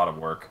requires a lot of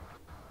work.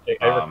 It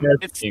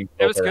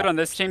was good on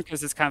this team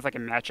because it's kind of like a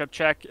matchup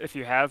check if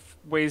you have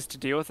ways to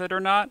deal with it or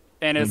not.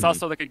 And it's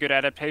also like a good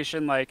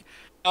adaptation. Like,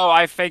 oh,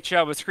 I faked you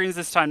out with screens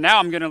this time. Now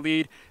I'm going to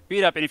lead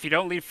beat up. And if you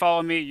don't lead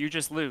follow me, you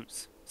just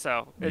lose.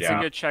 So it's a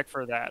good check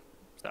for that.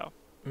 So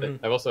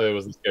I will say it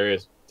was the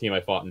scariest team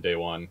I fought in day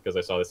 1 because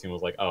I saw this team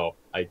was like, oh,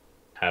 I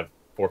have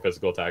 4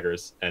 physical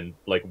attackers and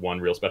like 1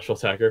 real special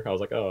attacker. I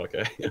was like, oh,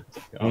 okay.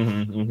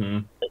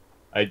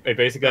 I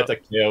basically had to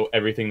KO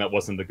everything that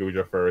wasn't the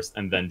Gudra first,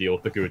 and then deal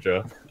with the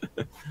Gudra.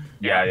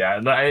 Yeah.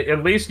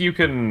 At least you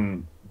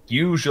can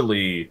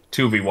usually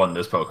 2v1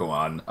 this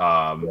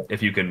Pokemon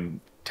if you can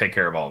take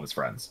care of all of his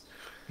friends.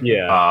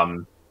 Yeah.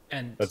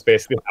 And that's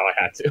basically how I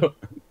had to.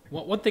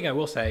 One thing I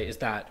will say is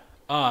that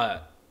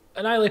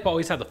Annihilate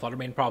always had the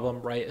Fluttermane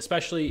problem, right?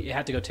 Especially it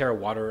had to go Terra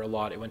Water a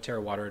lot. It went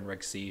Terra Water in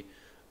Reg C.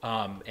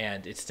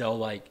 And it's still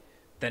like,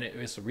 then it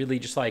was really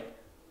just like,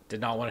 did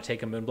not want to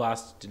take a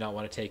Moonblast, did not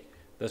want to take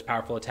those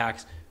powerful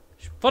attacks.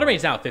 Fluttermane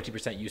is now at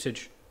 50%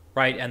 usage,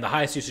 right? And the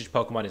highest usage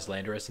Pokemon is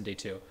Landorus in day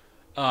 2.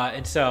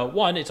 And so,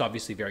 1, it's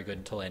obviously very good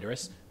into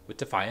Landorus with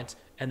Defiance.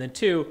 And then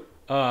 2,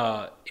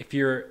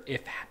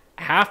 if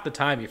half the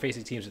time you're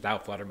facing teams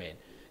without Fluttermane,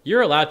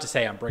 you're allowed to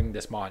say, I'm bringing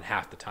this Mon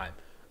half the time.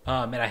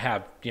 And I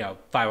have,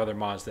 5 other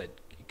Mons that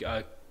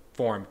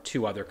form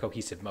 2 other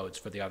cohesive modes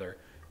for the other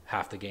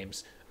half the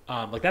games.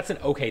 Like, that's an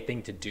okay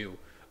thing to do,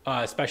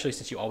 especially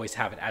since you always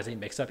have it as a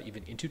mix-up,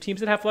 even into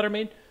teams that have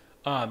Fluttermane.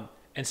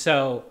 And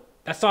so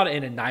that's not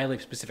an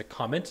Annihilate specific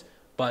comment,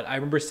 but I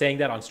remember saying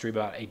that on stream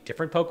about a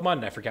different Pokemon,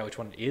 and I forget which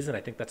one it is. And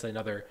I think that's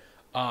another,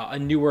 a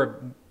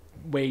newer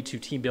way to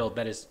team build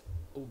that is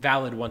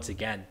valid once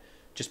again,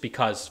 just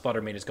because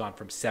Fluttermane has gone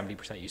from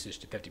 70% usage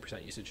to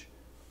 50% usage.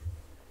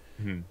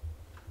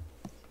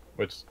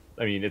 Which,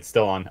 I mean, it's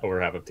still on over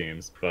half of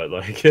teams, but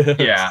like,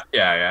 yeah.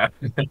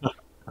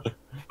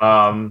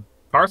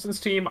 Carson's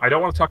team, I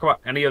don't want to talk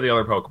about any of the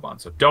other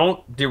Pokemon, so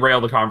don't derail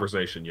the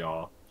conversation,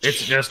 y'all.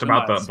 It's just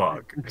about the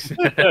bug.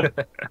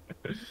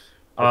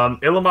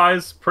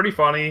 Illumise, pretty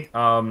funny.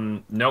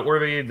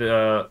 Noteworthy,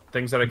 the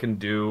things that it can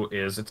do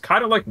is it's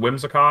kind of like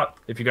Whimsicott,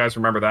 if you guys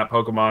remember that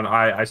Pokemon.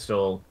 I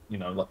still,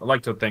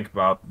 like to think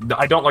about...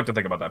 I don't like to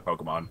think about that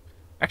Pokemon.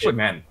 Actually,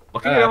 man,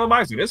 looking at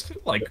Illumise, it is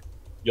like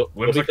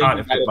Whimsicott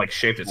if it, like,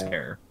 shaped its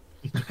hair.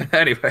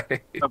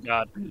 Anyway. Oh,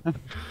 God.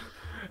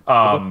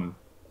 Whimsicott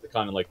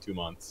in, like, 2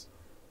 months.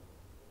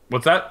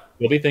 What's that?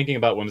 We'll be thinking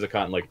about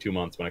Whimsicott in, like, 2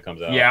 months when it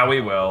comes out. Yeah,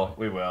 we will.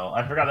 We will.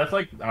 I forgot. That's,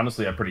 like,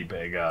 honestly a pretty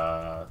big...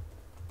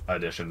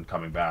 edition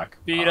coming back.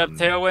 Beat up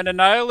Tailwind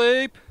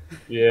Annihilate.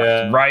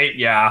 Yeah. Right.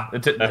 Yeah.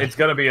 It's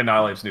gonna be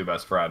Annihilate's new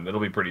best friend.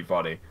 It'll be pretty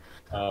funny.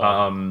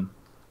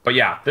 But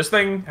yeah, this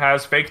thing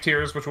has fake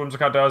tears, which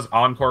Whimsicott does.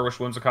 Encore, which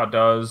Whimsicott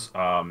does.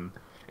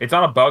 It's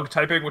on a bug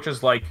typing, which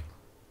is like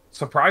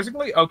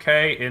surprisingly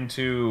okay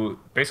into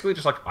basically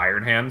just like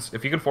Iron Hands.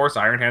 If you can force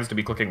Iron Hands to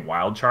be clicking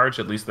Wild Charge,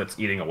 at least that's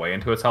eating away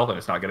into its health and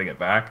it's not getting it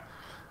back.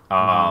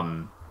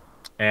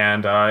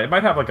 And it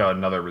might have like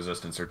another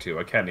resistance or two.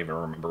 I can't even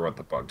remember what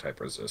the bug type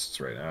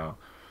resists right now.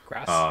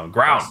 Grass. Ground.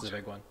 Grass is a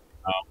big one.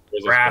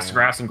 Grass,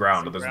 and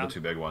ground. Those are the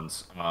two big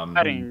ones.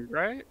 Fighting,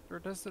 right? Or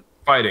does it?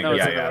 Fighting. No,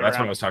 Yeah. That's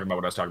what I was talking about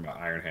when I was talking about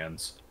Iron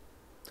Hands.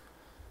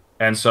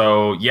 And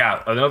so,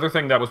 yeah, another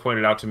thing that was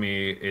pointed out to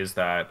me is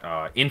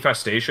that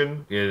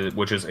Infestation,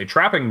 which is a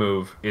trapping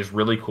move, is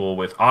really cool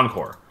with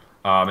Encore.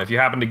 If you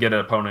happen to get an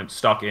opponent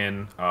stuck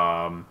in...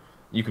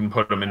 you can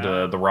put them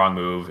into the wrong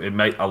move. It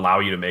might allow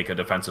you to make a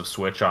defensive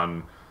switch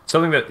on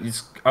something that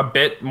is a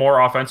bit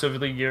more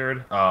offensively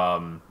geared,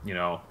 and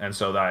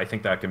so that I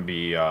think that can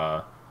be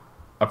a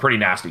pretty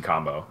nasty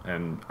combo.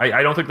 And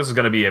I don't think this is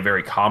going to be a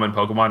very common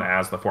Pokemon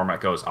as the format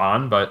goes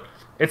on, but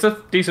it's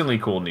a decently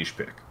cool niche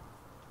pick.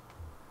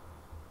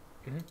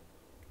 Mm-hmm.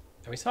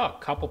 And we saw a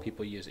couple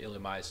people use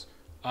Illumise.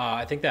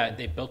 I think that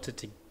they built it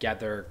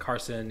together.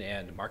 Carson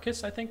and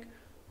Marcus, I think,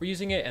 were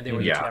using it, and they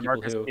were the two people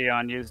Marcus who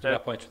Dion used it.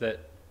 got points with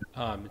it.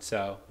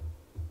 So,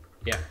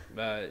 yeah,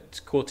 it's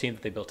a cool team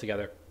that they built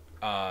together,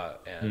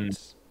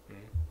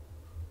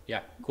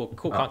 yeah, cool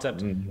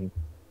concept.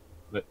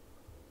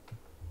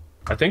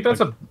 I think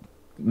that's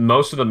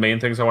most of the main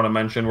things I want to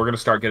mention. We're going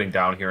to start getting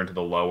down here into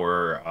the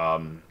lower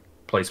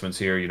placements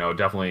here.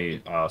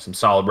 Definitely some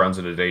solid runs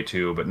into day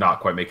 2, but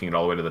not quite making it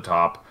all the way to the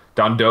top.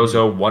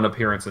 Dondozo, one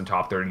appearance in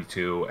top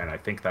 32, and I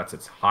think that's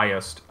its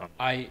highest.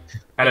 I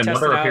had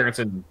another appearance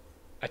in.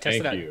 I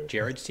tested out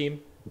Jared's team.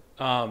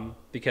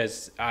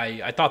 Because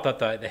I thought that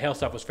the hail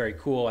stuff was very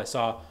cool. I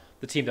saw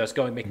the team that was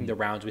making the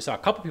rounds. We saw a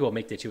couple people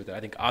make day 2 with it. I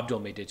think Abdul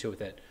made day 2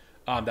 with it.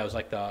 That was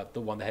like the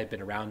one that had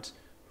been around.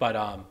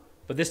 But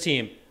this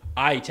team,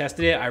 I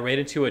tested it. I ran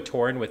into a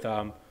Torn with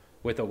a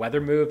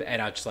weather move,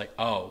 and I was just like,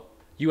 oh,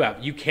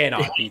 you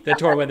cannot beat the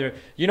Torn weather.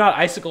 You're not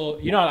icicle.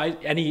 You're not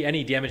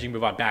any damaging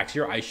move on backs.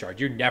 You're ice shard.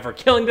 You're never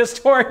killing this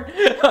Torn.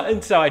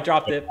 And so I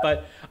dropped it.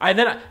 But and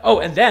then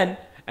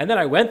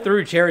I went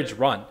through Jared's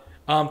run.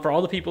 For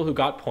all the people who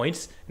got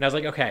points, and I was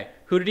like, okay,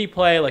 who did he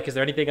play? Like, is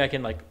there anything I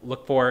can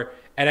look for?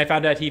 And I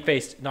found out he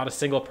faced not a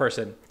single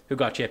person who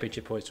got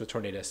championship points with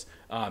Tornadus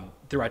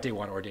throughout day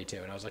 1 or day 2,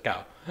 and I was like,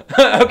 oh,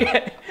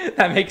 okay,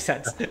 that makes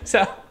sense.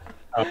 So,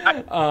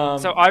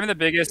 so I'm the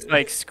biggest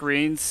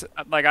screens.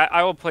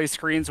 I will play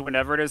screens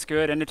whenever it is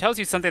good, and it tells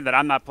you something that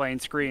I'm not playing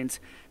screens.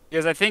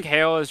 Because I think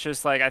Hail is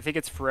just I think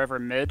it's forever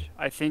mid.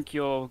 I think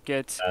you'll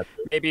get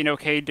maybe an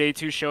okay day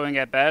 2 showing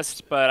at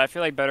best, but I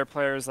feel like better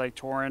players like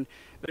Torin,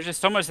 there's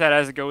just so much that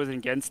as it goes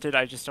against it,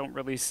 I just don't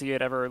really see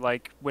it ever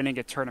winning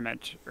a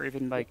tournament or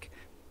even I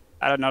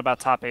don't know about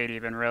top 8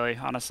 even really,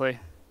 honestly.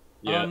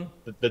 Yeah,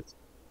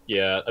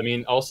 yeah. I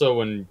mean, also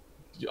when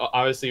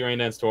obviously Rain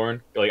Dance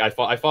Torn, I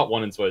fought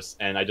one in Swiss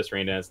and I just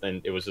Rain Danced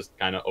and it was just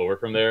kind of over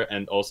from there.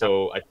 And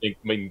also I think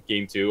in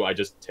game 2 I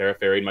just Terra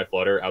Fairy'd my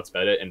Flutter,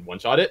 outsped it, and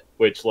one-shot it,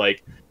 which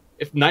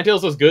if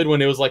Ninetales was good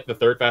when it was the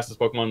 3rd fastest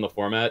Pokemon in the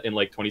format in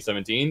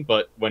 2017,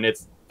 but when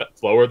it's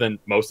slower than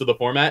most of the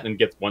format and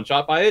gets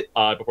one-shot by it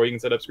before you can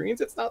set up screens,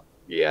 it's not.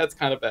 Yeah, it's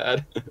kind of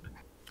bad.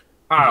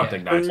 I don't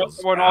think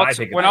Ninetales.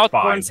 When all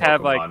Torns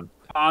have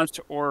Taunt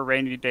or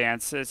Rainy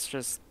Dance,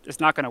 it's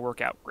not going to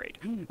work out great.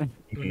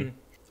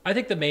 I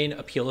think the main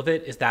appeal of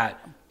it is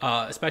that,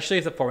 especially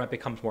if the format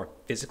becomes more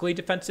physically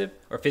defensive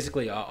or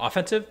physically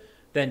offensive,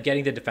 then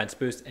getting the defense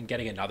boost and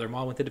getting another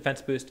mon with the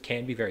defense boost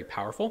can be very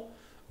powerful.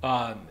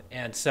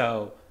 And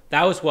so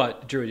that was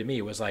what drew to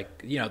me was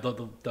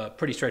the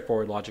pretty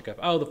straightforward logic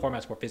of, the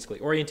format's more physically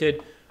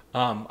oriented.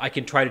 I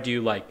can try to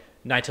do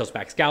Ninetales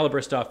Max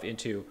Excalibur stuff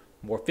into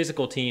more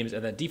physical teams,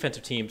 and then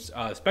defensive teams,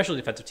 especially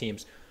defensive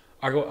teams,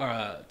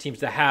 are teams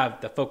that have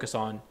the focus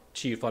on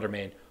Chi Flutter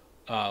Mane,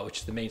 which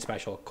is the main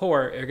special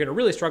core, are going to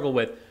really struggle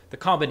with the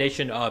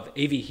combination of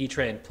AV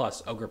Heatran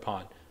plus Ogre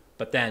Pawn.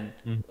 But then,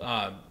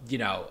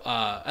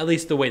 at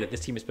least the way that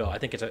this team is built, I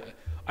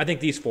think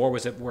these 4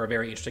 were a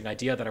very interesting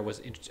idea that I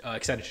was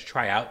excited to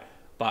try out.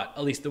 But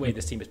at least the way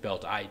this team is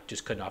built, I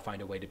just could not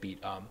find a way to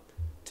beat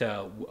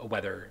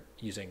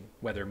using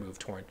weather move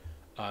Torn.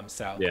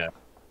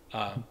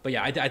 But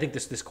yeah, I think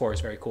this core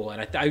is very cool,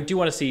 and I do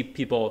want to see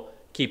people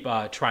keep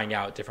trying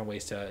out different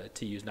ways to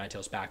use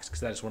Ninetales backs, because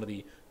that is one of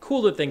the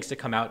cooler things to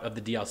come out of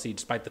the DLC,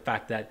 despite the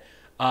fact that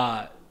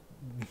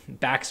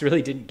Bax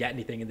really didn't get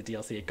anything in the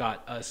DLC. It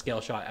got a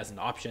scale shot as an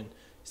option.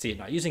 See it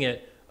not using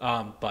it,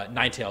 but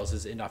Ninetales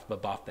is enough of a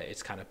buff that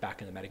it's kind of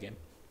back in the metagame.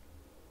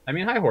 I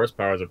mean, high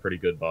horsepower is a pretty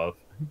good buff.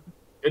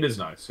 It is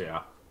nice,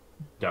 yeah.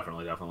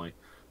 Definitely.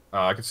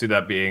 I could see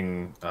that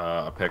being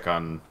a pick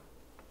on,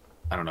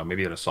 I don't know,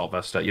 maybe an assault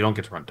vest stat. You don't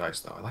get to run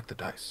dice, though. I like the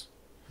dice.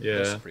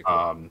 Yeah. Pretty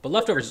cool. But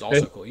leftovers is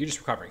also cool. You're just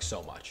recovering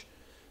so much.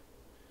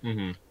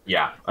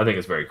 Yeah, I think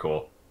it's very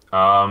cool.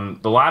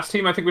 The last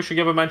team I think we should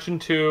give a mention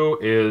to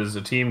is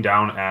a team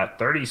down at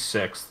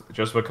 36th,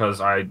 just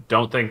because I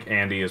don't think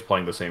Andy is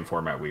playing the same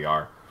format we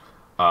are.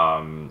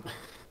 And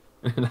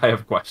I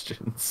have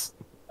questions.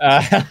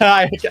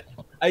 I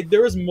heard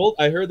there was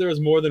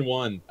more than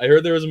one. I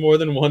heard there was more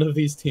than one of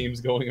these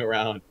teams going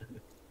around.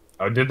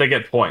 Oh, did they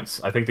get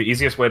points? I think the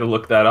easiest way to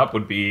look that up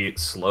would be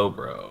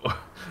Slowbro.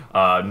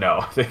 No,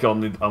 I think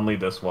only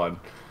this one.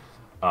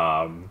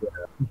 And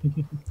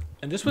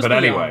this was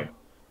anyway.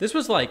 This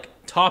was like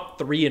top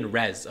 3 in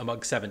res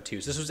among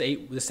 7-2s. This was the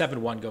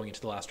 7-1 going into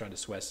the last round of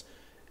Swiss.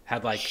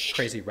 Had like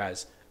crazy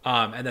res.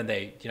 And then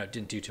they,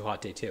 didn't do too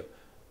hot day 2.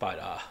 But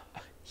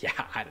yeah,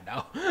 I don't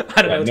know.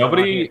 I don't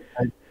know.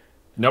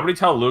 Nobody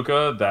tell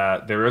Luka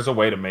that there is a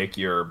way to make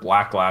your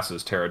Black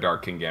Glasses Terra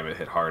Dark King Gambit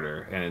hit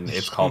harder, and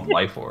it's called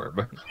Life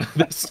Orb.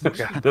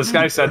 This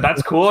guy said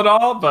that's cool and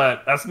all,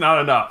 but that's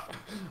not enough.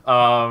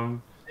 I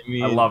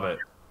love it.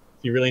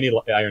 You really need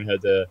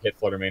Ironhead to hit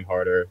Fluttermane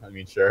harder. I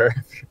mean, sure.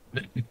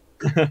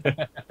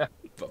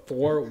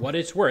 For what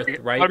it's worth,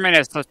 right? Fluttermane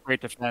has such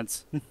great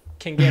defense.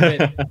 King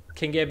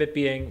Gambit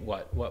being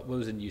what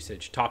was in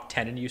usage? Top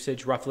 10 in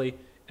usage, roughly,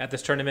 at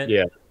this tournament.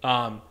 Yeah.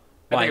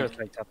 I think it was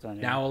like top 10,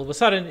 yeah. Now all of a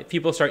sudden, if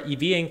people start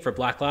EVing for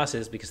Black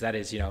Glasses, because that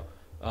is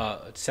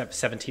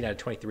 17 out of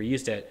 23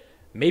 used it.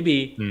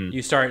 Maybe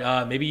you start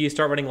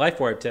running Life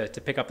Orb to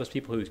pick up those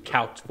people who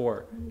calced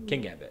for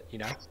King Gambit.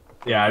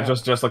 Yeah,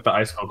 just like the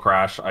Icicle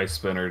Crash Ice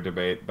Spinner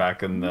debate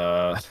back in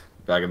the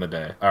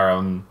day.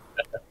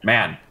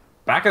 Man,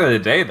 back in the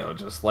day though,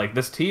 just like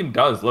this team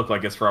does look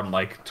like it's from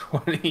like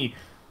 20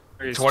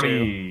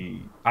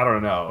 I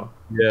don't know.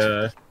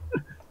 Yeah.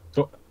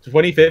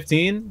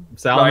 2015?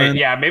 Salmon? Right,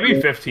 yeah, maybe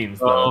 15's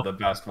the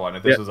best one.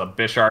 If this was a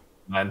Bisharp,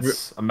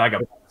 a Mega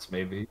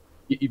maybe.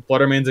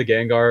 Fluttermane's a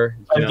Gengar.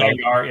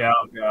 Gengar,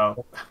 yeah.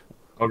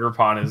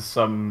 Ogrepon is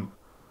some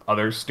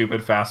other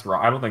stupid fast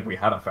rock. I don't think we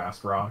had a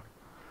fast rock.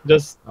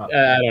 Just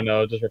I don't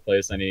know. Just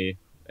replace any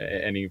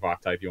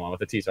rock type you want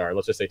with a T-Tar.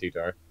 Let's just say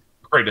T-Tar.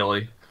 Great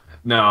Dilly.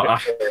 No.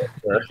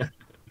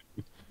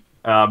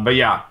 But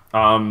yeah,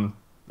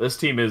 this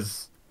team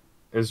is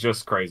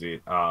just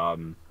crazy.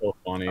 So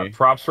funny.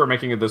 Props for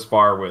making it this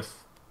far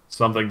with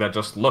something that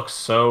just looks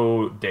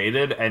so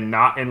dated and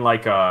not in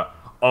like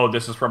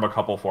this is from a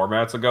couple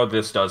formats ago.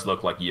 This does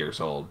look like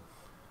years old.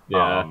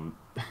 Yeah.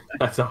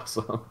 That's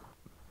awesome.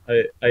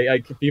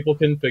 People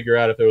couldn't figure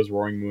out if it was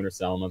Roaring Moon or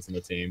Salamence in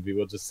the team.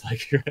 People just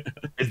like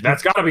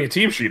that's got to be a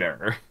team sheet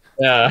error.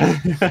 Yeah.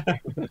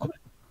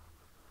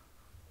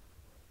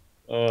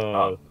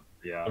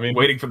 Yeah. I mean,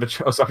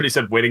 somebody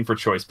said waiting for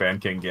Choice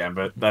Band King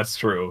Gambit. That's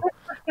true.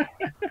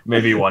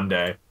 Maybe one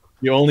day.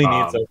 You only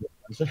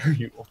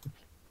need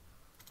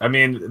I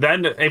mean,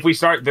 then if we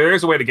start, there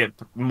is a way to get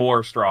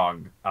more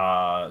strong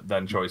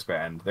than Choice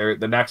Band.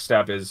 The next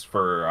step is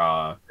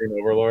for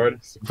Supreme Overlord.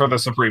 For the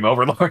Supreme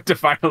Overlord to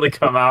finally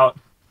come out.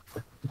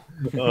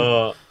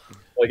 Like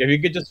if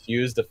you could just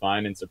fuse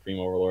Define and Supreme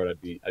Overlord,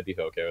 I'd be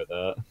okay with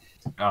that.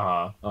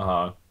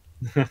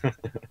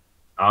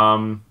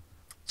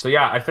 So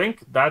yeah, I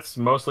think that's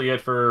mostly it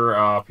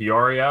for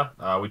Peoria.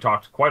 We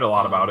talked quite a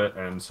lot about it,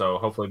 and so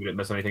hopefully we didn't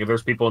miss anything. If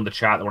there's people in the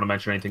chat that want to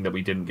mention anything that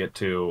we didn't get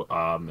to,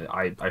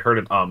 I heard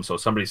it. So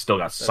somebody's still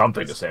got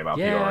something to say about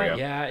Peoria.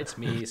 Yeah, it's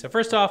me. So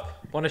first off,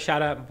 want to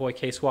shout out my boy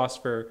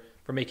K-Swas for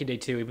making day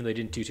 2, even though they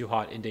didn't do too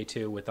hot in day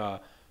 2 with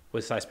Side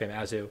Spam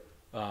Azu.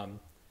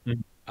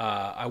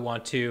 I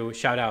want to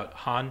shout out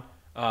Han,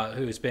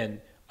 who's been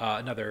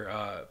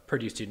another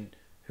Purdue student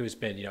who's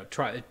been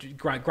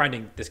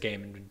grinding this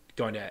game and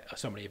going to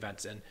so many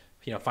events, and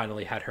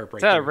finally had her break.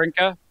 Is that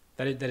Rinka?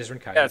 That is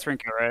Rinka. Yeah, it's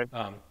Rinka, right?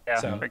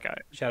 So Rinka.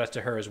 Shout out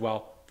to her as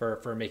well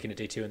for making it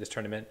day 2 in this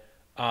tournament.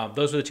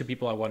 Those were the 2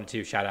 people I wanted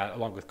to shout out,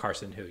 along with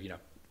Carson, who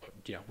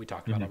we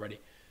talked about already.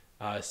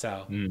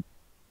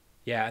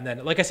 Yeah, and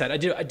then like I said, I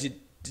did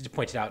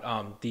point it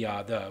out.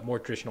 The more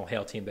traditional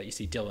Hale team that you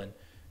see Dylan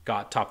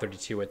got top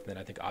 32 with, and then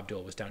I think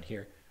Abdul was down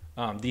here.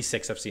 These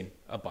 6 I've seen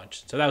a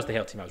bunch, so that was the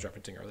Hale team I was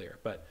referencing earlier.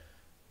 But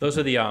those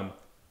are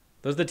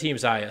the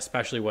teams I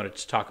especially wanted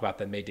to talk about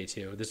that made day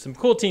 2. There's some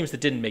cool teams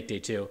that didn't make day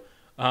 2,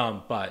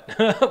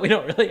 but we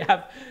don't really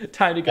have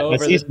time to go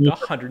over the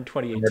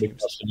 128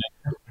 teams.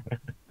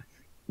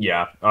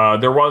 Yeah,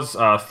 there was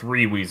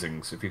 3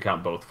 Weezings, if you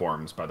count both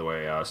forms, by the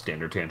way,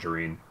 Standard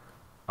Tangerine.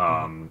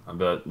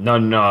 But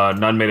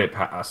none made it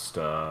past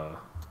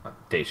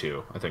day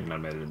 2. I think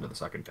none made it into the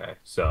second day.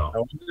 So I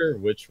wonder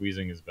which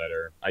Weezing is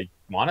better. I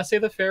want to say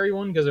the fairy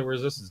one because it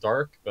resists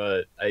dark,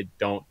 but I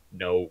don't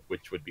know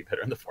which would be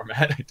better in the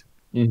format.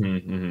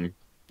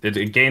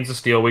 it gains a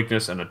steel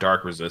weakness and a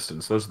dark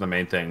resistance. Those are the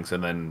main things.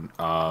 And then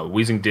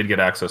Weezing did get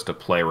access to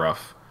play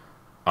rough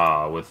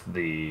with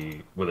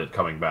it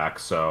coming back.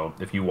 So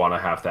if you want to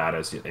have that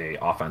as a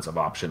offensive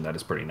option, that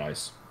is pretty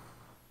nice.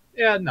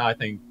 Yeah, no, I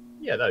think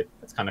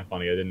that's kind of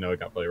funny. I didn't know it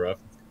got play rough.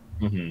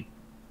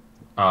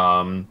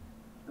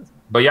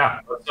 But yeah,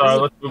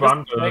 let's move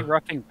on to play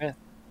roughing with.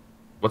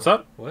 What's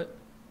up? What?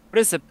 What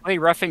is it play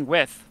roughing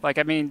with? Like,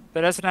 I mean, that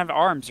doesn't have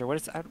arms, or what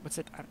is? What's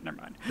it? Never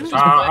mind.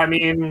 I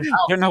mean,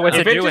 I don't know what's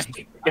it doing.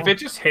 If it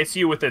just hits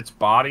you with its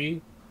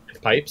body, It's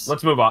pipes.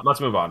 let's move on.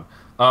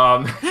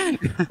 I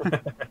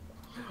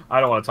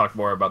don't want to talk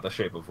more about the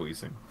shape of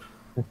Weezing.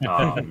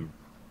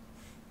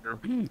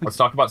 Let's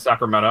talk about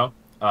Sacramento.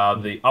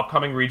 The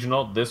upcoming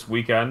regional this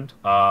weekend.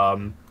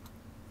 I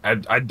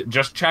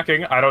just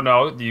checking. I don't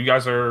know. You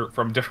guys are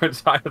from different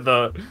side of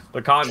the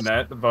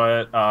continent,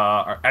 but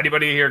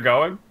anybody here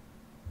going?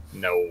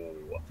 No.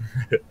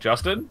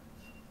 Justin?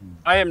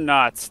 I am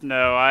not.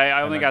 No,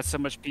 I only got so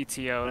much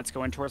PTO, and it's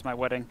going towards my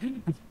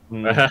wedding.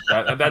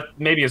 That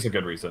maybe is a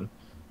good reason.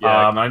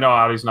 Yeah. I know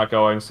Audie's not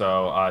going,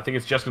 so I think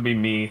it's just gonna be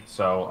me.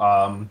 So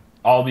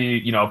I'll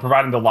be,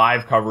 providing the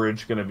live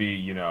coverage. Gonna be,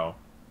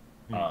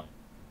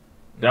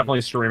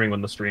 definitely streaming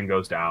when the stream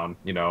goes down.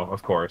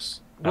 Of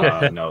course.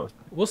 No.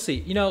 We'll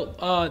see.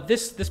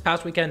 This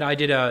past weekend I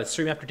did a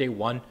stream after day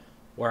 1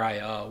 where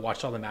I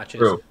watched all the matches.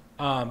 True.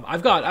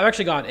 I've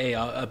actually got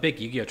a big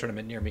Yu-Gi-Oh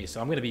tournament near me, so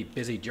I'm going to be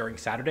busy during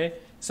Saturday.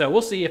 So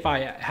we'll see if I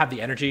have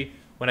the energy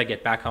when I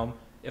get back home.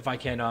 If I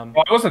can.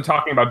 Well, I wasn't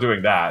talking about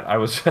doing that. I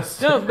was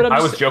just. No, but I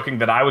was joking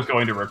that I was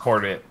going to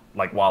record it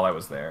while I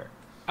was there.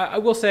 I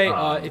will say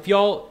if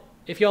y'all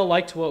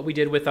liked what we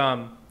did with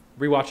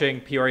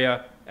rewatching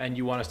Peoria and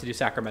you want us to do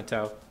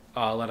Sacramento,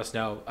 let us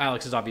know.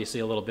 Alex is obviously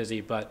a little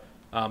busy, but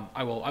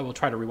I will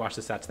try to rewatch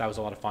the sets. That was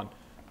a lot of fun.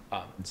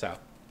 So.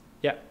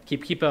 Yeah,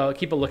 keep a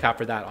lookout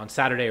for that on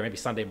Saturday or maybe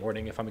Sunday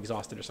morning if I'm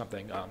exhausted or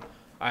something.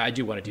 I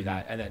do want to do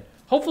that, and then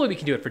hopefully we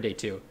can do it for day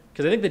 2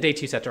 because I think the day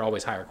 2 sets are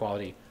always higher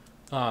quality.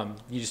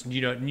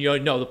 You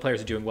know the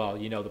players are doing well.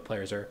 The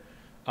players are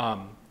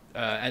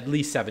at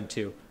least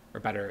 7-2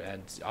 or better,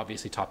 and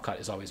obviously Top Cut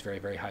is always very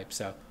very hype.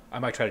 So I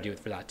might try to do it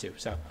for that too.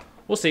 So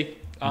we'll see.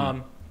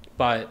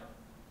 But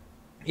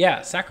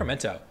yeah,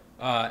 Sacramento.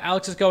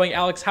 Alex is going.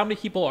 Alex, how many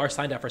people are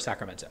signed up for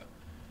Sacramento?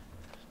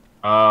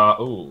 I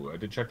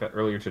did check that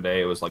earlier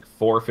today. It was like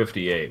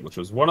 458, which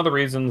was one of the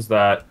reasons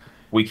that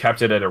we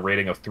kept it at a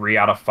rating of 3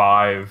 out of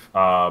 5,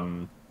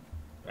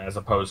 as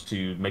opposed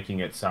to making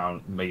it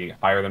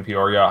higher than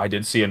Peoria. I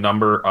did see a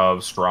number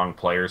of strong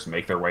players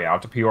make their way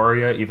out to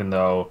Peoria, even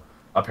though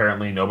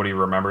apparently nobody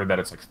remembered that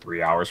it's like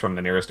 3 hours from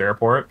the nearest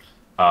airport.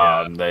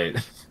 They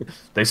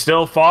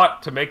still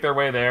fought to make their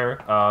way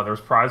there. There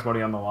was prize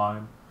money on the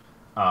line.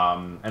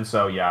 And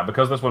so, yeah,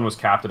 because this one was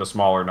capped at a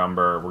smaller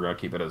number, we're going to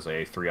keep it as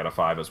a 3 out of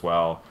 5 as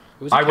well.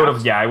 I would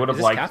have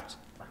liked. Capped?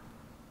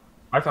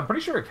 I'm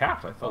pretty sure it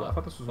capped. I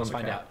thought this was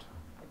one that capped.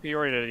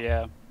 Peoria,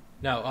 yeah.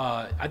 No,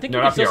 I think you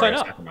can still sign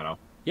up. Sacramento.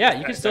 Yeah,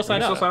 you can still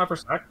sign up. Still sign up for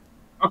Sac?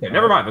 Okay,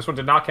 never mind. This one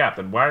did not cap.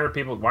 Then why aren't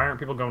people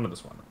going to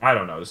this one? I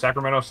don't know. Does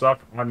Sacramento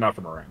suck? I'm not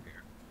from around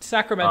here.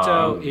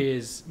 Sacramento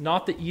is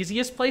not the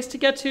easiest place to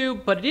get to,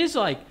 but it is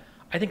like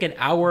I think an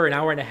hour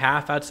and a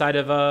half outside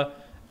of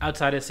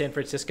San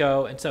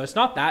Francisco, and so it's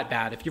not that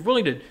bad. If you're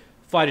willing to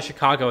fly to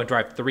Chicago and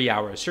drive 3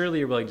 hours, surely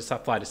you're willing to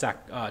fly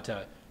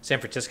to San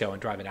Francisco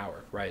and drive an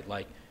hour, right?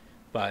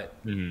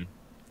 And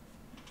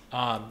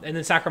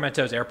then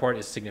Sacramento's airport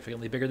is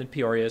significantly bigger than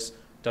Peoria's.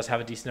 Does have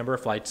a decent number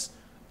of flights,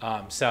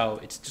 so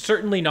it's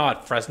certainly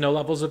not Fresno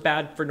levels of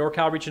bad for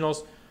NorCal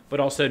regionals, but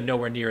also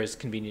nowhere near as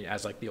convenient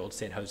as like the old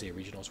San Jose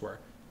regionals were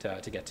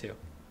to get to.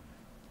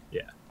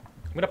 Yeah,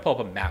 I'm gonna pull up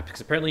a map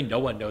because apparently no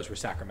one knows where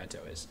Sacramento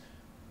is.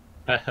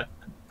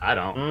 I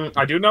don't.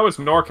 I do know it's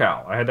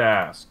NorCal. I had to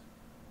ask.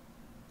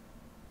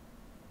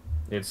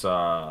 It's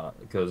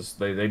because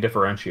they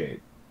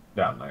differentiate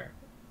down there.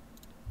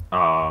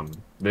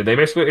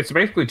 It's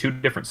basically 2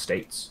 different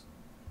states.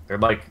 They're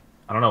like,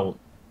 I don't know,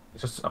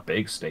 it's just a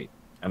big state,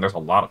 and there's a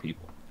lot of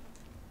people.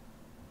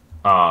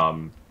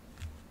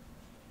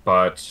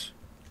 But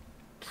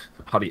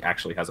Huddy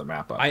actually has a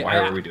map up. Why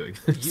are we doing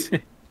this?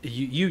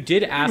 You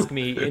did ask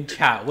me in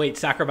chat, wait,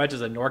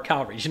 Sacramento's a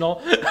NorCal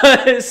regional?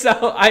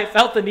 So I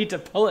felt the need to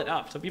pull it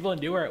up so people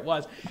knew where it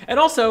was. And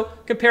also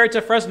compare it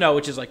to Fresno,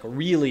 which is like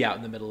really out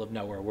in the middle of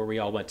nowhere where we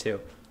all went to.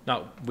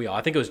 Not we all,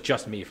 I think it was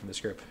just me from this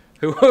group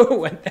who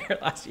went there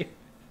last year.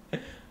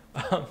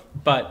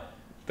 But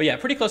yeah,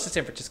 pretty close to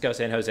San Francisco,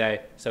 San Jose.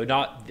 So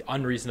not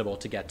unreasonable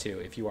to get to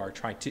if you're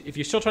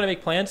still trying to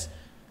make plans.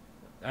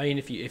 I mean,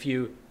 if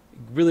you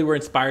really were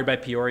inspired by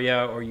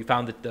Peoria or you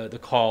found that the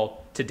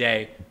call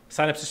today,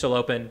 signups are still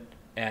open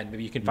and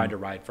maybe you can find a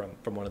ride from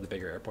one of the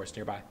bigger airports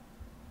nearby.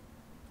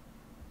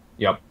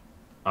 Yep.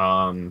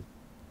 So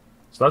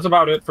that's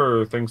about it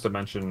for things to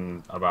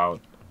mention about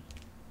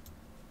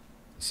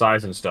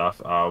size and stuff.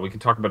 We can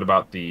talk a bit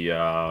about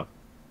the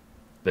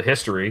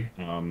history.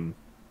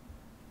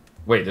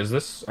 Wait, does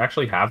this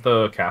actually have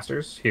the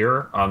casters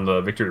here on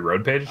the Victory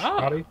Road page,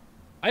 Howdy?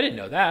 I didn't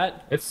know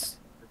that. It's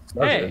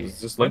Hey,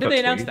 Just when link did that they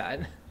announce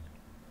tweet.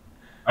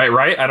 that?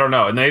 Right? I don't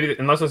know. And maybe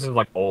unless this is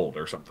like old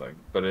or something.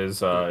 But is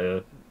Jake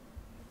Uh,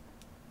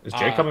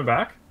 coming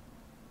back?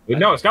 I,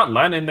 No, it's got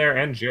Len in there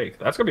and Jake.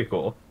 That's gonna be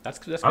cool. that's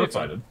I'm gonna be fun.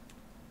 excited.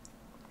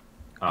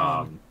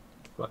 Um,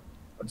 But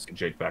I just get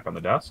Jake back on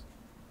the desk.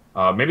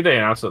 Maybe they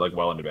announced it like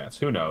well in advance.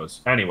 Who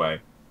knows? Anyway,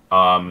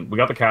 we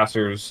got the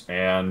casters,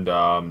 and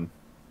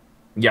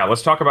yeah,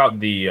 let's talk about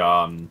the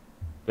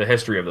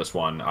history of this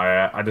one.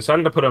 I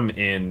decided to put them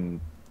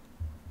in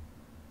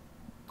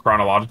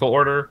chronological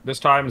order this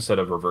time instead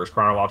of reverse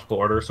chronological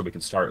order, so we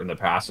can start in the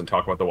past and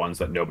talk about the ones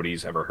that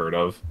nobody's ever heard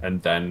of, and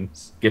then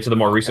get to the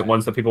more recent Okay.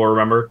 ones that people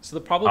remember. So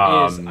the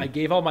problem is, I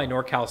gave all my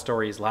NorCal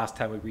stories last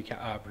time we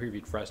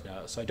previewed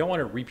Fresno, so I don't want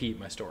to repeat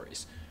my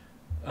stories.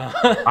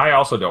 I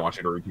also don't want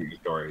you to repeat your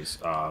stories.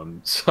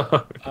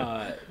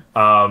 Uh,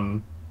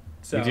 Um,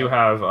 so we do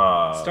have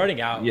starting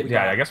out, yeah, we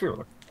yeah, got I guess we were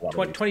looking at a lot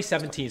of these.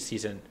 2017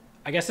 season.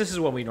 I guess this is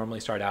when we normally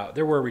start out.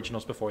 There were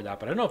regionals before that,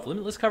 but I don't know if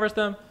Limitless covers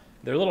them.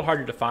 They're a little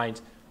harder to find.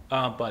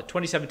 But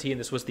 2017,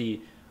 this was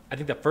I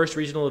think the first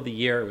regional of the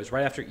year. It was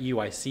right after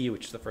EUIC,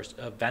 which is the first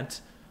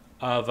event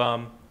of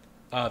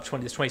this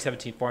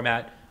 2017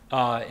 format.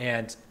 I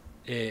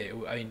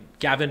mean,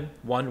 Gavin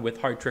won with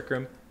Hard Trick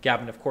Room.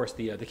 Gavin, of course,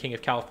 the king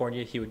of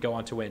California. He would go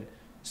on to win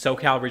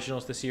SoCal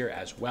regionals this year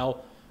as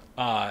well.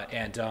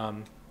 And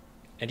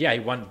yeah, he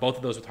won both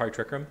of those with Hard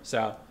Trick Room.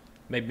 So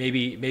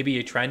maybe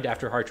a trend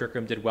after Hard Trick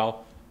Room did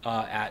well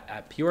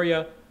at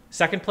Peoria,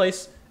 second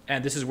place.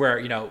 And this is where,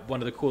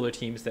 one of the cooler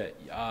teams that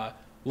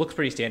looks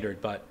pretty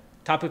standard, but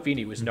Tapu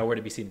Fini was nowhere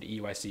to be seen at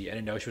EUIC,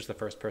 and Inosh was the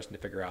first person to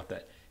figure out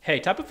that, hey,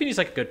 Tapu Fini is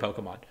like a good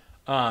Pokemon.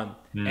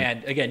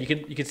 And again,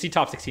 you can see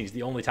top 16 is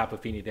the only Tapu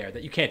Fini there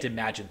that you can't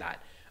imagine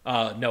that,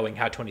 knowing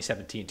how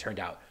 2017 turned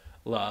out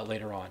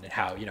later on, and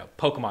how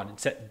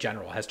Pokemon in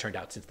general has turned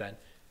out since then,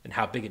 and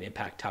how big an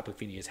impact Tapu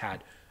Fini has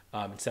had.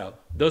 And so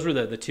those were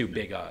the two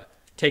big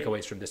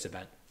takeaways from this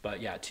event. But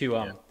yeah,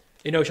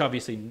 Inosh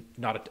obviously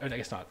not, I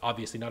guess not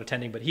obviously not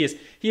attending, but he is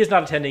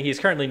not attending. He is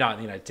currently not in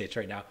the United States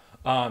right now.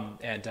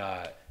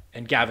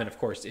 And Gavin, of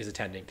course, is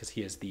attending because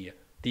he is the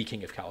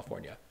king of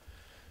California.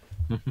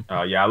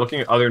 Yeah, looking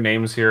at other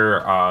names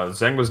here,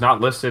 Zeng was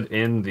not listed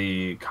in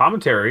the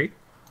commentary,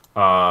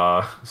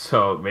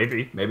 so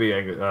maybe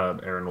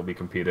Aaron will be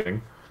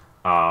competing.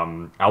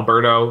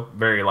 Alberto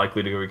very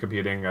likely to be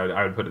competing.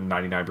 I would put a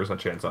 99%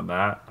 chance on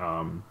that.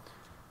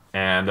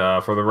 And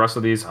for the rest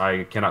of these,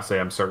 I cannot say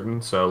I'm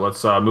certain. So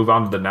let's move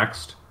on to the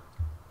next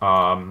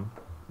one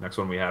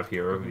we have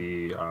here,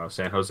 the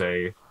San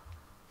Jose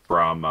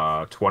from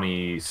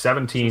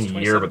 2017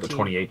 year, but the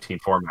 2018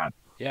 format.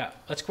 Yeah,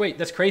 that's great.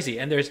 That's crazy.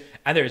 And there's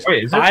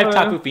Wait, is 5 this,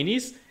 Tapu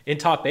Finis in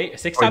top 8,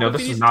 6 Oh, Tapu no,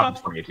 this Finis is in not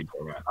the top. 2018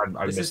 format.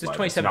 I This is the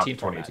misled. It's not 2017 the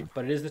format, 2018.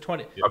 but it is the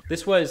 20. Okay.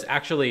 This was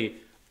actually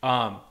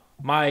I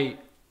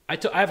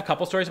have a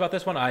couple stories about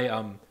this one.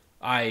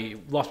 I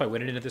lost my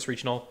win at this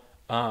regional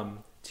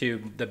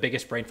to the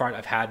biggest brain fart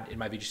I've had in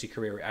my VGC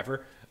career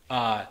ever.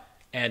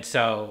 And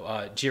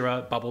so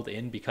Jira bubbled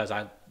in because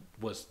I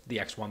was the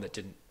X1 that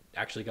didn't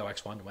actually go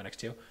X1 and went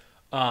X2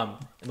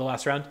 in the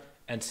last round.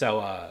 And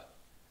so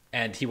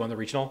and he won the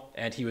regional,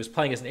 and he was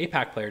playing as an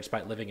APAC player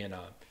despite living in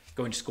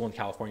going to school in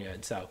California.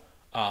 And so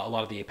a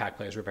lot of the APAC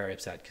players were very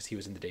upset because he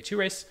was in the day 2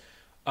 race.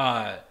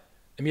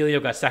 Emilio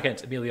got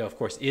second. Emilio, of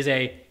course, is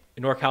a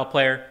NorCal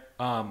player.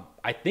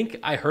 I think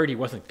I heard he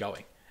wasn't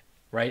going,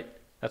 right?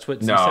 That's what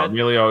he said.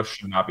 Emilio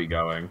should not be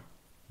going.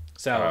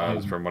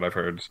 So from what I've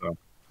heard. So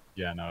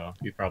Yeah, no,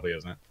 he probably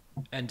isn't.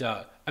 and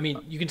I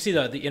mean, you can see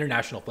the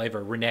international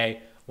flavor.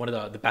 Renee, one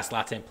of the best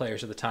Latin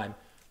players at the time,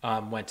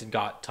 went and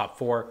got top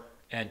 4.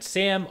 And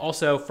Sam,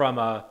 also from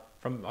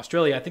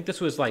Australia. I think this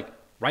was like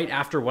right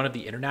after one of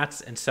the internats,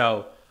 and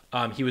so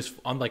he was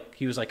I'm going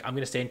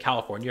to stay in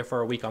California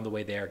for a week on the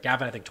way there.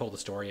 Gavin, I think, told the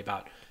story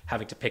about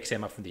having to pick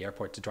Sam up from the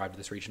airport to drive to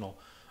this regional.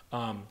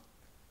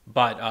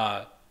 But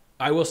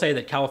I will say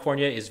that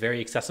California is very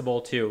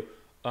accessible to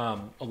a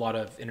lot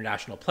of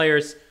international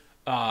players.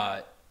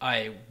 I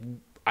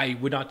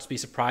would not be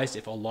surprised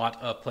if a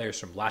lot of players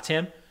from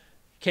LATAM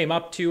came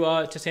up to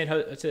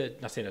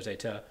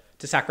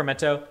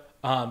Sacramento,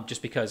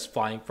 just because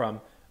flying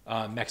from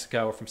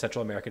Mexico or from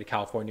Central America to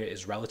California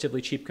is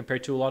relatively cheap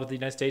compared to a lot of the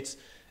United States,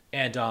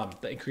 and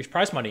the increased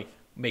prize money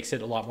makes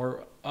it a lot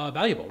more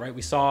valuable, right?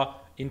 We saw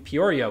in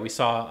Peoria, was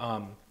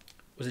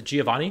it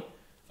Giovanni,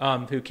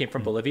 who came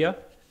from Bolivia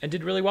and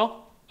did really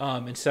well,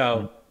 and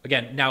so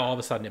again, now all of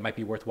a sudden it might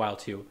be worthwhile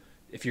to,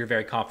 if you're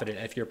very confident,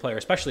 and if you're a player,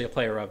 especially a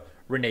player of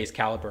Renee's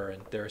caliber,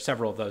 and there are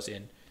several of those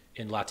in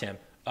LATAM,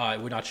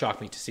 it would not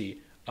shock me to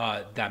see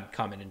them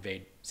come and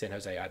invade San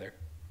Jose either.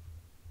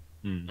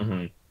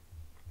 Mm-hmm.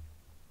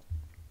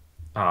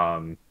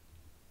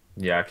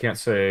 Yeah, I can't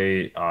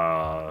say.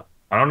 I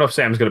don't know if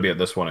Sam's going to be at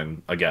this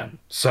one again.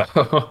 So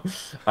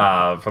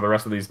for the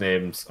rest of these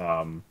names,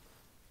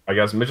 I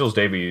guess Mitchell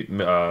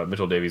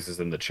Davies is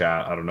in the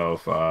chat. I don't know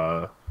if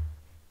Oh,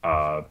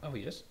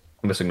 he is.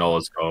 Missing Null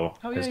is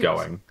yeah, he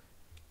going.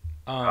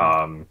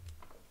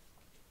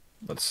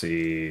 Let's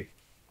see,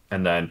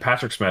 and then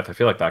Patrick Smith. I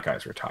feel like that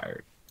guy's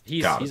retired.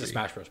 He's Gotta a be.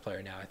 Smash Bros.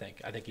 Player now. I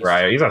think he's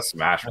Right, he's a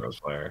Smash Bros.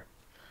 Player.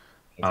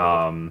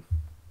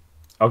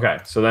 Okay,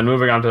 so then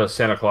moving on to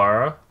Santa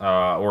Clara,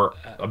 or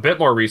a bit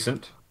more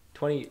recent.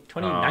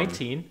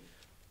 2019.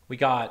 We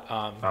got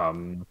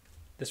Um,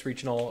 this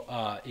regional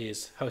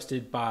is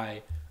hosted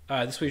by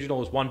this regional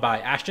was won by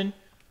Ashton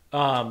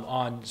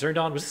on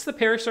Zerndon. Was this the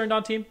Paris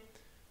Zerndon team?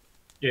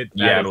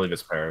 yeah, I believe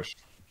it's Parrish.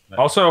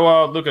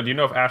 Also, Luka, do you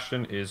know if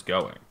Ashton is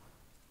going?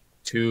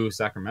 To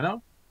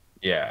Sacramento?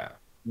 Yeah.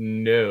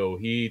 No,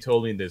 he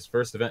told me this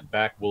first event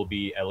back will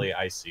be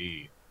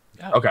LAIC.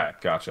 Oh. Okay,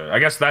 gotcha. I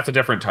guess that's a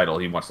different title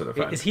he wants to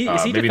defend. Is he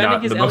maybe defending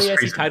not his the most LAIC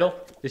recent. title?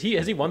 Has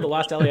he won the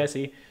last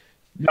LAIC?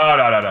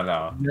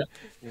 No.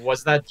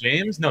 Was that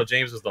James? No,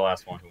 James was the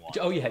last one who won.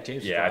 Oh yeah,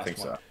 James. Yeah, I was the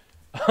think last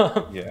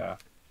so. one. Yeah.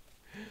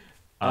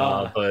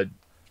 But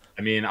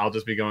I mean, I'll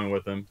just be going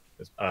with him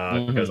because I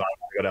want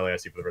to go to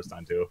LAIC for the first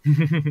time too.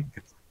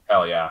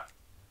 Hell yeah.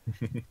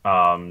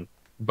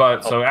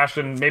 But so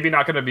Ashton, maybe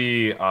not going to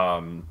be.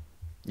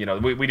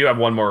 We do have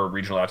one more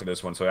regional after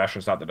this one, so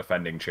Ashton's not the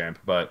defending champ,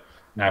 but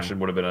Ashton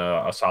would have been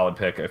a solid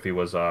pick if he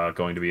was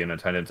going to be in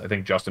attendance. I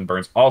think Justin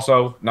Burns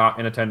also not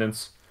in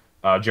attendance.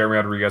 Jeremy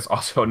Rodriguez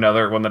also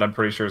another one that I'm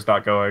pretty sure is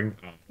not going.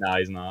 Nah,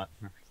 he's not.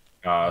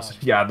 So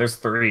yeah, there's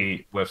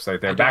 3 whiffs right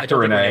there. I Back to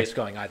don't think Renee. Renee's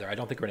going either. I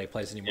don't think Renee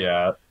plays anymore.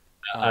 Yeah.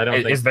 I don't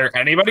think. Is there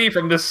anybody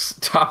from this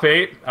top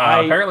 8?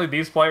 Apparently,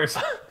 these players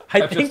I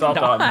have think just all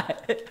done.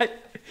 not.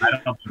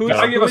 I don't Who's-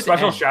 Gotta give a who's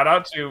special N? shout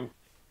out to.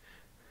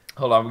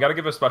 Hold on, we got to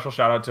give a special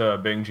shout out to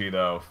Bing G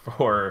though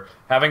for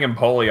having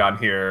Empoleon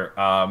here.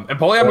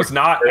 Empoleon was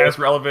not as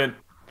relevant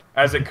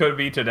as it could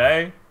be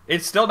today.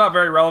 It's still not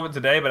very relevant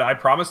today, but I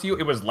promise you,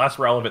 it was less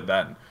relevant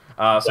then.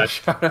 So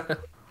shout out.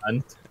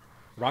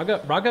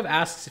 Raghav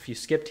asks if you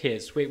skipped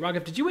his. Wait,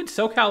 Raghav, did you win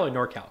SoCal or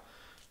NorCal?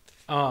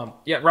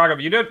 Yeah,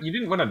 Raghav, you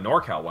didn't win a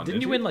NorCal one,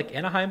 Didn't did you win like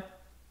Anaheim?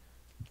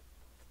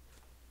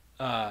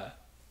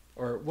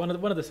 Or one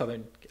of the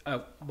southern,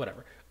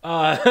 whatever.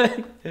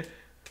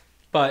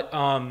 But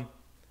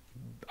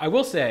I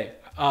will say,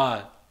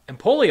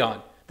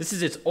 Empoleon, this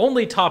is its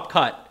only top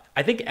cut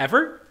I think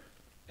ever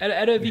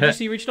at a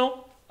VGC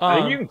regional. I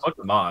think you can click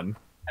them on.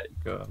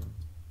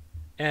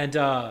 And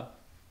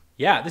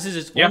yeah, this is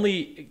its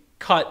only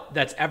cut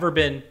that's ever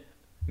been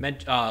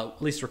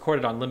at least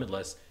recorded on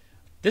Limitless.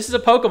 This is a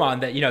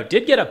Pokemon that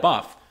did get a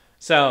buff,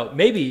 so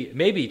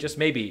maybe just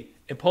maybe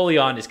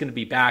Empoleon is going to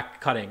be back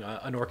cutting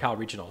a NorCal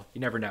regional. You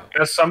never know.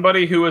 As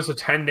somebody who is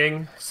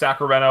attending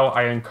Sacramento,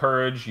 I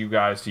encourage you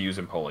guys to use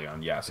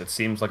Empoleon. Yes, it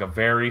seems like a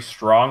very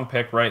strong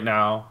pick right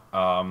now,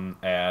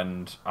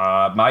 and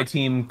my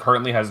team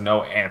currently has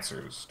no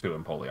answers to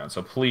Empoleon,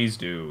 so please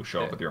do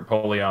show up with your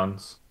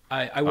Empoleons.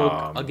 I will.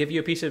 I'll give you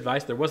a piece of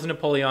advice. There was an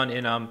Empoleon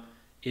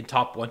in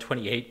top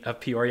 128 of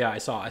Peoria. I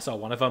saw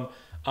one of them.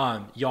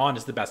 Yawn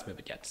is the best move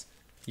it gets.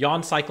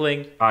 Yawn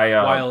cycling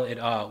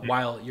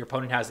while your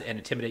opponent has an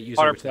Intimidate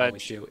user, which they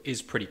always do,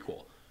 is pretty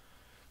cool.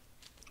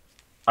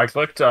 I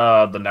clicked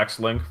the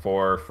next link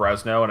for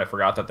Fresno, and I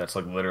forgot that that's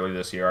like literally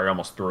this year. I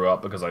almost threw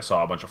up because I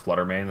saw a bunch of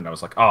Flutter main, and I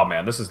was like, "Oh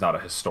man, this is not a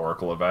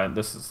historical event.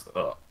 This is."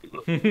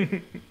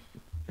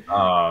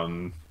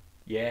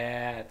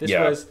 Yeah,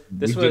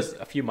 this was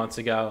a few months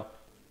ago.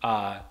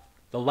 The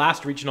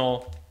last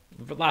regional,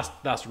 there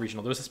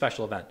was a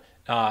special event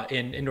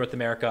in North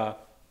America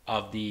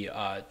of the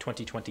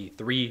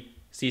 2023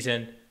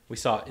 season. We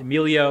saw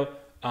Emilio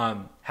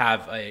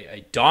have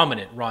a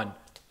dominant run.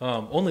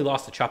 Only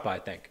lost to Chuppa, I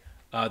think,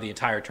 the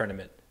entire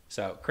tournament.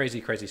 So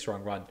crazy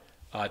strong run,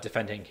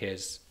 defending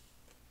his,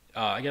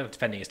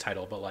 defending his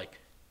title, but like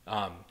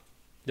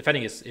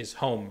defending his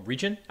home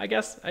region, I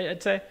guess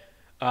I'd say.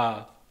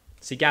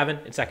 See Gavin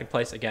in second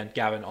place again.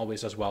 Gavin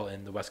always does well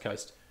in the West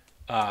Coast.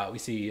 We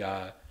see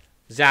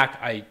Zach.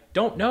 I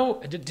don't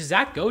know. Does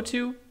Zach go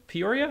to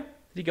Peoria? Did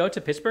he go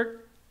to Pittsburgh?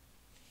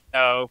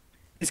 No,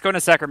 he's going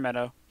to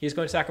Sacramento. He's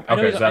going to Sacramento.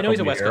 Okay, I know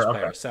he's a Zach West will be Coast here.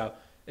 player, Okay. so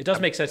it does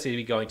make sense to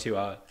be going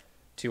to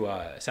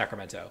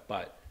Sacramento.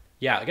 But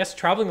yeah, I guess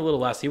traveling a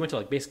little less. He went to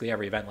like basically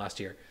every event last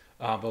year.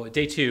 But with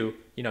day 2,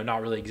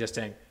 not really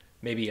existing.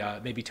 Maybe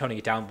toning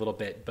it down a little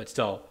bit, but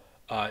still,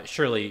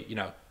 surely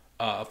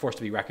a force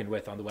to be reckoned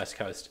with on the West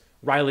Coast.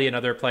 Riley,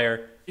 another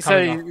player. He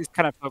said he's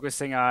kind of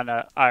focusing on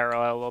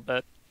IRL a little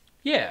bit.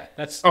 Yeah,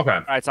 that's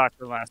Okay. I talked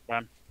to him last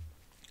time.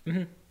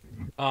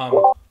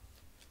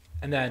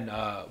 And then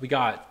we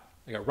got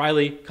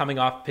Riley coming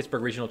off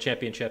Pittsburgh Regional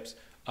Championships,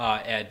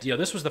 and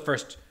this was the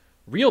first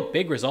real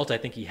big result I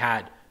think he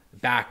had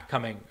back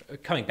coming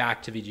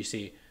back to VGC.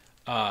 He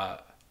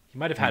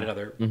might have had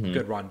another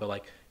good run,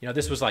 but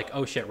this was like,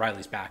 oh shit,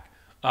 Riley's back,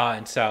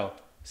 and so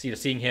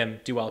seeing him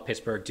do well at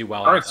Pittsburgh, do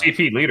well. Current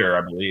CP leader,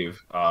 I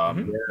believe,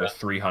 with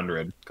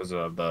 300 because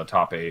of the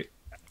top 8.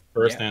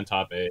 First and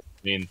top 8.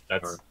 I mean,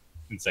 that's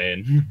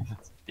insane.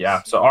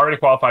 Yeah, so already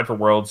qualified for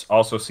Worlds,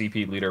 also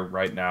CP leader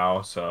right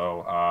now.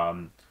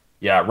 So,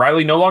 yeah,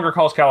 Riley no longer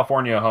calls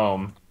California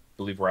home. I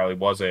believe Riley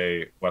was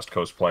a West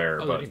Coast player,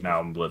 but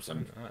now lives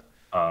in.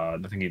 I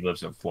think he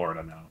lives in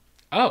Florida now.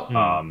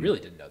 Oh, really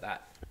didn't know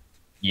that.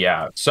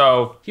 Yeah,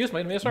 so He was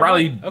my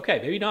Riley. Okay,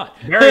 maybe not.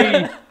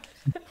 Very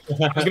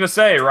I was gonna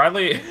say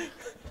Riley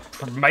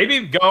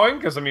maybe going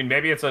because I mean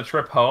maybe it's a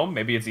trip home,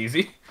 maybe it's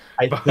easy.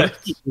 I think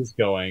he's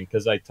going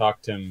because I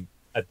talked to him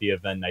at the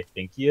event. And I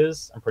think he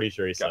is. I'm pretty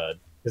sure he said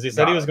because he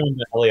said he was going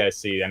to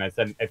LAIC, and I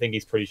think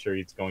he's pretty sure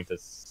he's going to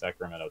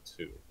Sacramento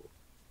too.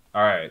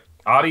 All right,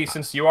 Adi,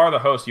 since you are the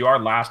host, you are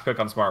last pick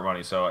on Smart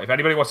Money. So if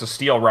anybody wants to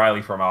steal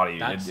Riley from Adi,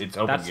 it's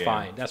open that's game.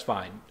 Fine. That's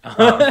fine.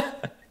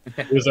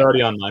 It was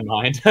already on my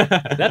mind.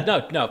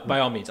 No, by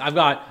all means.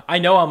 I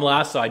know I'm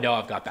last, so I know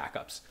I've got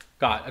backups.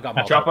 I got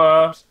multiple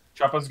backups.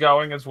 Chuppa's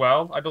going as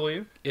well, I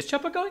believe. Is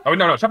Chuppa going? Oh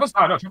no,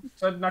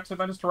 Chuppa's next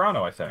event is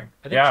Toronto, I think.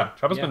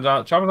 Chuppa's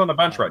on the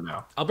bench right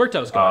now.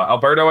 Alberto's going.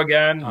 Alberto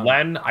again.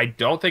 Len, I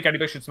don't think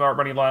anybody should Smart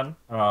Money Len.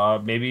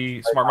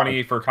 Maybe Smart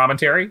Money for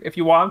commentary if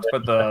you want,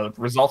 but the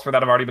results for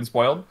that have already been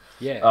spoiled.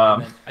 Yeah.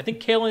 And then I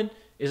think Kalen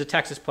is a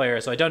Texas player,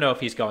 so I don't know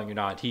if he's going or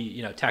not.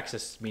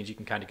 Texas means you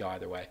can kind of go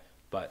either way,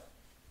 but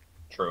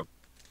true.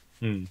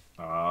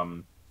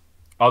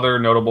 Other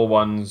notable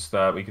ones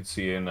that we could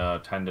see in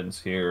attendance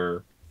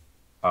here.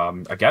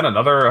 Again,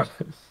 another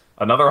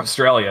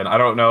Australian. I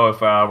don't know if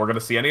we're going to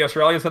see any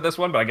Australians at this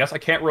one, but I guess I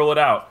can't rule it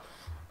out.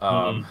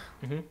 I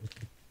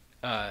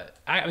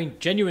mean,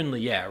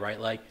 genuinely, yeah, right?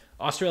 Like,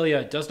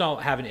 Australia does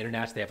not have an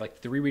international. They have, like,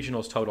 3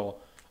 regionals total.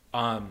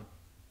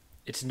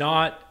 It's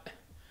not...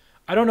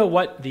 I don't know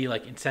what the,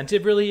 like,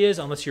 incentive really is,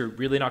 unless you're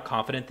really not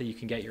confident that you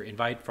can get your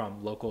invite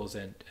from locals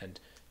and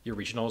your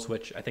regionals,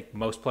 which I think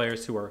most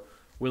players who are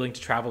willing to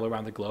travel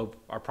around the globe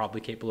are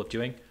probably capable of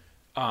doing.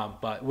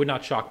 But it would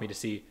not shock me to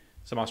see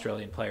some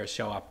Australian players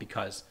show up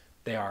because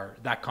they are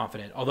that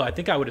confident. Although I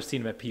think I would have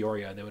seen them at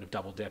Peoria and they would have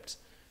double dipped.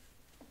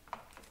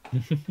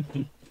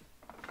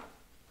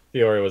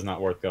 Peoria was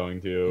not worth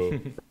going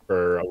to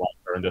for a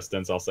long-term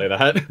distance, I'll say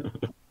that.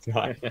 It's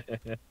not.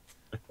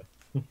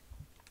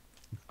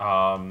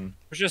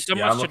 There's just so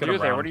much to do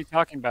there. What are you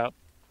talking about?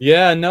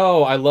 Yeah,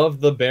 no, I love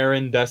the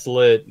barren,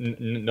 desolate,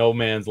 no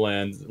man's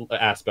land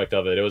aspect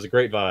of it. It was a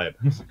great vibe.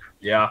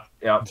 Yeah.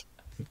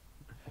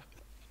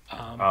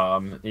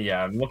 I'm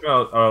looking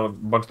at a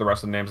bunch of the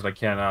rest of the names that I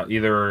cannot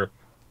either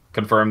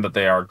confirm that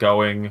they are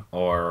going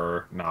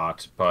or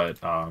not. But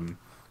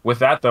with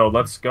that, though,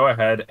 let's go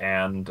ahead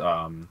and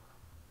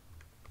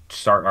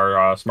start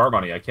our Smart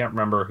Money. I can't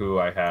remember who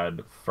I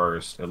had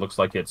first. It looks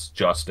like it's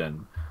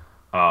Justin.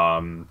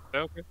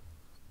 Okay.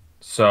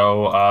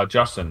 So,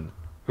 Justin,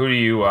 who are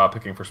you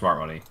picking for Smart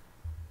Money?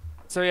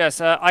 So,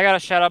 yes, I got to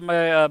shout out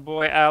my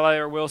boy Ally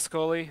or Will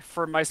Scully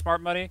for my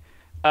Smart Money.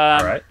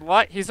 All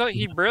right.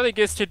 He barely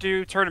gets to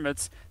do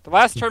tournaments. The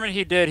last tournament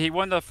he did, he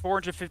won the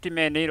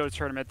 450-man NATO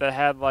tournament that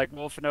had like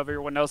Wolf and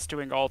everyone else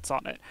doing alts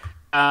on it.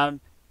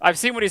 I've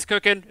seen what he's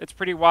cooking. It's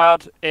pretty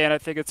wild, and I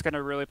think it's going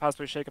to really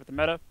possibly shake up the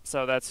meta.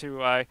 So that's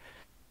who I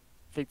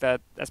think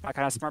that's my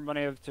kind of Smart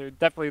Money to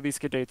definitely at least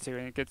get day 2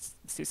 and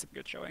see some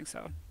good showing.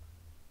 So.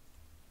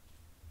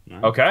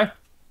 Okay.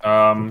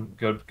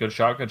 Good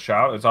shout.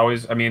 It's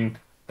always, I mean,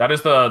 that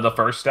is the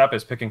first step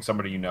is picking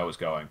somebody you know is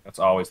going. That's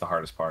always the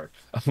hardest part.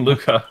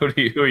 Luka,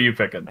 who are you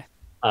picking?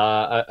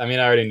 I mean,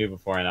 I already knew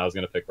beforehand I was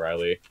going to pick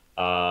Riley.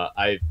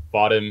 I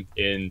fought him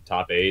in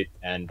top 8,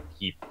 and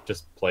he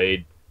just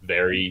played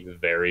very,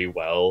 very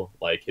well.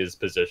 Like, his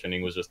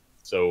positioning was just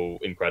so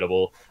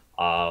incredible.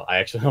 I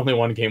actually only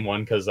won game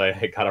 1 because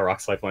I got a Rock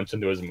Slide Punch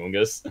into his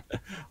Mungus,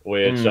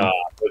 which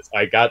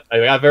I got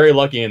very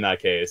lucky in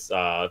that case.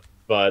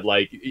 But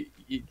like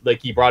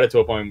he brought it to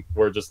a point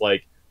where just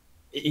like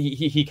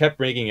he kept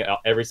making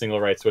every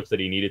single right switch that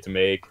he needed to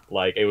make.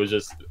 Like, it was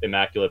just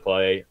immaculate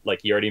play.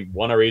 Like, he already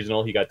won a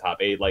regional. He got top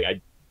 8. Like, I'm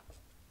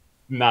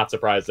not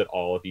surprised at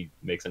all if he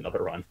makes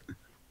another run.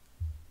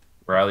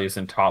 Riley is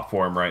in top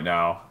form right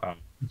now.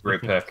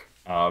 Great pick.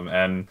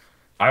 And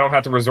I don't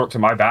have to resort to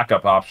my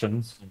backup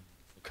options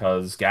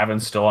because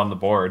Gavin's still on the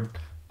board.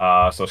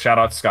 So shout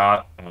out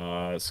Scott.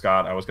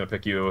 Scott, I was going to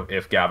pick you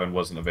if Gavin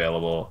wasn't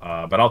available,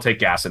 but I'll take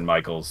Gasson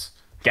Michaels.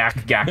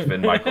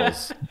 Gavin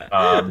Michaels.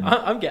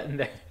 I'm getting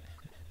there.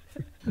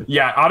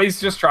 Yeah,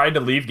 Adi's just trying to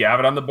leave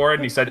Gavin on the board,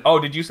 and he said, "Oh,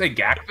 did you say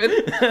Gavin?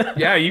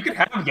 Yeah, you can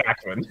have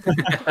Gavin."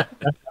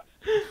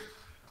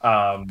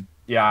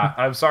 Yeah,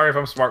 I'm sorry if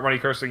I'm Smart Money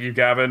cursing you,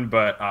 Gavin,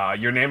 but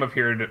your name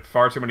appeared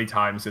far too many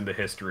times in the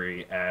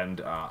history,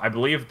 and I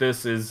believe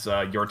this is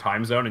your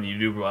time zone, and you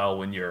do well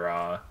when you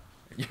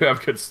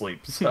have good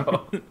sleep.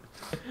 So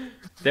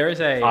there is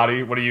a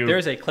Adi,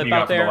 there's a clip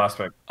out there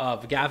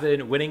of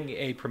Gavin winning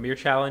a Premier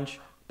Challenge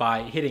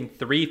by hitting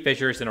 3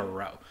 fissures in a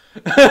row.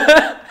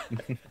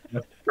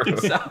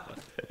 So,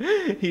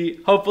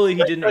 hopefully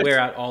he didn't wear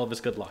out all of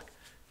his good luck.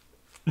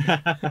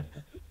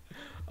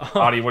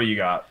 Adi, what do you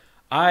got?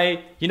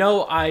 I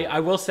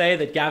will say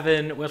that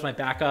Gavin was my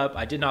backup.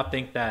 I did not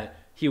think that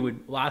he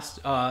would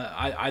last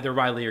either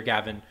Riley or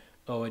Gavin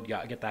would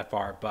get that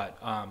far, but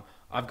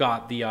I've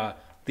got the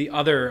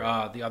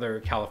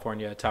other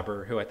California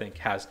tubber who I think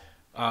has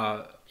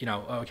a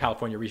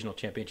California regional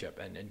championship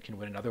and can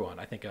win another one.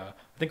 I think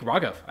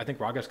Raghav. I think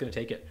Raghav's going to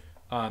take it.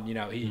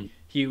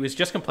 He was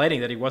just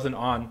complaining that he wasn't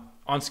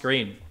on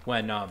screen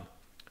when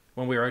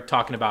we were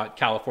talking about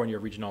California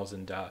regionals,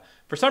 and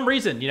for some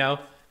reason,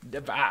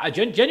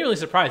 genuinely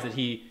surprised that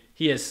he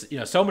has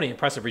so many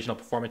impressive regional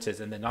performances,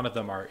 and then none of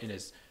them are in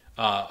his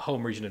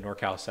home region of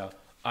NorCal. So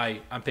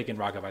I'm picking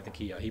Raghav. I think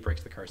he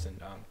breaks the curse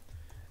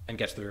and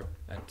gets through,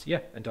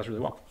 and does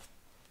really well.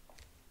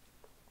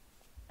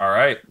 All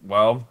right.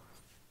 Well,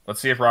 let's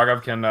see if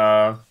Raghav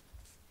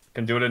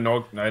can do it in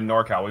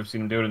NorCal. We've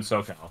seen him do it in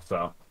SoCal.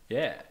 So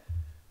yeah.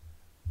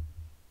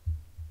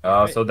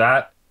 Right. So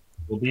that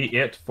will be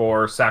it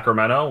for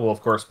Sacramento. We'll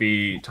of course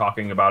be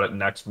talking about it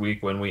next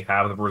week when we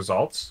have the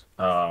results.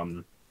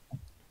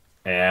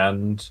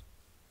 And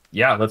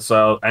yeah, let's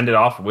end it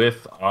off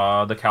with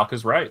the calc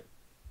is right.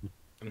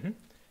 Mm-hmm.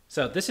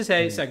 So this is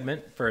a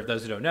segment, for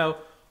those who don't know,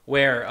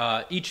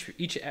 where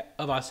each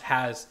of us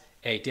has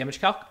a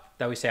damage calc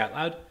that we say out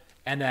loud,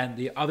 and then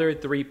the other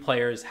 3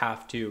 players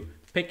have to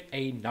pick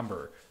a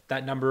number.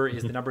 That number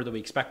is the number that we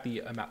expect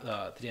the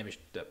damage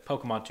the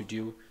Pokemon to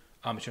do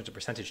in terms of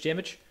percentage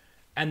damage.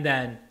 And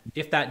then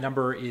if that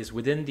number is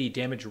within the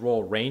damage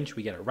roll range,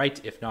 we get it right.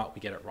 If not,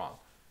 we get it wrong.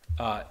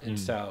 And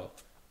so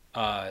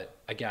I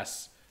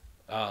guess,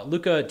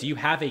 Luka, do you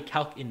have a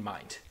calc in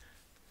mind?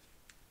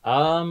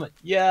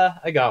 Yeah,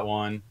 I got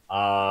one.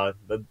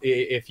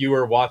 If you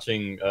were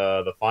watching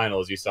the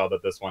finals, you saw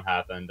that this one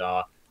happened.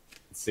 Let's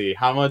see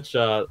how much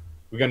we're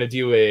gonna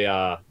do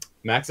a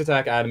max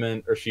attack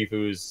adamant or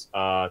Shifu's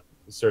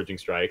surging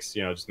strikes.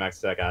 Just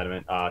max attack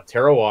adamant.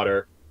 Terra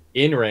water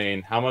in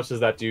rain. How much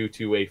does that do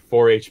to a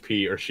 4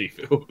 HP or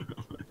Shifu?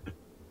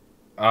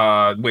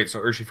 Wait, so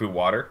Urshifu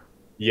water?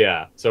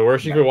 Yeah. So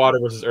Urshifu water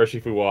versus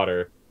Urshifu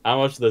water. How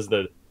much does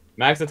the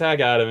max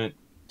attack adamant,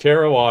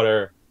 Terra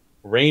water,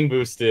 rain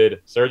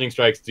boosted surging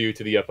strikes do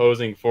to the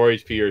opposing 4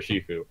 HP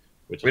Urshifu?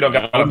 Which we don't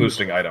got a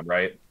boosting item,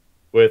 right?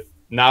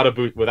 Without a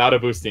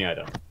boosting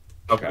item.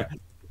 Okay.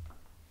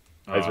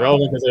 It's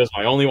relevant because it was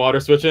my only water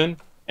switch-in,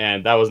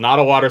 and that was not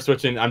a water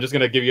switch-in. I'm just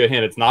going to give you a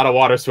hint. It's not a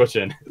water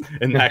switch-in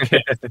in that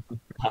case.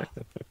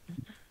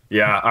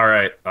 Yeah, all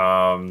right.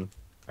 I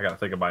got to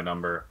think of my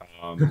number.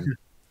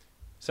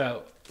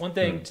 So one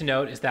thing to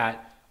note is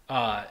that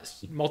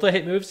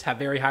multi-hit moves have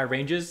very high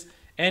ranges,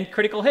 and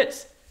critical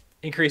hits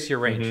increase your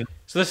range.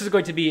 So this is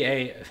going to be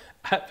a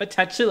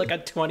potentially like a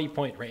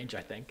 20-point range,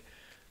 I think.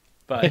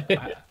 But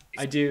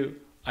I do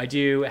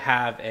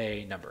have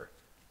a number.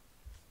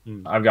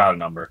 I've got a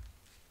number.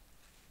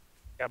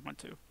 Got one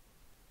too.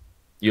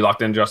 You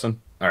locked in,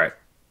 Justin? All right.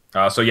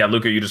 So yeah,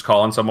 Luka, you just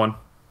call on someone?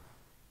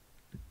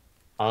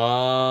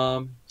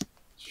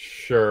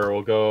 Sure.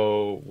 We'll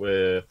go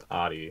with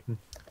Adi.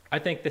 I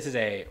think this is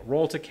a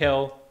roll to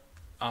kill,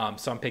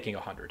 so I'm picking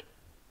 100.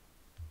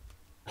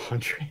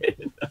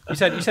 100. You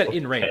said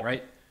in rain,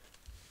 right?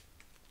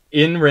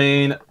 In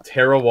rain,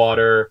 Terra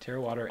water.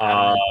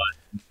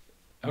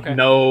 Okay.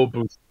 No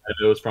boost.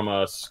 It was from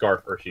a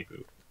Scarf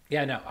Urshifu.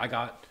 Yeah, no,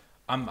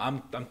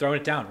 I'm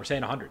throwing it down. We're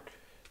saying 100.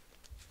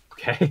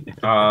 Okay.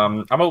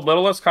 I'm a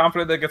little less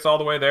confident that it gets all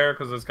the way there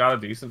because it's got a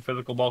decent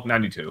physical bulk.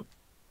 92.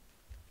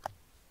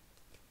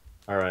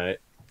 All right.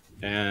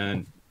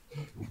 And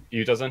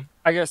you, Justin?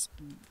 I guess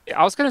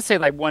I was gonna say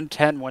like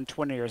 110,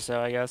 120 or so.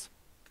 I guess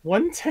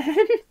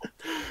 110.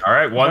 All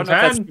right, 110. I don't know if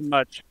that's too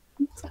much.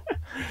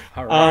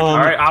 All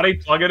right, Adi,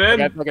 plug it in.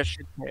 Like a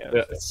shit.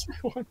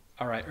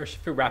 All right,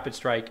 Urshifu Rapid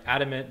Strike,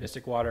 Adamant,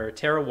 Mystic Water,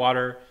 Terra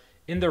Water,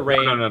 in the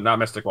rain. No, not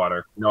Mystic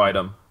Water. No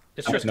item.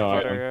 It's just no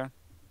water. item. Yeah.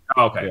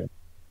 Oh, okay.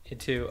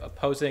 Into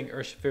opposing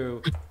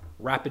Urshifu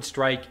Rapid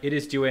Strike. It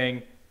is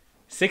doing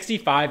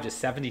 65 to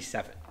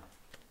 77.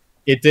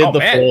 It did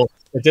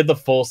It did the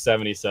full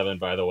 77,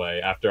 by the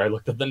way. After I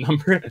looked at the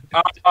number.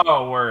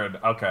 Oh, word.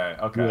 Okay.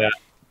 Yeah.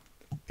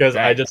 Because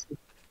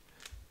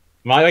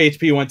my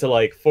HP went to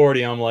like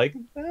 40. I'm like,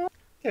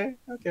 okay.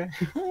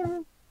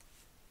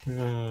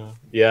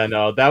 Yeah,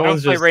 no, that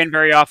one's don't just play rain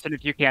very often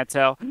if you can't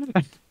tell.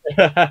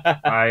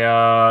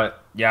 I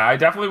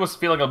definitely was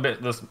feeling a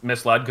bit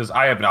misled because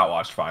I have not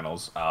watched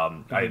finals.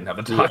 I didn't have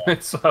the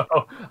time, so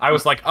I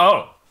was like,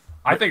 oh,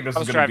 I think this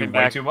is going to do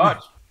way too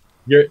much.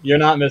 You're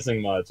not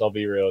missing much. I'll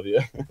be real with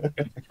you.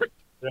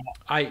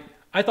 I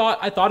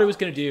thought it was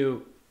going to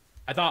do.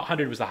 I thought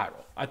 100 was the high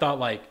roll. I thought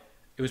like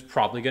it was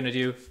probably going to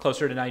do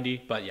closer to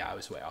 90, but yeah, I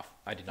was way off.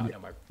 I did not know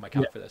my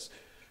count for this.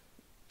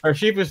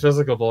 Urshifu's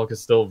physical bulk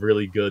is still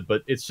really good,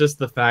 but it's just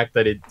the fact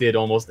that it did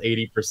almost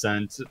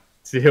 80%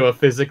 to a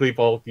physically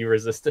bulky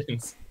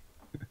resistance.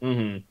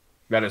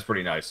 That is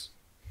pretty nice.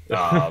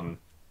 Not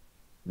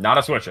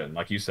a switch-in,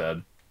 like you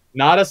said.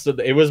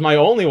 It was my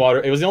only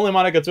water. It was the only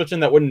one I could switch in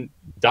that wouldn't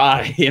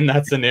die in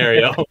that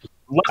scenario.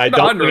 Less than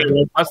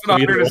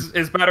 100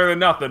 is better than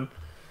nothing.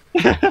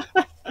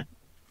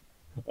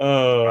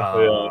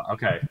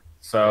 Okay.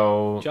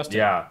 So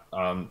Justin.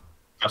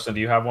 Justin, do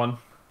you have one?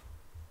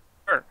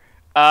 Sure.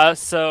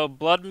 So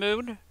Blood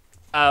Moon,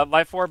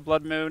 Life Orb,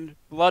 Blood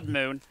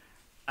Moon,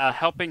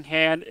 Helping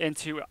Hand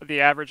into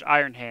the average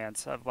Iron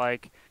Hands of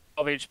like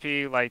 12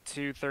 HP, like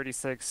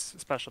 236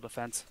 special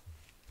defense.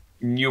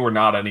 You were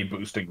not any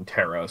boosting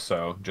Terra,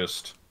 so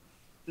just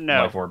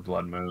Life Orb,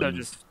 Blood Moon. So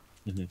just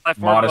Mm-hmm. Life Orb,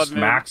 Modest Blood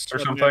Moon, Max or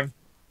Blood something? Moon.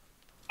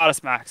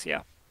 Modest Max,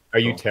 yeah. Are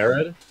you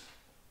Terra'd?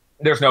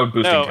 There's no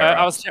boosting No, Terra.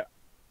 I was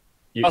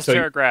I'll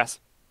stare at grass.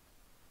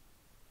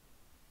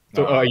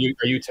 So are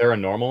you Terra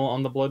normal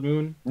on the Blood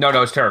Moon? No,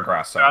 it's Terra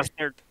Grass. Sorry.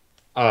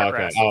 Oh, okay.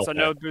 Grass. Oh, okay. So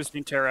no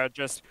boosting Terra,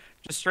 just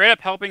straight up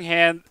helping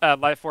hand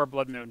Life 4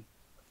 Blood Moon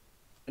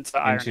into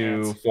Iron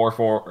Hands. 4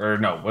 or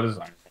no, what is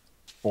Iron?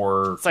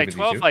 4. It's like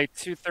 12, like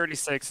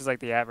 236 is like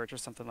the average or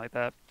something like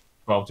that.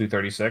 12,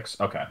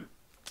 236. Okay.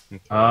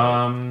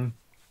 Okay.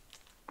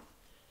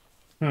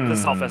 The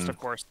Selfist, of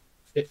course.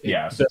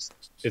 Yes.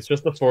 It's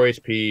just the 4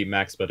 HP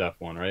max F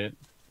one, right?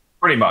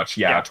 Pretty much,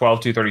 yeah. 12,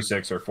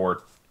 236 or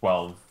 4,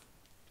 12,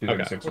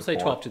 236. Okay. We'll say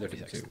 12,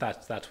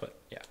 236. That's what.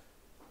 Yeah.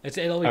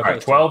 It'll be okay.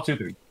 12,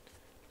 236.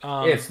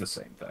 It's the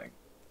same thing.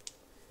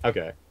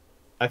 Okay.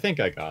 I think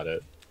I got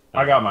it.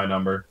 I got my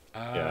number.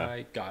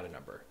 I got a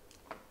number.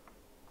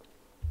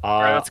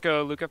 All right, let's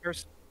go Luka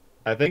first.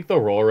 I think the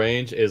roll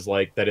range is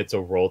like that it's a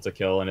roll to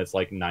kill and it's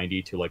like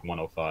 90 to like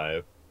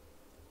 105.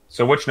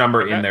 So which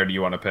number in there do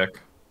you want to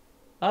pick?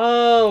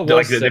 Oh,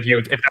 like if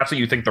that's what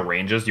you think the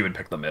range is, you would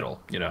pick the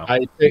middle, you know.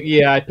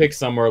 I pick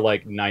somewhere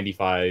like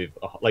 95.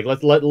 Like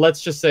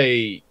let's just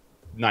say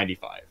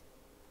 95.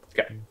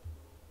 Okay.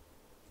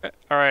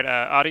 All right,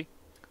 Adi.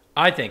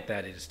 I think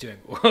that it is doing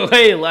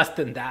way less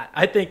than that.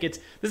 I think this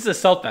is a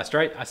Selfest,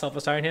 right? A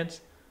Selfest Iron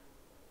Hands?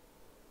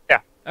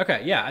 Yeah.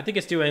 Okay, yeah. I think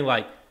it's doing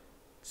like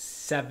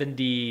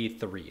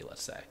 73,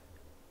 let's say.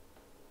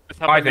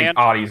 I think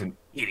Adi's an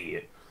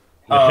idiot.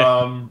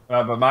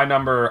 But my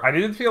number, I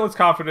didn't feel as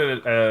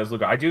confident as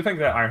Luka. I do think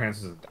that Iron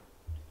Hands is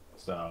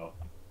so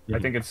I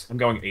think I'm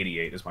going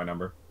 88 is my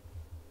number.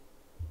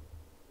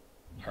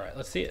 All right,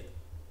 let's see it.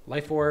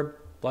 Life Orb,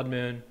 Blood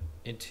Moon,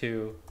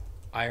 into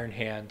Iron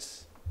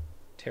Hands,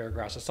 Terra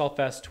Grass Assault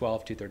Vest,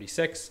 12,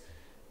 236.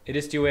 It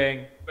is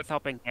doing... With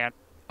Helping Hand.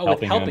 Oh,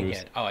 with Helping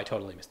Hand. Oh, I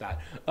totally missed that.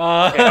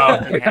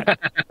 Yeah,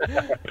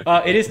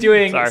 it is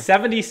doing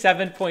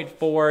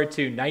 77.4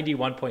 to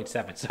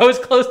 91.7. So it's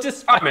close to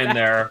I'm in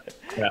there.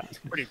 Yeah.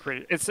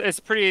 Pretty. It's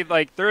pretty,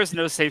 like, there is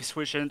no safe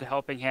switch into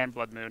Helping Hand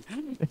Blood Moon.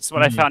 It's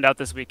what I found out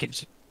this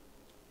weekend.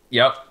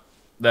 Yep.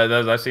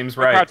 That seems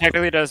right. Power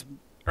technically does...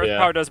 Earth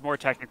Power does more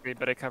technically,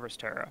 but it covers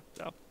Terra,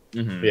 so...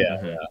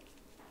 Yeah.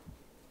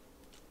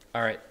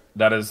 All right.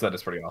 That is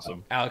pretty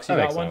awesome. Alex, you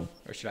got one?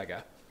 Or should I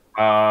go?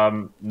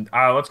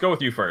 Let's go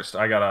with you first.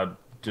 I gotta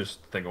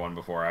just think of one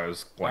before I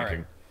was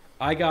blanking.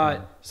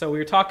 Right. So we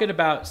were talking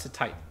about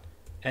Titan,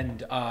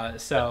 and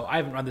so I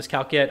haven't run this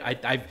calc yet.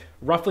 I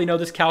roughly know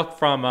this calc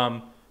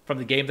from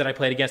the game that I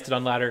played against it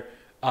on ladder.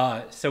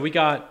 So we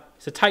got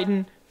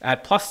Titan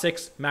at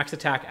 +6 max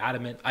attack,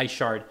 adamant, ice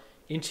shard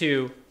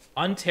into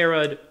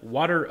unterra'd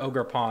water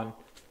ogre pawn,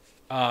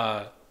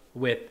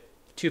 with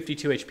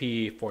 252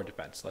 HP, 4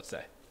 defense. Let's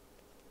say.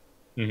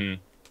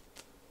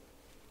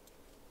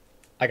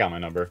 I got my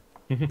number.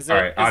 All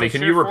right, Adi,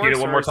 can you repeat it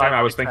one more time?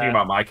 I was thinking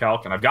about my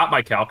calc, and I've got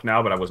my calc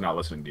now, but I was not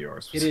listening to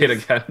yours. Say it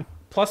again.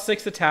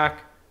 +6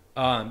 attack,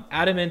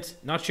 adamant,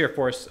 not sheer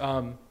force.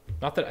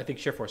 Not that I think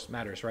sheer force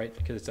matters, right?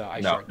 Because it's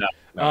ice shard.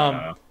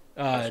 No.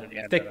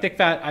 Thick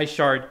fat ice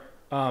shard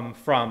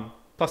from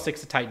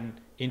 +6 to Titan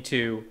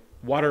into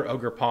water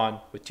ogre pawn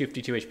with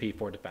 252 HP,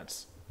 4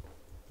 defense.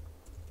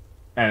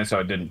 And so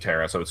it didn't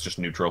Terra, so it's just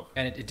neutral.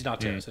 And it did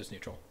not Terra, so it's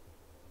neutral.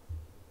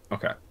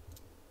 Okay.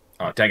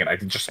 Oh, dang it. I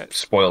just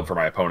spoiled for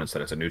my opponents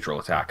that it's a neutral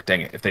attack. Dang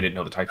it. If they didn't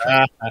know the type.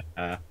 I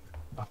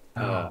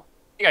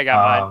think I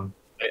got mine.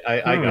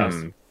 I guess.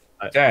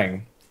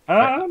 Dang.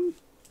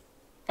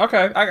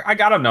 Okay. I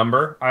got a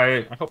number.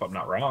 I hope I'm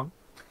not wrong.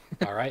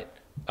 All right.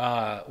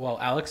 Well,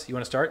 Alex, you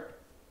want to start?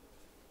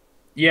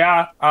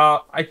 Yeah.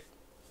 I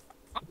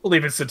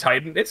believe it's a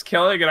Titan. It's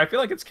killing, and I feel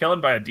like it's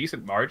killing by a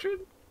decent margin.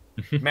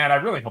 Man, I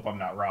really hope I'm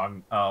not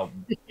wrong.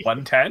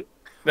 110?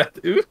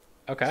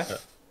 Okay.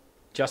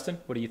 Justin,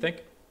 what do you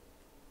think?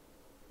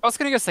 I was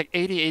going to guess like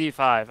 80,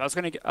 85.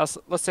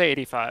 Let's say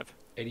 85.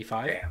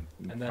 85? Damn.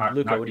 And then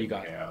Luka, what do you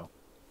got?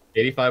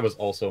 85 was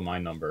also my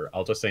number.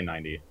 I'll just say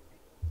 90.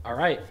 All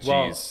right.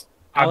 Well, jeez.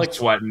 I'm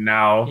sweating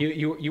now.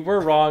 You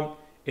were wrong.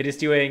 It is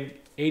doing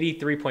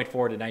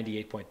 83.4 to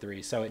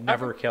 98.3, so it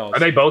never kills. Are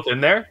they both in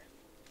there?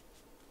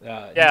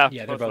 Yeah,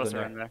 they're both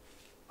in there.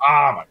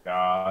 Oh my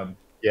god.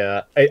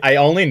 Yeah, I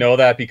only know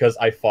that because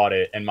I fought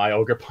it, and my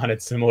ogre pawn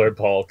had similar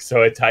bulk,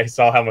 so I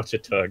saw how much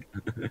it took.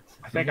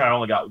 I think I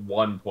only got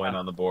 1 point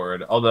on the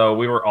board, although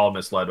we were all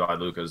misled by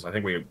Luka's. I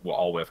think we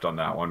all whiffed on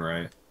that one,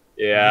 right?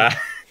 Yeah.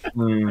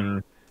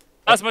 Not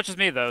as much as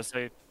me, though,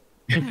 so...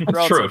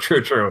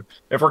 True.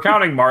 If we're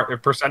counting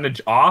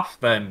percentage off,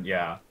 then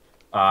yeah.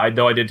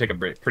 Though I did take a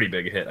pretty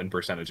big hit in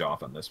percentage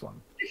off on this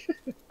one.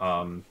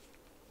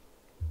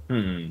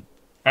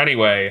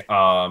 Anyway,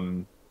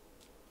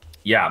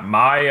 yeah,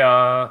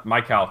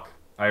 my calc,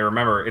 I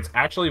remember it's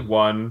actually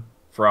one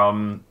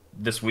from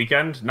this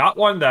weekend. Not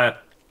one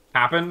that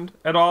happened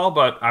at all,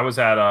 but I was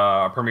at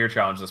a Premier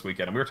Challenge this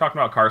weekend, and we were talking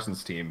about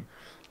Carson's team,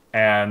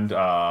 and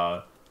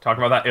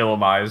talking about that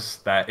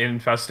Illumise, that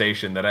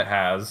infestation that it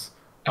has.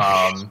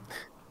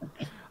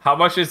 How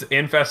much is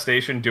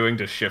infestation doing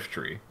to Shift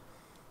Tree?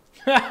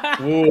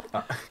 All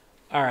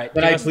right,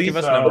 give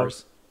us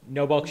numbers.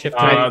 No bulk Shift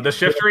Tree. The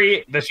Shift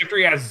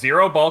Tree has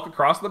 0 bulk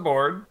across the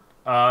board.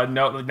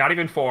 No, not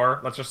even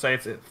 4. Let's just say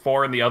it's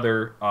 4 in the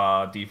other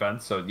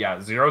defense. So yeah,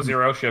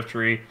 0-0 shift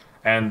tree,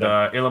 and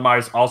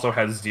Illumise also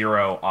has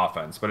 0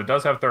 offense, but it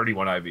does have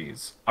 31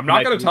 IVs. I'm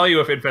not going to tell you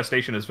if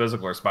Infestation is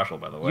physical or special,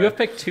 by the way. You have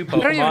picked 2 Pokemon.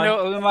 I don't even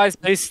know Illumine's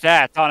base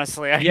stats,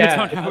 honestly. I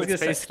don't know its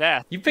base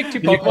stats. You picked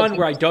 2 Pokemon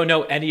where I don't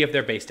know any of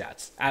their base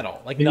stats at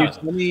all. Like, none.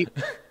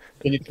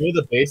 Can you tell me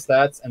the base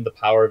stats and the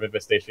power of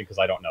Infestation? Because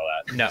I don't know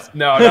that.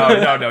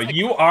 No.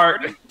 You are,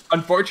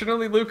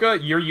 unfortunately, Luka,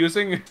 you're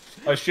using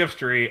a shift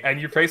tree and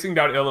you're facing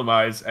down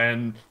Illumise,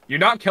 and you're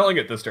not killing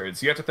it this turn.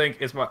 So you have to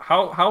think,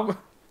 how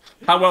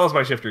well is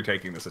my shift tree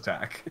taking this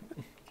attack?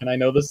 Can I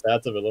know the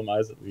stats of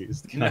Illumise at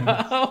least?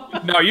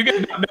 No, you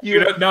get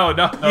no.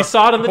 You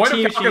saw it on the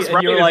team sheet,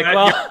 and you were like,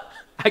 well.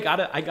 I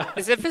got it.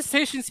 Is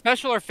Infestation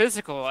special or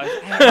physical? I'm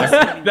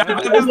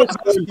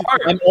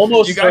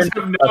almost. You guys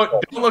don't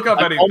look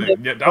up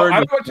anything. I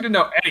don't want you to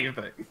know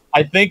anything.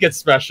 I think it's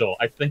special.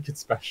 I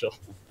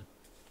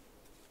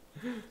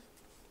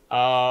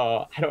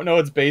don't know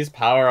its base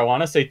power. I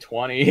want to say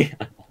 20.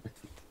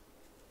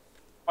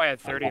 I had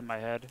 30 in my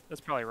head.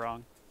 That's probably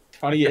wrong.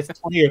 20. It's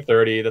 20 or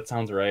 30. That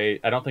sounds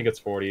right. I don't think it's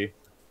 40.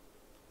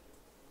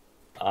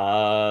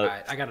 All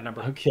right, I got a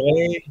number.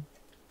 Okay.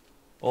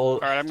 Well, all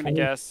right, I'm gonna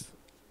guess.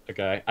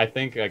 Okay, I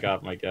think I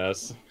got my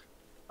guess.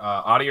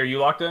 Adi, are you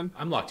locked in?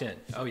 I'm locked in.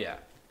 Oh yeah.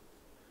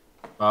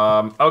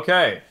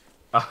 Okay.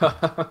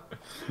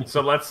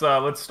 So let's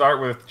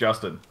start with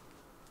Justin.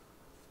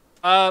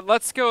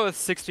 Let's go with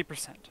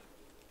 60%.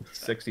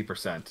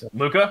 60%.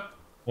 Luka?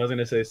 I was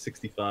gonna say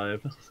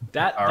 65.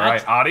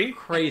 That's Adi?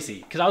 Crazy,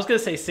 because I was gonna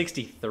say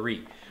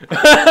 63.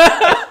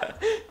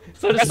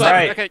 So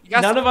despite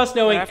none of us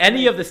knowing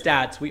any of the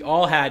stats, we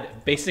all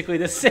had basically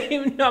the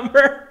same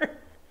number.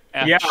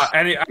 Yeah,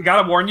 and I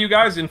gotta warn you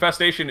guys,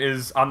 Infestation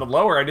is on the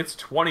lower end. It's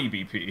 20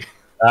 BP.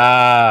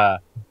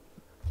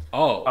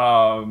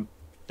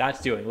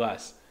 That's doing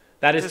less.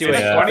 That is doing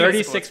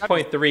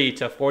 36.3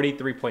 to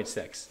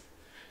 43.6.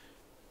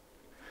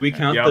 We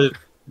count the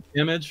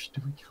damage.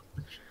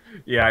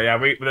 Yeah.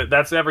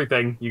 That's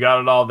everything. You got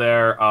it all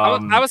there.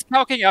 I was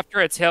calcing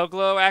after a tail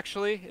glow.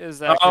 Actually, is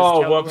that?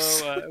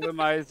 Whoops.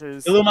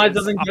 Illumise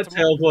doesn't get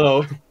tail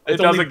glow. It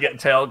doesn't get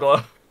tail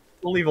glow.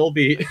 Only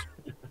Volbeat.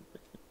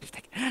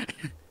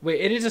 Wait,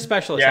 it is a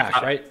special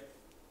attack, right?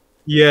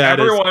 Yeah.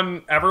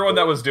 Everyone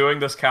that was doing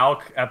this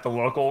calc at the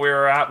local we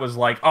were at was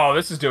like, "Oh,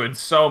 this is doing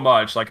so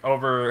much, like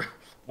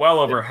well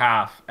over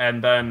half."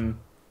 And then,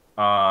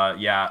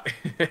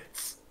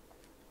 it's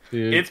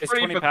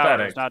pretty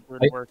pathetic. Not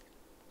doing work.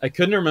 I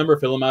couldn't remember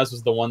if Illumise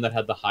was the one that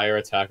had the higher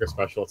attack or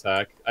special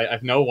attack. I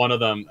know one of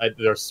them.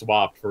 They're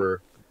swapped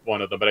for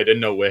one of them, but I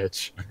didn't know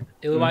which.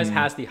 Illumise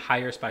has the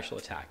higher special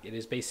attack. It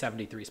is base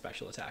 73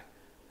 special attack.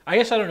 I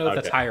guess I don't know if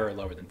that's higher or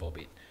lower than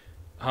Volbeat.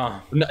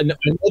 No,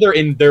 they're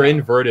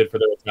inverted for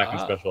their attack and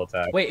special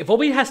attack. Wait, if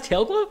Volbeat has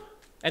Tail Glow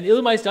and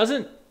Illumise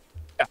doesn't?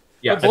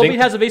 Yeah. But Volbeat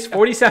has a base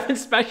 47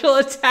 special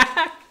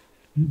attack.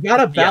 You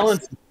gotta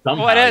balance it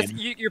somehow. Well, it is.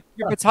 You're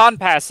baton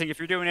passing. If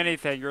you're doing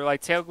anything, you're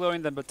like tail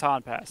glowing, then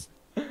baton pass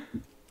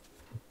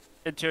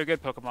into a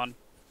good Pokemon.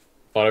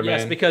 Butterman,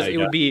 yes, because it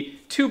would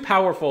be too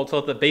powerful to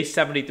let the base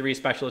 73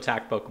 special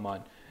attack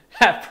Pokemon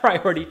have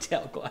priority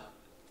Tail Glow.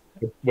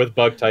 With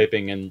bug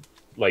typing and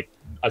like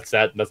a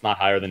stat that's not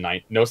higher than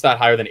 9, no stat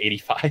higher than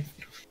 85.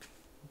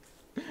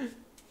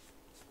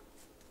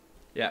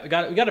 Yeah, we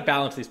got to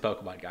balance these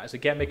Pokemon, guys. We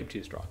can't make them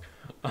too strong.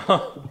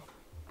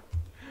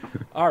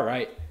 All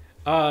right,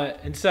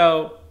 and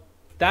so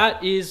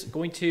that is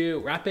going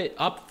to wrap it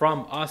up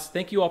from us.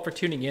 Thank you all for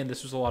tuning in.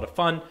 This was a lot of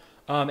fun.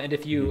 And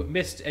if you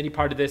missed any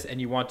part of this and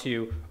you want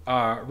to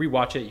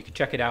rewatch it, you can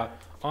check it out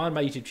on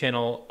my YouTube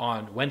channel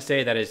on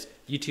Wednesday. That is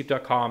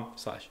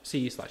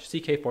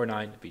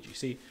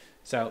youtube.com/c/ck49VGC.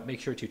 So make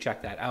sure to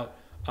check that out.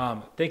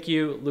 Thank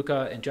you,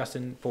 Luka and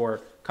Justin,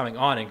 for coming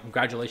on, and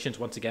congratulations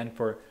once again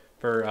for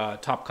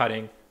top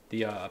cutting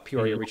the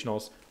Peoria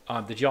Regionals.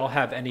 Did y'all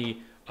have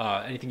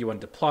anything you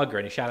wanted to plug or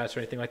any shout outs or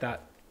anything like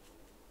that?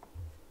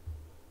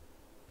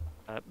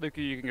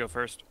 Luka, you can go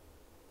first.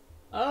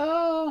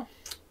 No,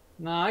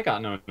 I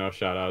got no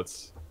shout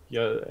outs.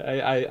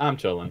 Yeah, I'm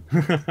chilling.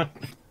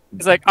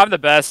 He's like, I'm the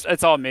best.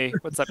 It's all me.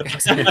 What's up,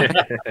 guys? Shout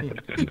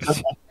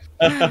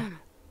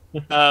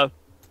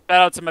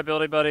out to my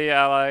building buddy,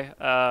 Ally.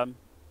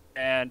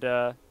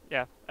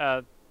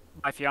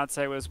 My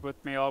fiance was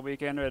with me all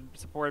weekend and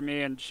supported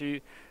me, and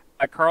she,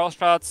 Carl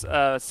Strauss,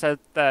 said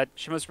that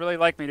she must really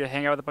like me to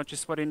hang out with a bunch of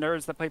sweaty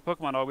nerds that play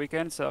Pokemon all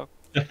weekend, so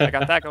I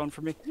got that going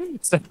for me.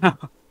 So,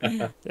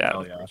 yeah.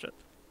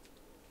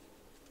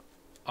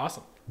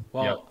 Awesome.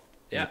 Well,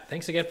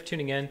 thanks again for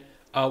tuning in.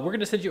 We're going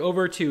to send you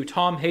over to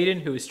Tom Hayden,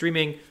 who is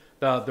streaming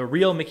the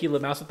real Mickey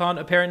Lemouseathon,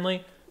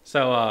 apparently.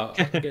 So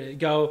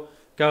go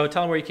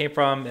tell him where you came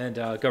from and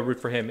go root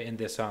for him in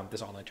this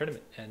online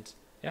tournament. And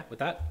with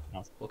that,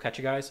 we'll catch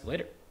you guys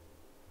later.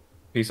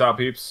 Peace out,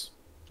 peeps.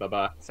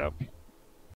 Bye-bye. So.